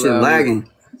people. to This go shit down lagging.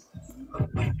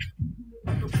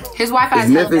 His Wi-Fi Is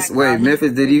is Memphis, wait,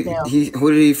 Memphis,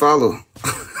 who did he follow?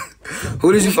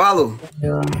 Who did you follow?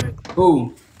 there.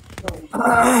 Who?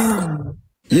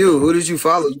 Who did you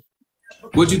follow?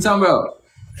 What you talking about?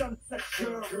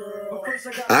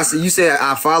 I said, you said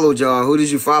I followed y'all. Who did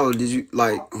you follow?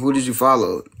 Who did you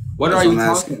follow? What That's are you what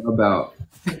I'm talking about?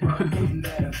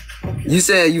 You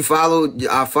said you followed,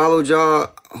 I followed y'all.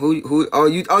 You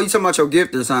talking about your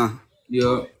gifters, huh?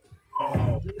 Yeah.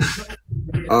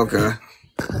 Okay.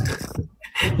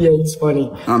 Yeah, it's funny.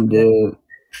 I'm dead.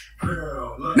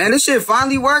 Man, this shit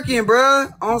finally working,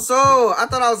 bruh. On Soul. I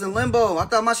thought I was in limbo. I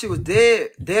thought my shit was dead.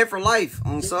 Dead for life.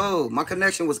 On Soul. My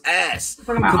connection was ass.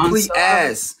 Complete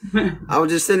ass. I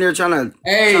was just sitting there trying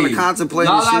to contemplate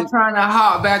this shit. I'm trying to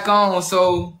hop back on,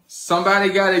 so somebody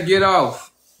gotta get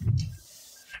off.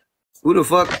 Who the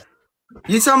fuck?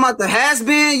 You talking about the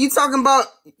has-been? You talking about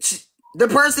the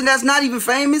person that's not even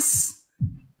famous?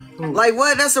 Like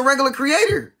what? That's a regular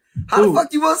creator. How the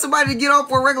fuck you want somebody to get off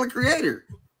for a regular creator?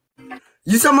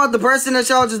 You talking about the person that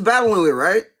y'all just battling with,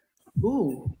 right?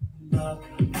 Ooh.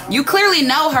 You clearly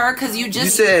know her because you just...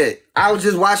 You said, I was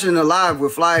just watching a live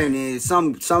with Fly and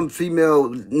some female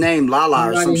named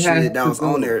Lala or some shit that was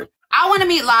on there. I want to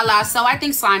meet Lala, so I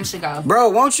think Slime should go.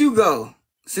 Bro, won't you go?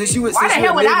 Since you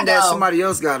admitting that somebody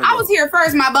else got to go. I was here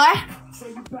first, my boy.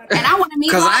 And I want to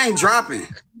meet Lala. Because I ain't dropping.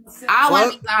 I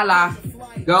want to meet Lala.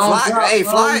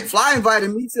 Fly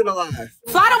invited me to the live.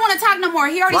 Fly don't want to talk no more.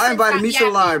 He already invited me to the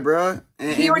live, bro.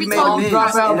 And he already told me. And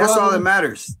that's all that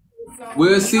matters.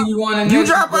 We'll see you on the next. You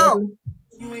drop out.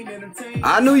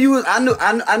 I knew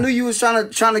you was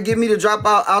trying to get me to drop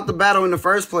out the battle in the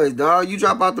first place, dog. You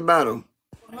drop out the battle.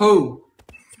 Who?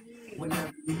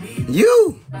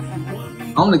 You.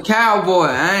 I'm the cowboy.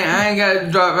 I ain't got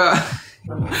to drop out.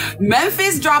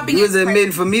 Memphis dropping. You was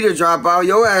admitting for me to drop out.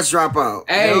 Your ass drop out.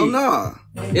 Hey, hell no.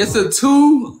 It's a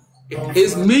 2.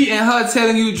 It's me and her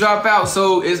telling you to drop out,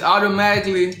 so it's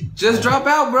automatically just drop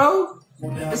out, bro.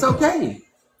 It's okay.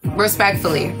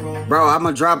 Respectfully. Bro, I'm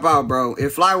gonna drop out, bro.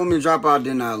 If Fly want me to drop out,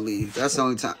 then I'll leave. That's the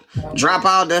only time. Drop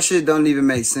out, that shit don't even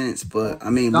make sense. But I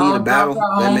mean, leave the battle,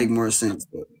 that make more sense.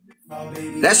 But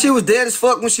that shit was dead as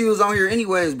fuck when she was on here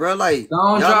anyways, bro. Like,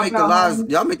 y'all make the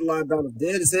live battles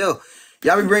dead as hell.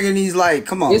 Y'all be bringing these like,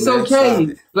 come on. It's man,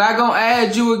 okay. Fly gonna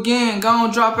add you again. Go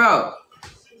on, drop out.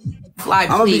 Fly, I'm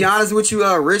gonna be honest with you,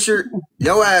 Richard.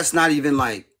 Your ass not even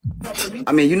like.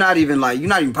 I mean, you're not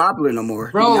even popular no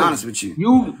more. Bro, to be honest with you.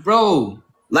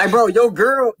 Like, bro, your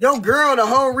girl, the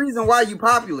whole reason why you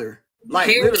popular. Like,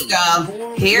 here we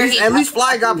go. At least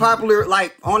Fly got popular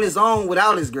like on his own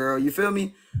without his girl. You feel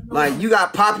me? Like you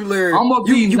got popular.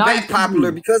 You nice back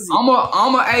popular because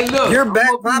hey, look, you're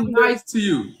back popular. Nice to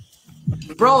you,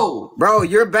 bro. Bro,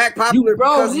 you're back popular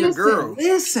because of your girl.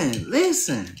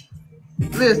 Listen.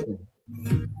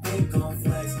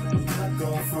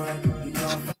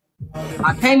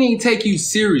 I can't even take you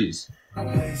serious.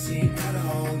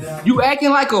 You acting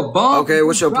like a bum. Okay,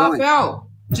 what's your point?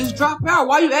 Just drop out.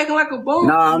 Why you acting like a bum?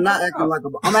 No, I'm not acting like a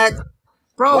bum. I'm acting.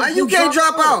 Bro, why you can't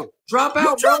drop out? Drop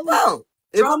out. Drop out.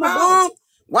 If I'm a bum,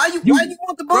 why you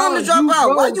want the bum to drop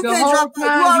out? Why you can't drop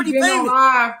out? You already famous.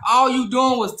 Live, all you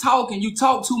doing was talking. You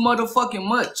talk too motherfucking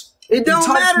much. It don't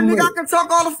matter, nigga. I can talk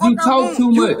all the fuck you talk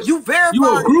too much. You verified. You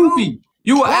a groupie.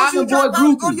 You an island boy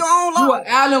groupie. You an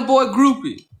island boy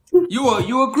groupie. You a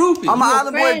groupie. I'm an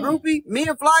island boy groupie. Me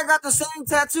and Fly got the same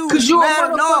tattoo. Cause you a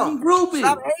motherfucking groupie.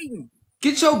 Stop hating.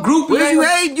 Get your groupie. What you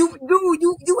hate?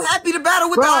 You happy to battle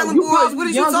with the island boys? What are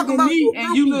you talking about? Me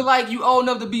and you look like you old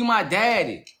enough to be my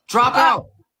daddy. Drop out.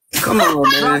 Come on,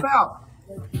 man. Drop out.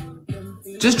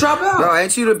 Just drop out. Bro,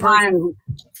 ain't you the person who?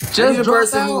 Just the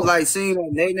person who like seen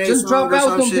that Nene just song drop or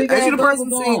out some shit? Ain't you the person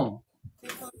who seen?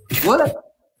 What?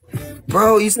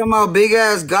 Bro, you talking about big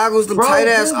ass goggles, them tight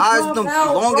ass eyes, them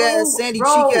long ass sandy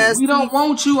cheek ass. We don't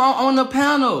want you on the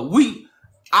panel.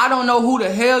 I don't know who the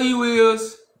hell you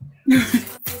is.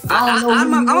 I don't know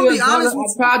I'm gonna be honest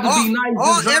with you. I tried to be nice.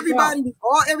 All everybody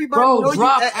bro, know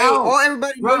drop you. Out. All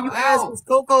everybody know you as was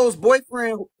Coco's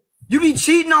boyfriend. You be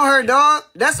cheating on her, dog.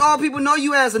 That's all people know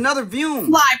you as. Another Vume.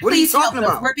 Fly, what are you talking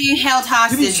about? We're being held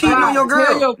hostage. You be cheating on your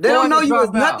girl. They don't know you as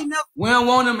nothing else. We don't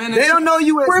want them in. They don't know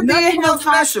you as nothing else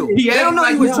special. They don't know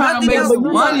you as trying to make some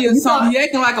money or something. He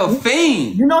acting like a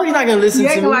fiend. You know he's not gonna listen to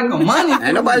me. He acting like a money.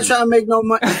 Ain't nobody trying to make no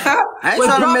money. I ain't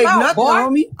trying to make nothing,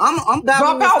 homie. I'm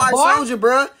battling with Flyysoulja,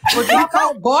 bro.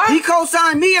 He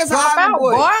co-signed me as an island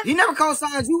boy. He never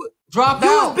co-signed you. Drop you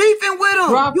out. Was beefing with him.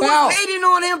 Drop you out. was hating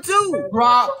on him too.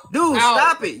 Dude,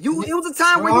 stop it. It was a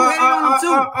time where you hated on him too.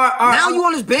 Now you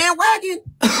on this bandwagon?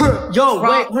 Yo,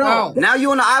 wait, hold on. Now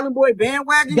you on the Island Boy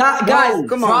bandwagon? Guys,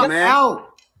 come on, man.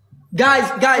 Out. Guys,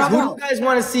 who do you guys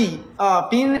want to see?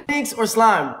 Phoenix or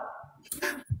Slime?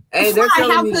 Hey, they're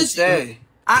telling me to stay.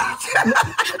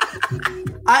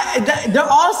 They're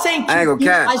all saying I ain't gonna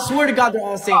cap. I swear to God, they're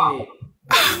all saying it.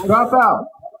 Drop out.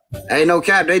 Hey, no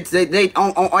cap. They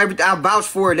on everything. I vouch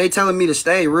for it. They telling me to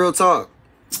stay. Real talk.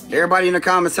 Everybody in the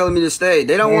comments telling me to stay.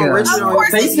 They don't want Richard on here.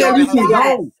 They said we can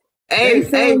go.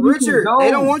 Hey, Richard. They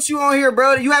don't want you on here,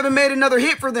 bro. You haven't made another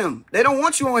hit for them. They don't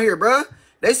want you on here, bro.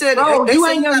 They said you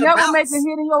ain't gonna never make a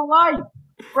hit in your life,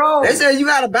 bro. They said you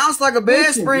gotta bounce like a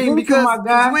bed spring because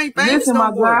you ain't famous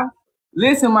no more.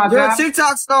 Listen, my You're guy. a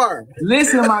TikTok star.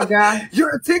 Listen, my guy.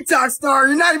 You're a TikTok star.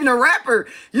 You're not even a rapper.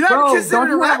 You're not Bro, considered don't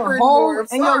a you have rapper a hole anymore. I'm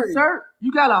in your sorry. shirt?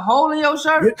 You got a hole in your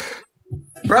shirt?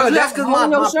 Bro, You that's have a because hole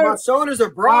in your my shirt? shoulders are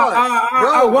broad.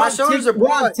 Bro, my shoulders are We're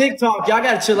on broad. TikTok. Y'all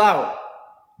gotta chill out.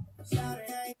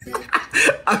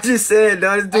 I'm just saying,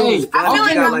 though, this dude is I feel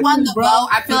like funny. I won the vote.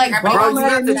 I feel like Bro, you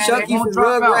got the Man, Chucky don't from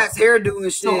drop out. Rugrats hairdo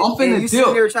and shit. So I'm finna and you sitting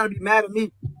dip. there trying to be mad at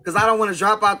me because I don't want to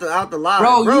drop out the live.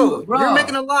 Bro, Bro, you're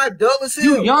making a live dull as hell.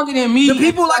 You younger than me. The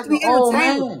people like to be an old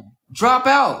entertained. man. Drop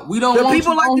out. We don't The want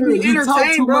people you like on to here. be You talk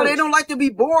entertained, too bro. much. They don't like to be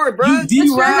bored, bro. You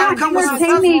D-Ride come with some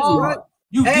entertaining. substance, bro.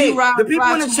 You Hey, D-Ride the people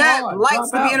fly in the too chat hard. likes Drop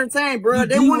to be out. entertained, bro. You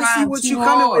They want to see D-Ride what too you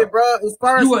coming hard. with, bro. As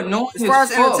far You annoying as as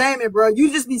fuck. entertainment, bro.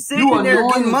 You just be sitting You there annoying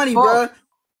getting as money, bro. fuck.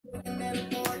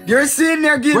 You're sitting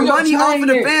there getting Bring your money off chain of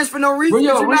the in. fans for no reason. Bring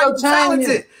your- You're bring not your even chain talented.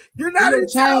 in. You're Bring not your even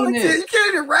chain talented. in. You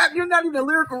can't even rap. You're not even a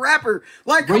lyrical rapper.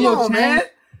 Like, Bring come your on, chain. man.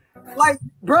 Like,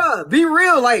 bruh, be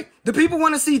real. Like, the people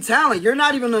want to see talent. You're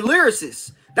not even a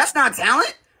lyricist. That's not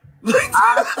talent.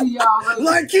 I see y'all later.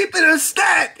 Like, keep it a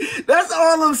stack. That's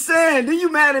all I'm saying. Then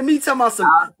you mad at me talking about some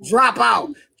drop out.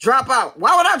 Drop out.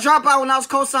 Why would I drop out when I was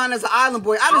co-signed as an island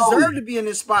boy? I deserve to be in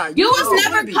this spot. You was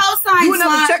never co-signed, You would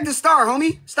never Slime. check the star,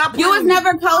 homie. Stop You was playing with me.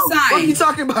 never What are you co-signed.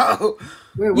 talking about?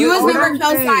 You was never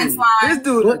co-signed, This Slime.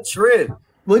 dude a trip.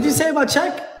 What'd you say about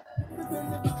Check?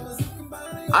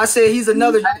 I said he's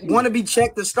another wannabe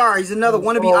check the star. He's another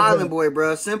wannabe island boy,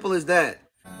 bro. Simple as that.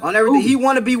 On everything. He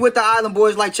wanna be with the island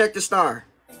boys like check the star.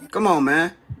 Come on,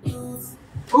 man.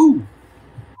 Ooh.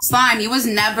 Slime, you was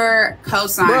never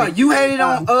co-signed. Bro, you hated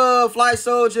on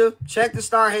Flyysoulja. Check the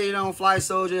star hated on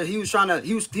Flyysoulja. He was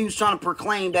trying to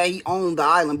proclaim that he owned the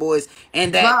Island Boys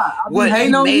and that Nah, I be what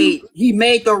hating on you. he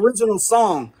made the original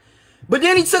song. But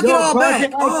then he took it all back.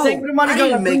 Take the money, I go.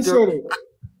 didn't make Appreciate it.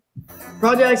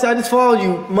 Projects, I just followed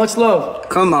you. Much love.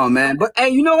 Come on, man. But hey,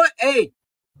 you know what? Hey,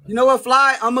 you know what,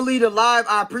 Fly? I'm gonna lead a live.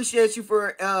 I appreciate you for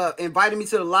inviting me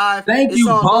to the live. Thank It's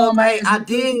you, all bum love. Hey, ass. I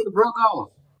did.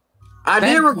 I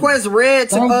Thank did you. request Red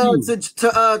Thank you.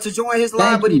 to join his live,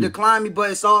 Thank but he you. declined me.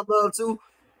 But it's all love too.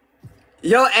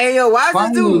 Yo, hey, yo, why is this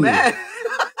Finally. dude mad?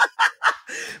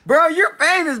 Bro, you're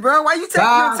famous, bro. Why you taking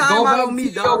your time Go out back on me,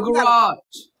 to your dog? garage.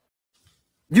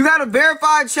 You got a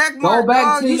verified check mark, back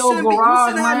dog. to You your shouldn't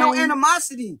garage, have no man.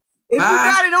 animosity. If Bye. you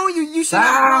got it on you, you should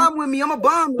have a Bye. problem with me. I'm a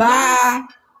bum. Bye.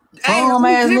 Hey, the Bum only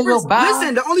ass difference, nigga, bye.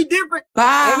 listen, the only difference,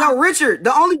 Bye. hey, yo, Richard,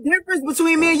 the only difference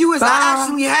between me and you is Bye. I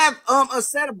actually have a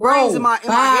set of brains in my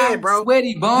bye. head, bro.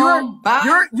 Sweaty bum. Bye.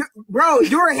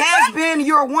 You're a has been,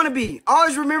 you're a wannabe.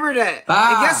 Always remember that.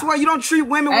 Bye. And guess what? You don't treat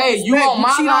women with Hey, respect. you on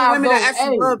my cheat live, on women though. that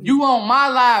actually Hey, love you. you on my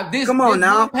live. This, Come on this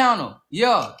now. my panel.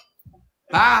 Yeah.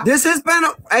 Bye. This his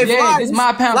panel. Hey, Yeah, Fly, this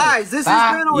my panel. Flies, this his Bye.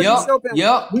 panel or Yup. this your panel?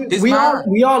 Yup. This We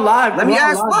mine. all live. Let We me all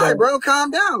ask live, Fly, though. bro.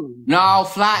 Calm down. No,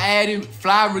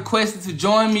 Fly requested to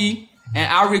join me, and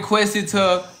I requested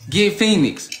to get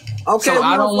Phoenix. Okay, So we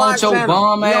I on don't want Fly's your panel.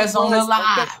 bum We ass on the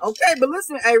Fly's- live. Okay, but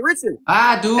listen, hey, Richard.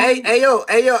 I do. Hey, yo,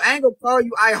 I ain't gonna call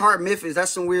you I Heart Memphis.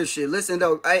 That's some weird shit. Listen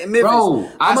though, hey, Memphis,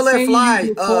 Bro, I'm gonna I let seen Fly.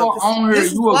 you before on her. This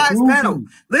is You a Fly's groupie. panel.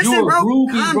 Listen, You a bro,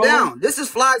 groupie, calm bro. down. This is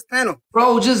Fly's panel.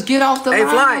 Bro, just get off the Hey,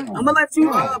 line. Fly, I'm gonna let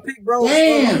you pick, bro.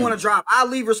 Damn. You want to drop? I'll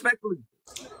leave respectfully.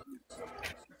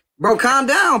 Bro, calm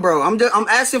down, bro. I'm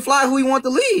asking Fly who he want to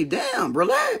leave. Damn,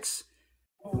 relax.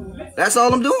 That's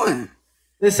all I'm doing.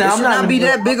 Listen, It I'm should not not in be the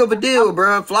that big of a deal,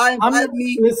 bro. Fly I'm invited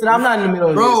me. Listen, I'm not in the middle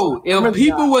of Bro, this. if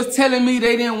people was telling me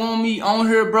they didn't want me on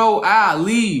here, bro, I'll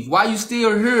leave. Why you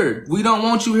still here? We don't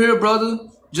want you here, brother.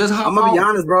 Just hop I'm gonna be on.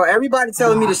 honest, bro. Everybody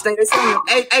telling me to stay. They saying,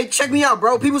 hey, check me out,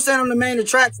 bro. People saying I'm the main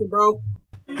attraction, bro.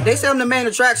 They say I'm the main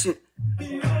attraction.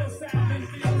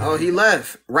 Oh, he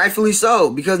left. Rightfully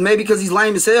so. Because he's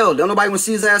lame as hell. Don't nobody want to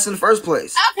see his ass in the first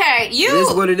place. Okay, It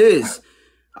is what it is.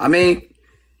 I mean,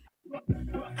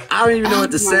 I don't even know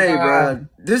what to say, bro.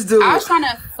 This dude. I was trying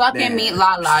to fucking Man. meet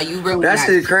Lala. You really That nice.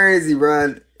 shit crazy,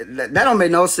 bro. That don't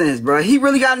make no sense, bro. He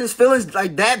really got in his feelings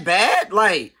like that bad?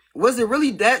 Like, was it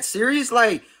really that serious?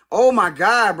 Like, oh my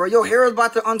God, bro. Your hair was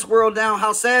about to unswirl down.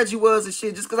 How sad you was and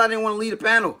shit just because I didn't want to lead a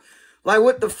panel. Like,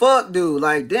 what the fuck, dude?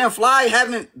 Like, damn, Fly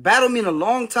haven't battled me in a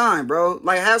long time, bro.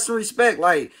 Like, have some respect.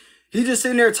 Like, he just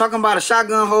sitting there talking about a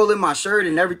shotgun hole in my shirt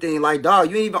and everything. Like, dog,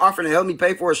 you ain't even offering to help me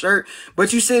pay for a shirt.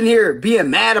 But you sitting here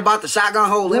being mad about the shotgun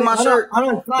hole in my shirt.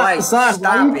 Like,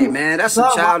 stop it, man. That's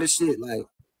some childish shit. Like,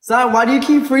 Son, why do you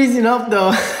keep freezing up,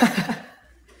 though?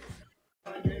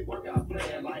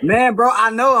 man, bro, I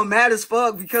know I'm mad as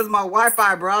fuck because of my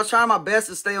Wi-Fi, bro. I was trying my best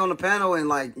to stay on the panel and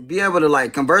like be able to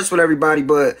like converse with everybody,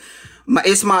 but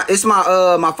it's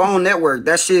my phone network.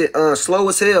 That shit slow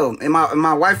as hell. And my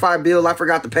Wi-Fi bill, I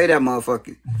forgot to pay that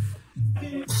motherfucker.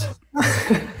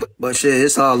 But shit,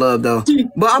 it's all love though.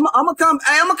 But I'm gonna come.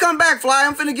 Hey, I'm gonna come back, Fly.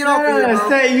 I'm finna get off here, bro.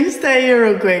 Stay here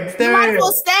real quick. Stay You might here. as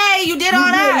well stay. You did all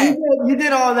that. You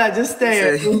did all that. Just stay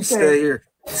here. You stay here.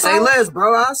 Say less,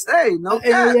 bro. I'll stay. No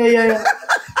cap. Yeah.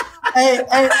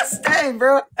 Hey, Stay,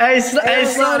 bro. Hey, so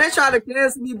they try to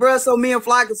cancel me, bro, so me and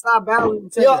Fly can stop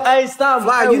battling. Yo, hey, stop.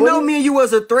 Fly, Hey, you know me and you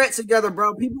was a threat together,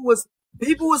 bro. People was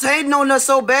hating on us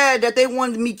so bad that they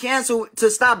wanted me canceled to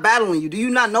stop battling you. Do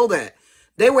you not know that?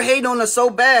 They were hating on us so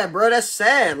bad, bro. That's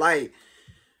sad. Like,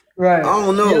 right. I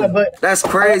don't know. Yeah, but that's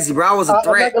crazy, bro. I was a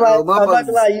threat, bro. I'm not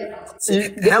gonna lie.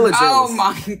 Hella jealous. Oh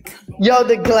my God. Yo,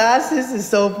 the glasses is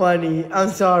so funny. I'm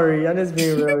sorry. I'm just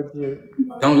being real with you.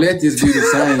 Don't let this be the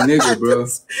same nigga, bro.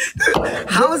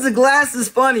 How is the glasses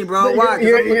funny, bro? Why?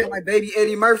 Because I'm looking like baby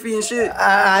Eddie Murphy and shit.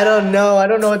 I don't know. I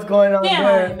don't know what's going on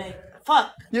there.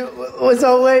 Fuck.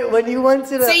 So wait, when you went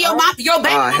to the See your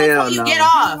baby mama told you get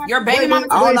off. Your baby mama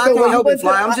told I'm you not get gonna off. help it,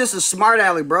 Fly. I'm just a smart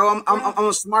ally, bro. I'm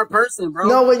a smart person, bro.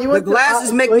 No, when you went the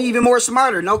glasses make me even more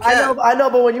smarter. No cap. I know,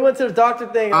 but when you went to the doctor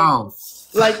thing, Oh.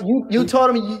 like you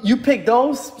told him you picked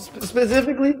those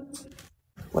specifically.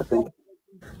 What thing?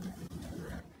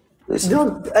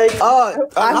 Dude, hey,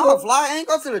 no, Fly. I ain't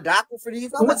go to the doctor for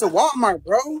these. I went to Walmart,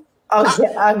 bro.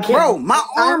 Bro, my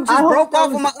arm just broke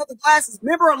off of my other glasses.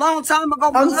 Remember a long time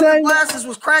ago, my other glasses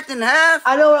was cracked in half?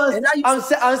 I know. I'm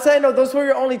saying, though, those were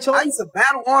your only choice. I used to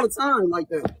battle all the time like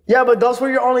that. Yeah, but those were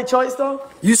your only choice, though?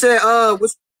 You said,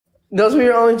 those were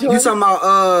your only choice? You talking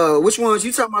about, which ones?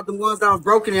 You talking about the ones that was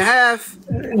broken in half?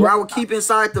 Where I would keep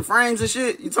inside the frames and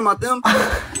shit? You talking about them?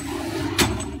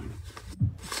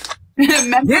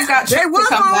 Memphis got they was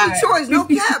to come my only back. choice. No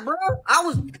cap, bro.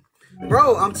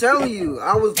 Bro, I'm telling you,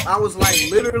 I was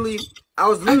like literally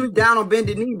down on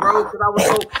bended knee, bro,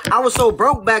 because I was so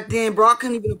broke back then, bro. I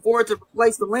couldn't even afford to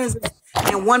replace the lenses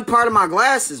in one part of my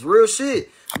glasses, real shit.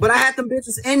 But I had them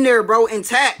bitches in there, bro,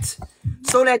 intact,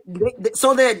 so that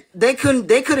they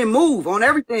couldn't move on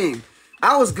everything.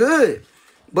 I was good.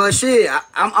 But shit,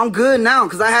 I'm good now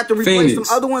because I had to replace some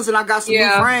other ones and I got some new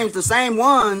frames, the same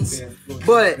ones.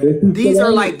 But these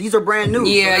are brand new.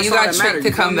 Yeah, so you got tricked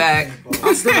to come back.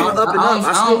 I'm still up and up.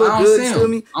 I still look good. You feel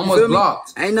me? Almost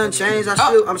blocked. Ain't nothing changed.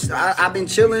 I've been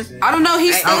chilling. I don't know.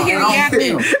 He's still here yapping.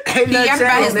 Ain't nothing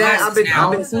changed, man.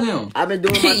 I've been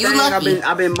doing my thing.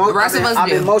 I've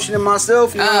been motioning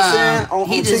myself. You know what I'm saying?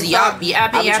 He just yapping.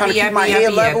 And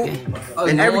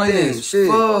everything. Shit.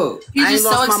 He's just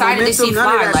so excited to see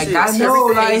Fly. Like that's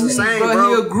everything the same,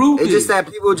 bro. It's just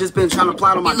that people just been trying to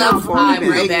plot on my downfall. They've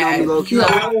been hating on me low key.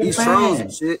 These trolls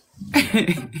and shit.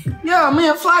 Yeah, me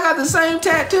and Fly got the same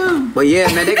tattoo. But yeah,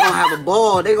 man, they gonna have a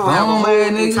ball. They gonna have a whole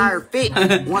entire fit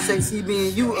once they see me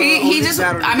and you. He just,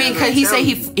 I mean, cause he said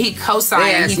he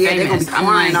co-signed. He they gonna be famous.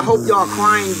 crying. I hope y'all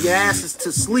crying your asses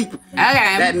to sleep. Okay.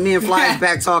 That me and Fly is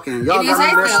back talking. Y'all got me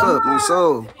messed up on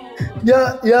soul.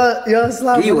 Yeah,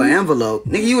 Slap. Give you an envelope.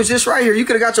 Nigga, you was just right here. You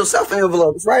could have got yourself an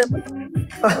envelope. It's right.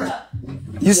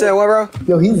 You said what, bro?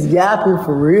 Yo, he's yapping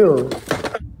for real.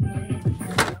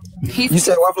 You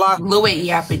said what, Fly? Fluent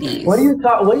Japanese. What are you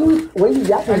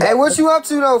yapping? Hey, what you up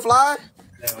to though, Fly?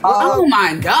 Oh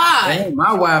my God. Hey,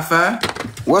 my Wi-Fi.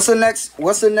 What's the next stream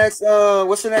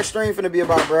finna be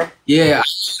about, bro? Yeah,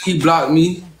 he blocked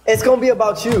me. It's gonna be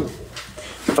about you.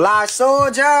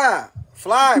 Flyysoulja.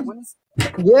 Fly.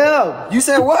 Yeah. You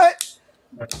said what?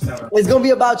 It's gonna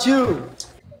be about you.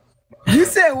 You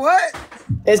said what?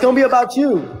 It's gonna be about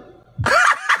you.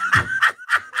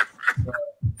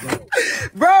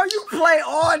 Bro, you play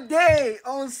all day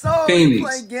on Soul. Phoenix. You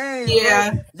play games.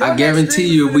 Yeah. I guarantee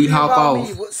you, if we hop off,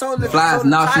 Fly's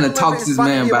not finna talk to this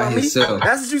man by himself.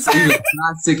 That's what you said. Even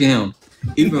Fly sick of him.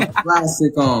 Even Fly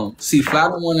sick on. See, Fly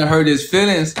don't want to hurt his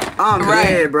feelings. I'm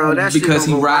mad, bro. That shit because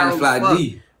he gonna go riding viral as Fly fuck.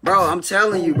 D. Bro, I'm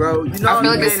telling you, bro. You know I feel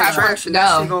like it's time for it to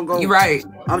go. You're right.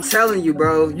 I'm telling you,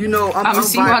 bro. You know, I'm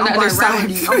seeing on the other side. I'm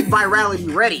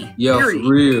virality ready. Yo, period. for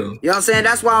real. You know what I'm saying?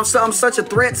 That's why I'm such a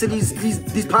threat to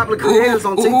these popular creators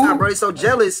on TikTok, bro. They so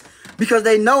jealous because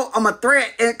they know I'm a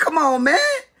threat. And come on, man.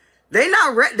 They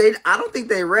not ready. I don't think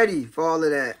they're ready for all of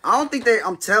that. I'm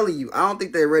telling you, I don't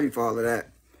think they're ready for all of that.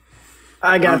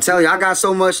 I'm telling you, I got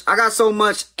so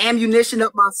much ammunition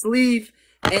up my sleeve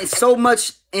and so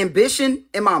much ambition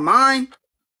in my mind.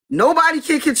 Nobody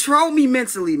can control me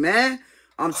mentally, man.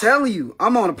 I'm telling you,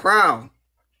 I'm on a prowl.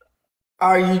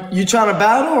 Are you trying to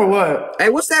battle or what? Hey,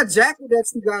 what's that jacket that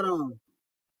you got on?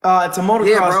 It's a motocross.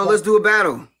 Yeah, bro, let's do a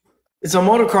battle. It's a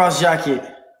motocross jacket.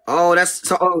 Oh, that's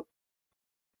so. Oh,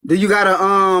 do you got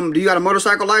a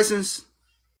motorcycle license?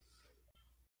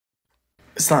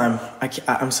 Slime,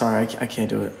 I'm sorry, I can't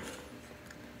do it.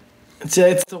 It's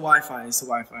the Wi-Fi. It's the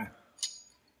Wi-Fi.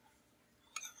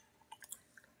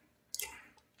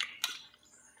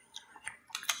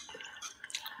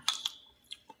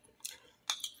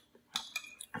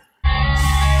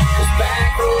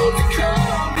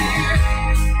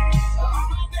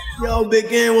 Yo, Big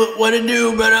Ken, what it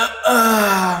do, brother?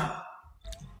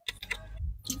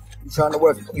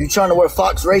 You trying to wear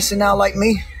Fox Racing now like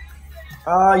me?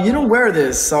 You don't wear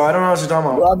this, so I don't know what you're talking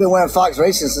about. Well, I've been wearing Fox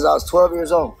Racing since I was 12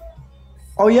 years old.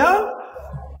 Oh, yeah?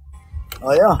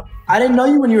 Oh, yeah. I didn't know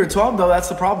you when you were 12, though. That's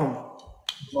the problem.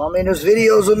 Well, I mean, there's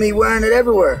videos of me wearing it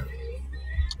everywhere.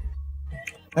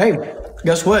 Hey,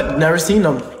 guess what? Never seen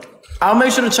them. I'll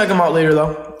make sure to check them out later,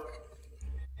 though.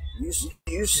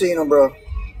 You seen them, bro.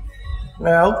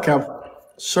 Yeah, okay.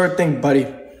 Sure thing, buddy.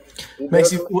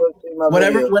 Makes you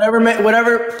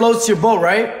whatever floats your boat,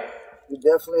 right? You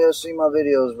definitely have seen my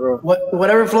videos, bro.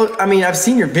 Whatever floats. I mean, I've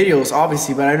seen your videos,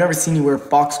 obviously, but I've never seen you wear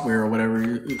Foxwear or whatever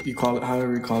you call it,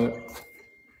 however you call it.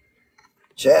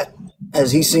 Chat,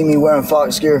 has he seen me wearing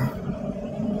Fox gear?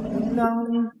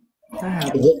 No.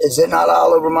 Is it not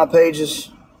all over my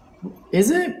pages? Is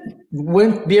it?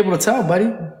 Wouldn't be able to tell,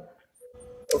 buddy.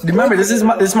 Remember, this is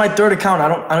my third account. I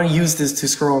don't use this to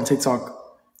scroll on TikTok.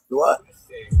 What?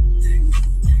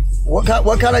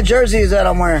 What kind of jersey is that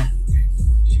I'm wearing?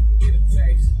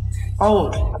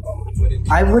 Oh,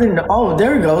 I wouldn't know. Oh,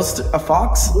 there it goes. A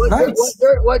Fox. Nice.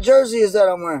 What jersey is that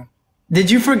I'm wearing?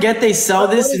 Did you forget they sell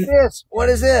this? What is this? What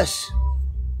is this?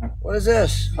 What is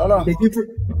this? Hold on.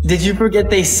 Did you forget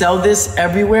they sell this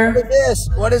everywhere? What is this?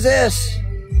 What is this?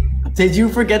 Did you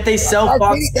forget they sell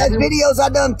Fox? That's videos I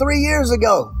done 3 years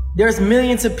ago. There's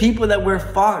millions of people that wear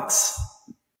Fox.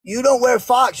 You don't wear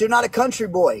Fox. You're not a country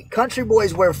boy. Country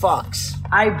boys wear Fox.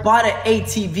 I bought an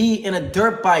ATV and a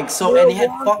dirt bike, so and it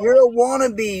had Fox. You're a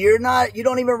wannabe. You're not. You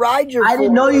don't even ride your. I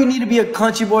didn't know you need to be a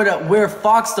country boy to wear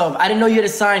Fox stuff. I didn't know you had to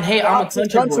sign. Hey, I'm a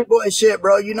country boy. Shit,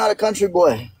 bro. You're not a country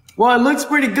boy. Well, it looks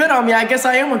pretty good on me. I guess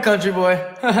I am a country boy.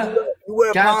 You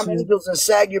wear palm angels and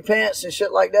sag your pants and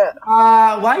shit like that.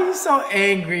 Why are you so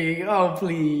angry? Oh,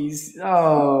 please.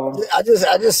 Oh. I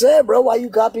just said, bro, why you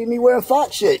copying me wearing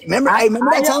Fox shit? Remember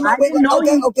that time I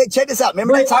went, okay, check this out.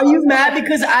 Remember that time? Are you mad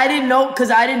because I didn't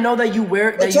know that you wear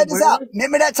it? Check this out.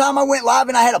 Remember that time I went live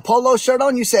and I had a polo shirt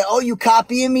on? You said, "Oh, you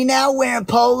copying me now wearing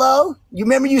polo?" You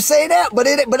remember you saying that? But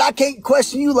I can't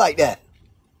question you like that.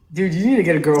 Dude, you need to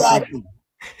get a girlfriend. Exactly.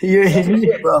 You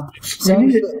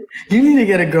need to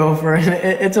get a girlfriend.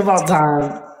 It's about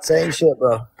time. Same shit,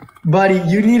 bro. Buddy,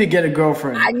 you need to get a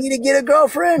girlfriend. I need to get a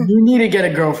girlfriend. You need to get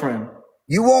a girlfriend.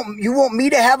 You want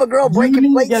me to have a girl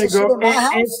breaking plates and shit in my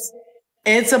house?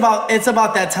 It's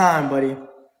about that time, buddy.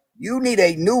 You need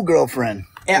a new girlfriend.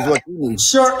 Is what you need.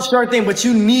 Sure thing, but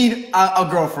you need a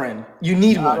girlfriend. You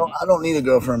need one. I don't need a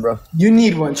girlfriend, bro. You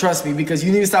need one, trust me, because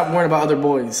you need to stop worrying about other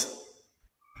boys.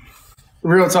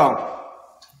 Real talk.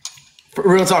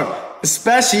 Real talk.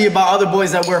 Especially about other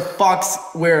boys that wear Fox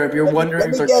wear. If you're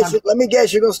wondering, let me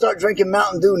guess. You're gonna start drinking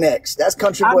Mountain Dew next. That's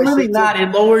country boy shit. I'm really not. It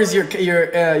lowers your.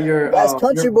 That's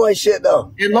country boy shit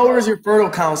though. It lowers your fertile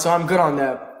count, so I'm good on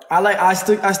that. I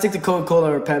stick to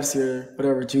Coca-Cola or Pepsi or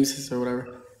whatever juices or whatever.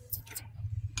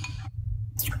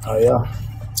 Oh yeah.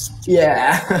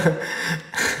 Yeah.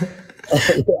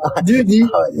 Dude, do you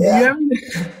ever...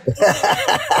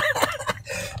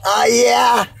 Oh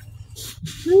yeah.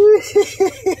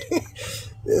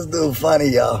 This dude funny,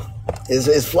 y'all.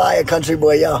 Is Fly a country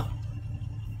boy, y'all?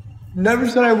 Never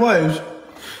said I was.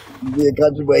 He a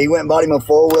country boy. He went and bought him a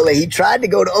four-wheeler. He tried to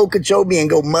go to Okeechobee and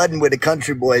go mudding with the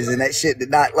country boys, and that shit did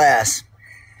not last.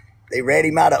 They ran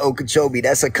him out of Okeechobee.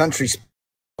 That's a country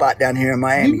spot down here in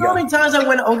Miami. You know how many times I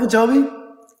went to Okeechobee?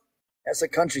 That's a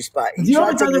country spot. Do you know how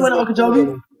many times I went to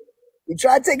Okeechobee? He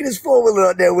tried taking his four-wheeler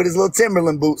out there with his little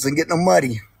Timberland boots and getting them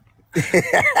muddy.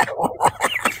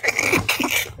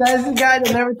 That's the guy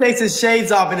that never takes his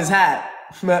shades off in his hat.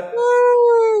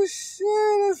 Oh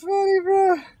shit, that's funny,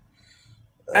 bro.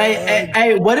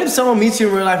 Hey, what if someone meets you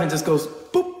in real life and just goes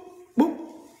boop, boop?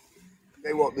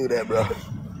 They won't do that, bro.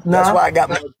 Nah.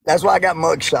 That's why I got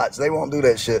mug shots. They won't do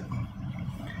that shit.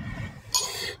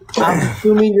 I'm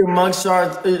assuming your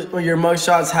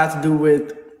mugshots have to do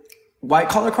with white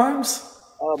collar crimes?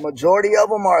 Majority of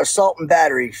them are assault and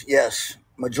batteries, yes.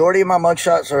 Majority of my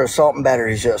mugshots are assault and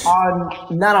batteries, yes.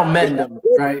 Not on men, though,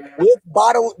 right?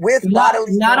 Not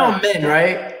on men,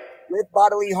 right? With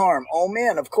bodily harm. On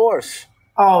men, of course.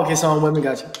 Oh, okay, so on women,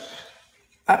 gotcha.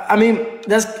 I mean,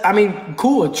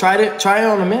 cool. Try it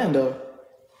on a man, though.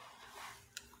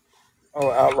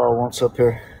 Oh, Outlaw wants up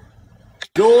here.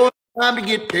 Your time to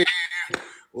get there.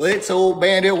 Let's old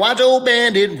bandit, watch old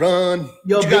bandit run.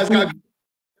 Yo,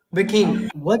 Big King,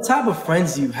 what type of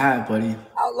friends do you have, buddy?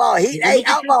 Outlaw,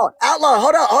 Outlaw,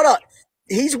 hold up.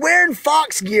 He's wearing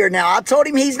Fox gear now. I told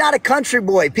him he's not a country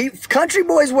boy. Country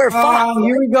boys wear Fox.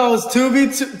 Here we go. It's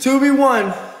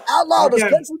 2v1. Outlaw, okay. Does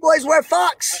country boys wear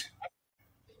Fox?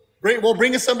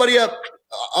 Bring somebody up.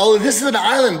 Oh, this is an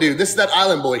island dude. This is that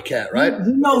island boy cat, right?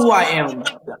 You know who I am.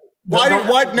 Why?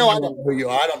 No, I don't know who you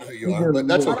are. I don't know who you are, but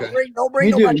that's okay. Don't bring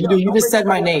You do. nobody You do. up. You Don't just bring said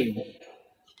my nobody up.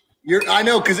 name. I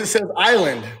know because it says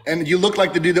island, and you look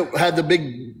like the dude that had the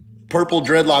big purple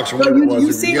dreadlocks or So whatever it was.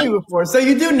 you've seen me before, so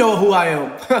you do know who I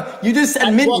am. You just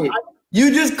admitted it.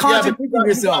 You just contradicted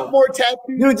yourself. You got more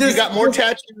tattoos. You got more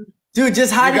tattoos. Dude,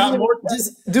 just hide it.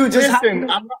 Listen,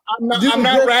 I'm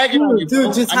not ragging on you.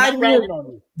 Dude, just hide it.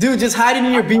 Dude, just hide it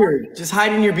in your beard. Just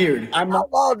hide it in your beard.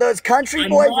 Outlaw, does country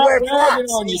boys wear fox?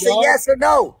 You say yes or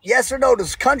no? Yes or no?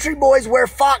 Does country boys wear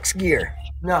fox gear?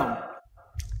 No.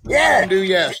 Yeah. Do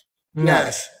yes. No.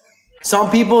 Yes.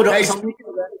 Some people don't. Hey, Some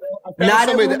people, not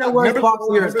everyone that wears fox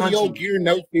gear is Remember the old gear,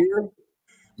 No Fear?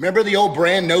 Remember the old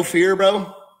brand, No Fear,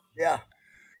 bro? Yeah.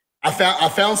 I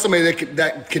found somebody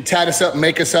that could tat us up and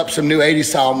make us up some new 80s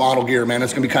style model gear, man.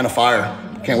 It's gonna be kind of fire.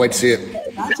 Can't wait to see it.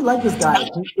 I actually like this guy.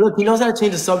 Look, he knows how to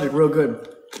change the subject real good.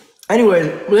 Anyways,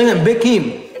 listen, Big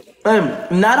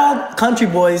Keem. Not all country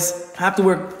boys have to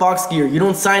wear fox gear. You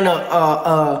don't sign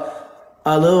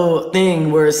a little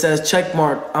thing where it says check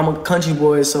mark. I'm a country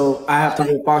boy, so I have to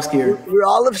wear fox gear. You're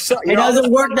all of a sudden. It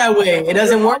doesn't work that way. It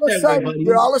doesn't work that way, buddy.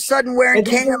 You're all of a sudden wearing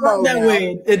camo. That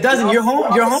way. It doesn't. Your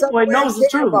homeboy knows the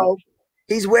truth.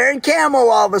 He's wearing camo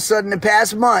all of a sudden the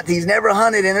past month. He's never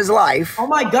hunted in his life. Oh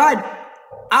my God.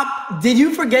 Did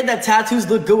you forget that tattoos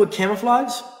look good with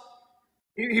camouflage?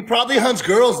 He probably hunts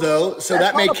girls though, so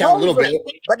that may count a little bit.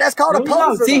 But that's called a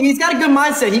poser. See, he's got a good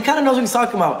mindset. He kind of knows what he's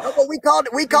talking about. No, but we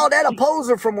call that a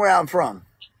poser from where I'm from.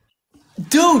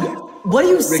 Dude, what are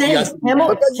you saying?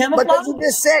 Because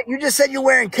you just said you're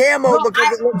wearing camo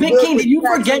because it looks Big good King, with did you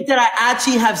tattoos. forget that I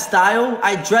actually have style?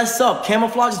 I dress up.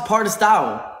 Camouflage is part of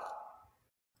style.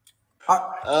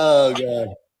 Oh God.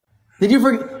 Did you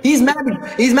forget? He's mad.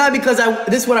 He's mad because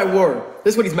this is what I wore.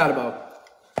 This is what he's mad about.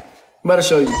 I'm about to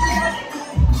show you.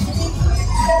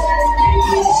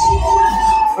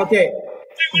 Okay.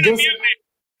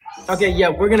 Okay, yeah,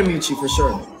 we're gonna mute you for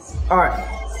sure. All right.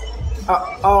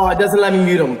 Oh, it doesn't let me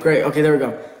mute him. Great. Okay, there we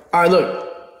go. All right,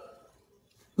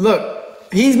 look.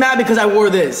 He's mad because I wore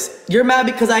this. You're mad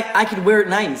because I could wear it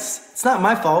nice. It's not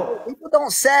my fault. People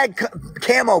don't sag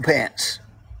camo pants.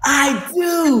 I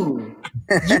do.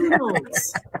 You don't.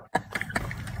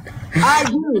 I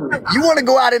do. You want to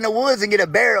go out in the woods and get a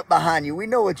bear up behind you. We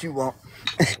know what you want.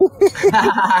 He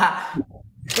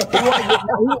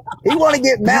want to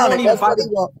get mounted. That's what he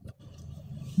want.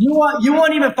 You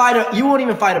won't even fight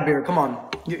a bear. Come on.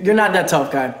 You're not that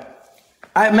tough, guy.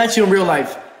 I met you in real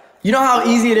life. You know how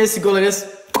easy it is to go like this?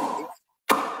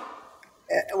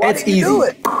 Why did you do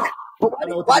it?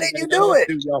 Why didn't you do it?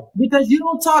 Because you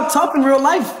don't talk tough in real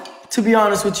life, to be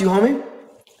honest with you, homie.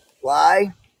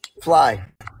 Fly.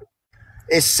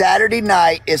 It's Saturday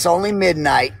night. It's only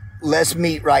midnight. Let's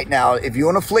meet right now. If you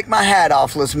want to flick my hat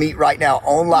off, let's meet right now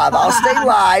on live. I'll stay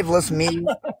live. Let's meet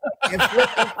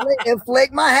and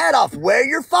flick my hat off. Wear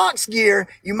your fox gear.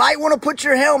 You might want to put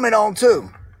your helmet on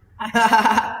too.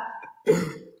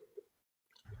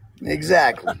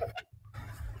 Exactly.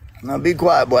 Now be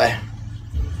quiet, boy.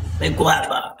 Be quiet,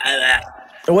 boy.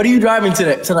 What are you driving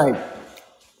tonight?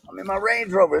 I'm in my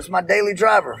Range Rover. It's my daily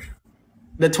driver.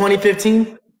 The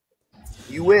 2015?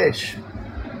 You wish.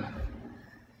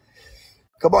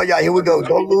 Come on, y'all. Here we go.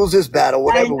 Don't lose this battle.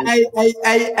 Whatever. Hey,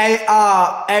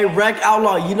 Wreck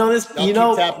Outlaw. You know this? You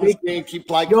know. Keep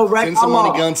like. Send some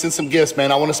money guns. Send some gifts,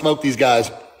 man. I want to smoke these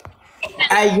guys.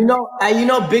 Hey, you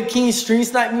know Big King stream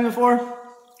sniped me before?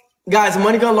 Guys,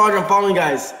 Money Gun Larger, I'm following you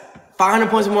guys. 500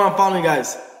 points or more, I'm following you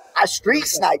guys. I street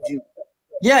sniped you.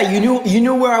 Yeah, you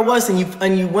knew where I was and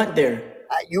you went there.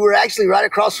 You were actually right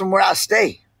across from where I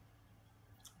stay.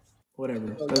 Whatever.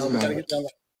 Doesn't matter.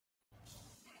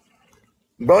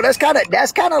 Bro, that's kind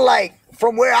of like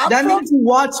from where I'm from. That means you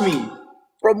watch me.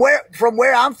 From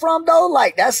where I'm from though,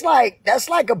 like that's like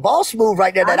a boss move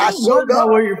right there that I showed up.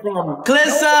 Where you're from?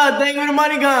 Clissa, thank you for the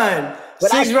Money Gun.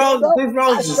 But Six roses.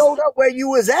 I showed up where you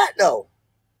was at though.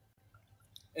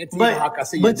 I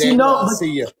see you. I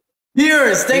see you.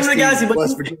 Pierce, thank you for the galaxy.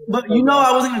 But you know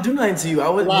I wasn't gonna do nothing to you. I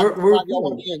was.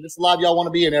 This live y'all want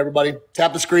to be in, everybody.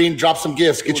 Tap the screen, drop some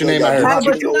gifts, get your name out here.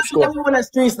 But you're not the only one that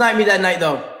stream sniped me that night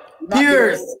though.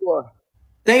 Pierce,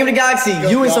 thank you for the galaxy.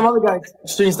 You and some other guys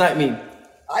stream sniped me.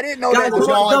 I didn't know that.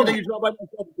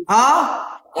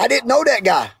 Huh? I didn't know that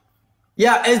guy.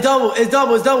 Yeah, it's double.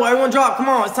 Everyone drop. Come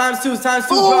on, it's times two. Drop.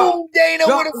 Dana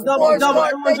drop. It's double.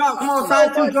 Everyone drop. Come on,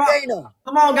 times two. Drop.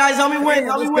 Come on, guys, help me win.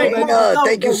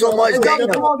 Thank you so much, Dana.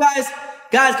 Come on, guys.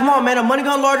 Guys, come on, man. I'm Money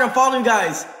Gun Larger. I'm following you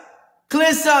guys.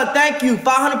 Clissa, thank you.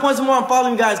 500 points or more. I'm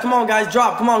following you guys. Come on, guys,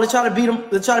 drop. Come on, let's try to beat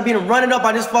him. Run it up.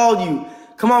 I just followed you.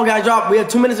 Come on, guys, drop. We have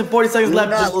 2 minutes and 40 seconds Do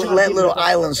left. not Just let little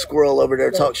island squirrel over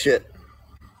there talk shit.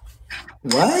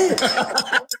 What? Jason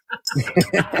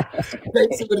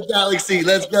with the galaxy.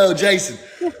 Let's go, Jason.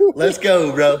 Let's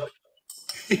go, bro.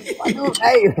 Hey,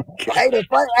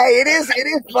 it is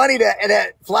funny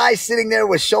that Fly's sitting there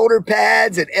with shoulder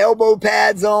pads and elbow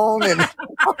pads on, and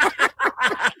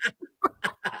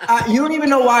You don't even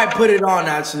know why I put it on,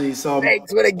 actually. So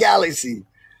thanks with a galaxy.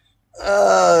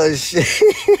 Oh shit!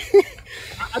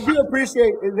 I do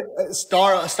appreciate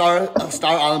Star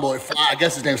Island Boy Fly. I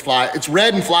guess his name's Fly. It's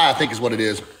Red and Fly, I think, is what it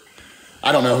is.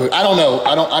 I don't know who. I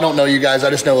don't know you guys. I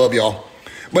just know of y'all.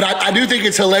 But I do think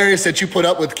it's hilarious that you put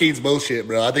up with Keene's bullshit,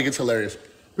 bro. I think it's hilarious.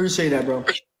 Appreciate that, bro.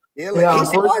 Yeah, he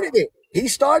started it. He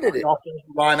started it.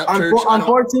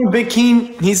 Unfortunately, Big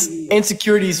Keene, he's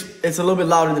insecurities. It's a little bit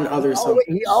louder than others. So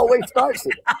He always starts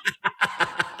it.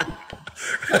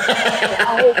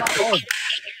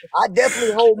 I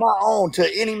definitely hold my own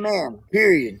to any man.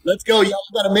 Period. Let's go, y'all.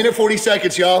 We got a minute 40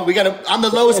 seconds, y'all. I'm the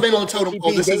lowest man on the totem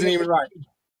pole. This isn't even right.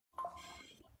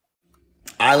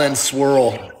 Island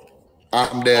swirl.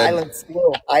 I'm dead.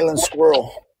 Island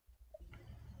squirrel.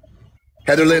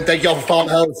 Heather Lynn, thank y'all for following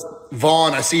the host.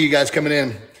 Vaughn, I see you guys coming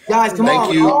in. guys, come Thank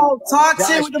on. you. Oh, Toxic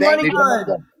Guys, with the thank money you.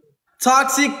 gun.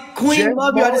 Toxic Queen, Jeff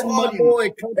love you. I just Martin, followed my you.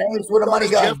 boy. Thanks for the money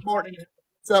gun. Jeff Martin.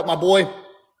 What's up, my boy?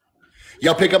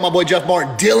 Y'all pick up my boy Jeff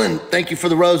Martin. Dylan, thank you for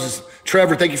the roses.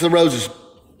 Trevor, thank you for the roses.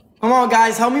 Come on,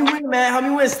 guys. Help me win, man. Help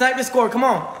me win. Snipe the score. Come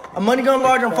on. A money gun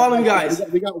large. I'm following you guys.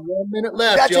 We got 1 minute You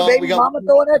left, got your y'all. baby We got mama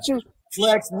throwing at you?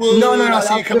 Flex Wood. No. I see you That's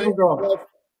coming in. different, girl.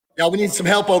 Y'all, we need some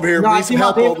help over here. No, We I need some think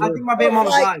help over I here. think my baby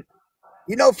mama's live.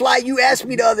 You know, Fly, you asked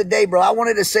me the other day, bro. I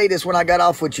wanted to say this when I got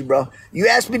off with you, bro. You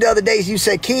asked me the other day, you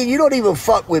said, Keene, you don't even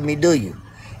fuck with me, do you?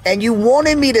 And you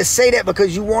wanted me to say that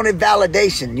because you wanted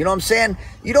validation. You know what I'm saying?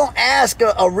 You don't ask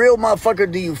a real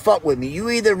motherfucker, do you fuck with me? You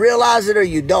either realize it or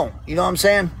you don't. You know what I'm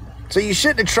saying? So you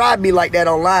shouldn't have tried me like that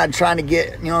online trying to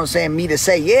get, you know what I'm saying, me to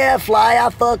say, yeah, Fly, I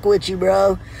fuck with you,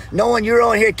 bro. Knowing you're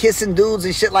on here kissing dudes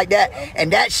and shit like that.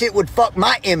 And that shit would fuck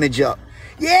my image up.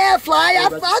 Yeah, Fly,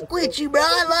 I fuck with you, bro.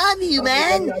 I love you,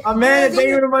 man. Man, thank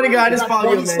you for the money, guy. I just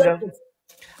followed you, man.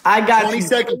 I got 20 you.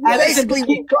 seconds.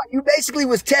 You basically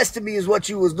was testing me is what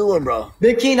you was doing, bro.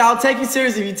 Big Keene, I'll take you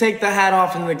serious if you take the hat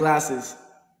off and the glasses.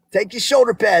 Take your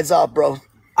shoulder pads off, bro.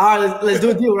 All right, let's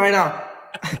do a deal right now.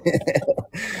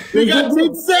 We got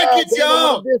 10 seconds,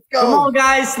 y'all. Come on,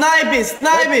 guys. Snipe it.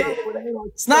 Snipe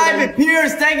it. Snipe it.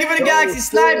 Pierce, thank you for the galaxy.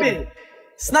 Snipe it.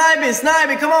 Snipe it. Snipe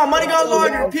it. Come on. Money gun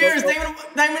larger. Pierce, thank you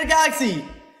for the galaxy.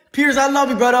 Pierce, I love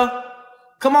you, brother.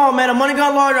 Come on, man. A money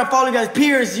gun larger. I follow you guys.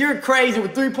 Pierce, you're crazy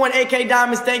with 3.8K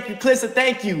diamonds. Thank you. Clissa,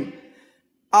 thank you.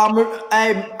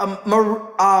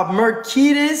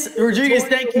 Mercedes Rodriguez,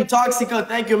 thank you. Toxica,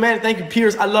 thank you, man. Thank you,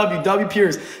 Pierce. I love you. W.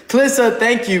 Pierce. Clissa,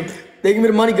 thank you. They give me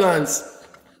the money guns.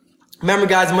 Remember,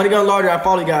 guys, money gun larger. I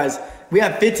follow you guys. We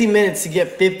have 15 minutes to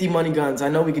get 50 money guns. I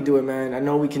know we can do it, man. I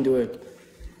know we can do it.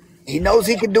 He knows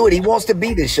he can do it. He wants to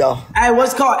beat us, y'all. Hey,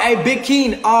 what's called? Hey, Big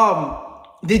Keene.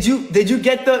 Did you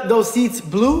get those seats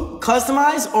blue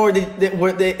customized or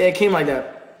it came like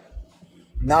that?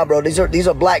 Nah, bro. These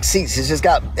are black seats. It's just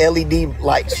got LED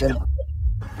lights.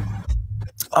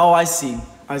 Oh, I see.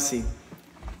 I see.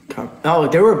 Oh,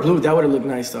 if they were blue, that would have looked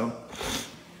nice though.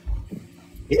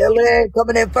 Dylan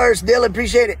coming in first. Dylan,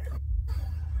 appreciate it.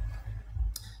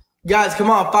 Guys, come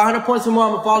on. 500 points or more.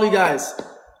 I'm gonna follow you guys.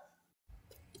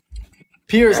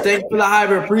 Pierce, thank you for the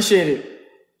hyper. Appreciate it.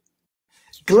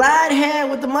 Glad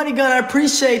hand with the money gun. I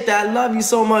appreciate that. I love you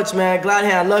so much, man. Glad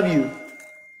hand, I love you.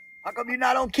 How come you're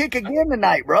not on kick again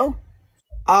tonight, bro?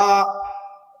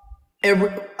 It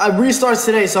restarts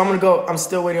today, so I'm gonna go. I'm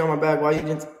still waiting on my bag. Why you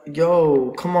didn't?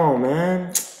 Yo, come on,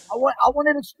 man. I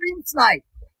wanted a stream snipe.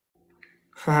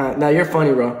 Now you're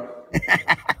funny, bro.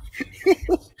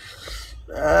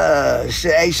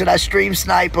 Hey, should I stream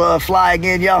snipe Fly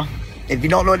again, y'all? If you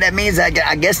don't know what that means, I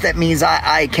guess that means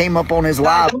I came up on his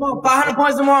live. Come on, 500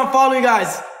 points or more. I'm following you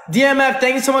guys. DMF,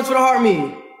 thank you so much for the heart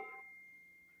me.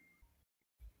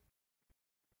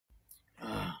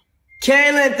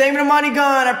 Kaylin, thank you for the money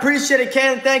gun. I appreciate it,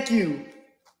 Kaylin. Thank you.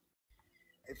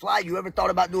 Hey, Fly, you ever thought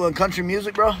about doing country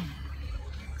music, bro?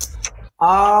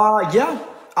 Yeah,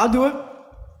 I'll do it.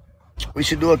 We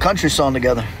should do a country song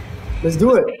together. Let's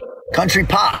do it. Country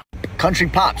pop. Country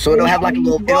pop. So it'll have like a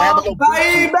little. It'll have a little.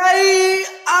 Baby,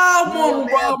 I want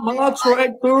to ride my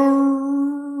tractor.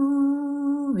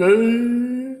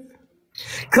 Yeah.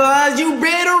 Cause you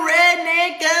better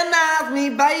recognize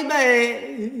me,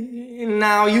 baby.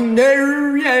 Now you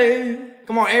know, yeah.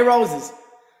 Come on, A Roses.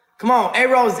 Come on, A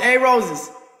Roses, A Roses.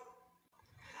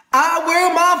 I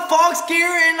wear my fox gear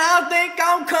and I think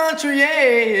I'm country.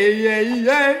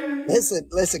 Yeah.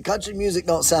 Listen, country music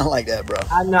don't sound like that, bro.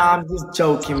 I know, I'm just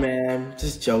joking, man.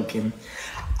 Just joking.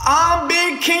 I'm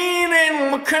Big Keene and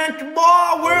I'm a country boy.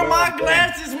 I wear my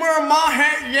glasses, wear my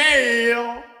hat,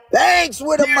 yeah. Thanks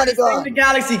with the money gun. The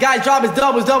galaxy, guys, drop is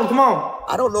double, come on.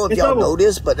 I don't know if y'all know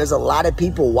this, but there's a lot of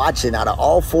people watching. Out of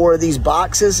all 4 of these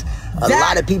boxes, a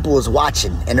lot of people is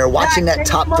watching, and they're watching that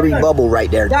top 3 bubble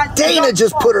right there. Dana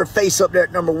just put her face up there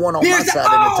at number 1 on my side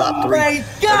in the top 3,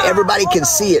 and everybody can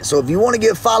see it. So if you want to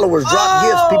get followers, drop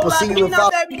gifts. People see you and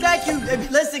follow. Thank you.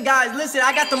 Listen, guys,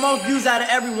 I got the most views out of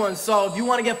everyone. So if you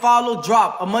want to get followed,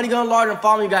 drop a money gun large and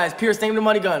follow you guys. Pierce, name the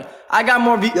money gun. I got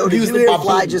more views than you.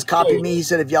 Fly just copied me. He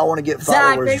said if y'all want to get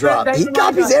followers, drop. He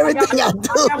copies everything I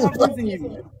do.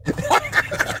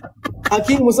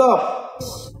 Hakeem, what's up?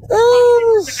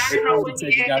 Oh,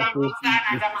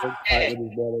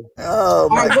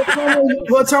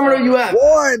 what terminal you at?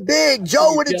 Warren, Big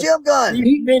Joe with a gym gun.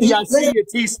 Smitty, I see you.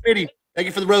 T Smitty. Thank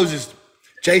you for the roses.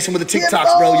 Jason with the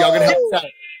TikToks, bro. Y'all gonna help us out.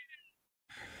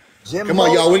 Jimbo, come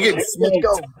on, y'all. We're getting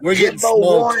smoked. We're getting smoked.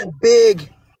 Warren, Big.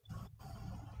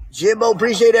 Jimbo,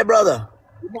 appreciate that, brother.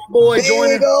 My boy,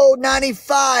 Big O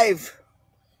 95.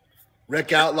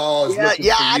 Wreck Outlaws.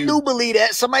 Yeah, I do believe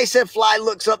that. Somebody said Fly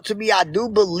looks up to me. I do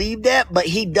believe that, but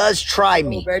he does try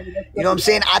me. You know what I'm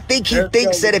saying? I think he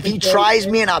thinks that if he tries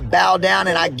me and I bow down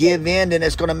and I give in, then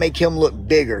it's going to make him look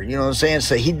bigger. You know what I'm saying?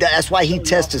 So that's why he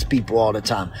tests people all the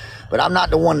time. But I'm not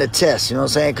the one to test. You know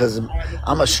what I'm saying? Because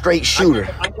I'm a straight shooter.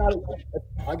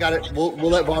 I got it. We'll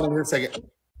let Vaughn in here a second.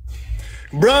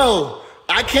 Bro,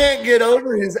 I cannot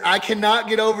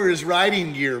get over his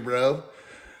riding gear, bro.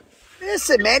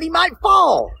 Listen, man, he might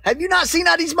fall. Have you not seen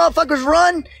how these motherfuckers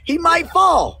run? He might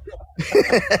fall.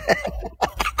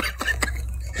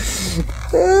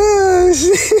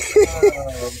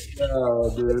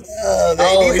 Oh, dude.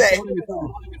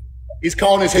 He's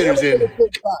calling his hitters in.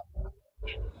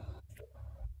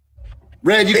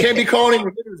 Red, you can't be calling in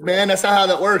your hitters, man. That's not how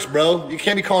that works, bro. You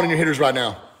can't be calling in your hitters right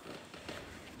now.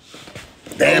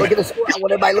 Damn, look at the score. I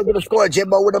want everybody to look at the score.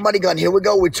 Jimbo with the money gun. Here we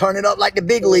go. We turn it up like the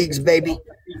big leagues, baby.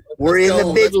 We're in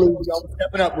the big leagues. Y'all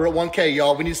stepping up. We're at 1K,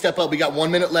 y'all. We need to step up. We got 1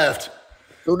 minute left.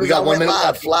 We got 1 minute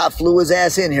left. Fly flew his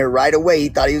ass in here right away. He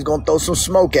thought he was going to throw some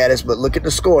smoke at us, but look at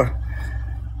the score.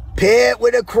 Pitt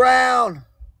with a crown.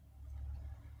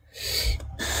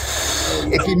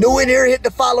 If you're new in here, hit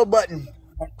the follow button.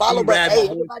 Follow button. Hey,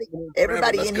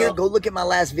 everybody in here, go look at my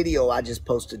last video I just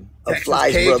posted of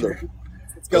Fly's brother.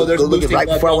 Go look at right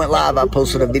before I went live. I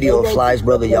posted a video of Fly's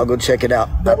brother. Y'all go check it out.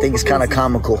 I think it's kind of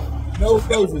comical. No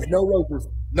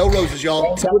roses,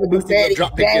 y'all.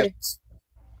 Drop big gifts.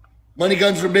 Money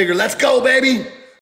guns are bigger. Let's go, baby.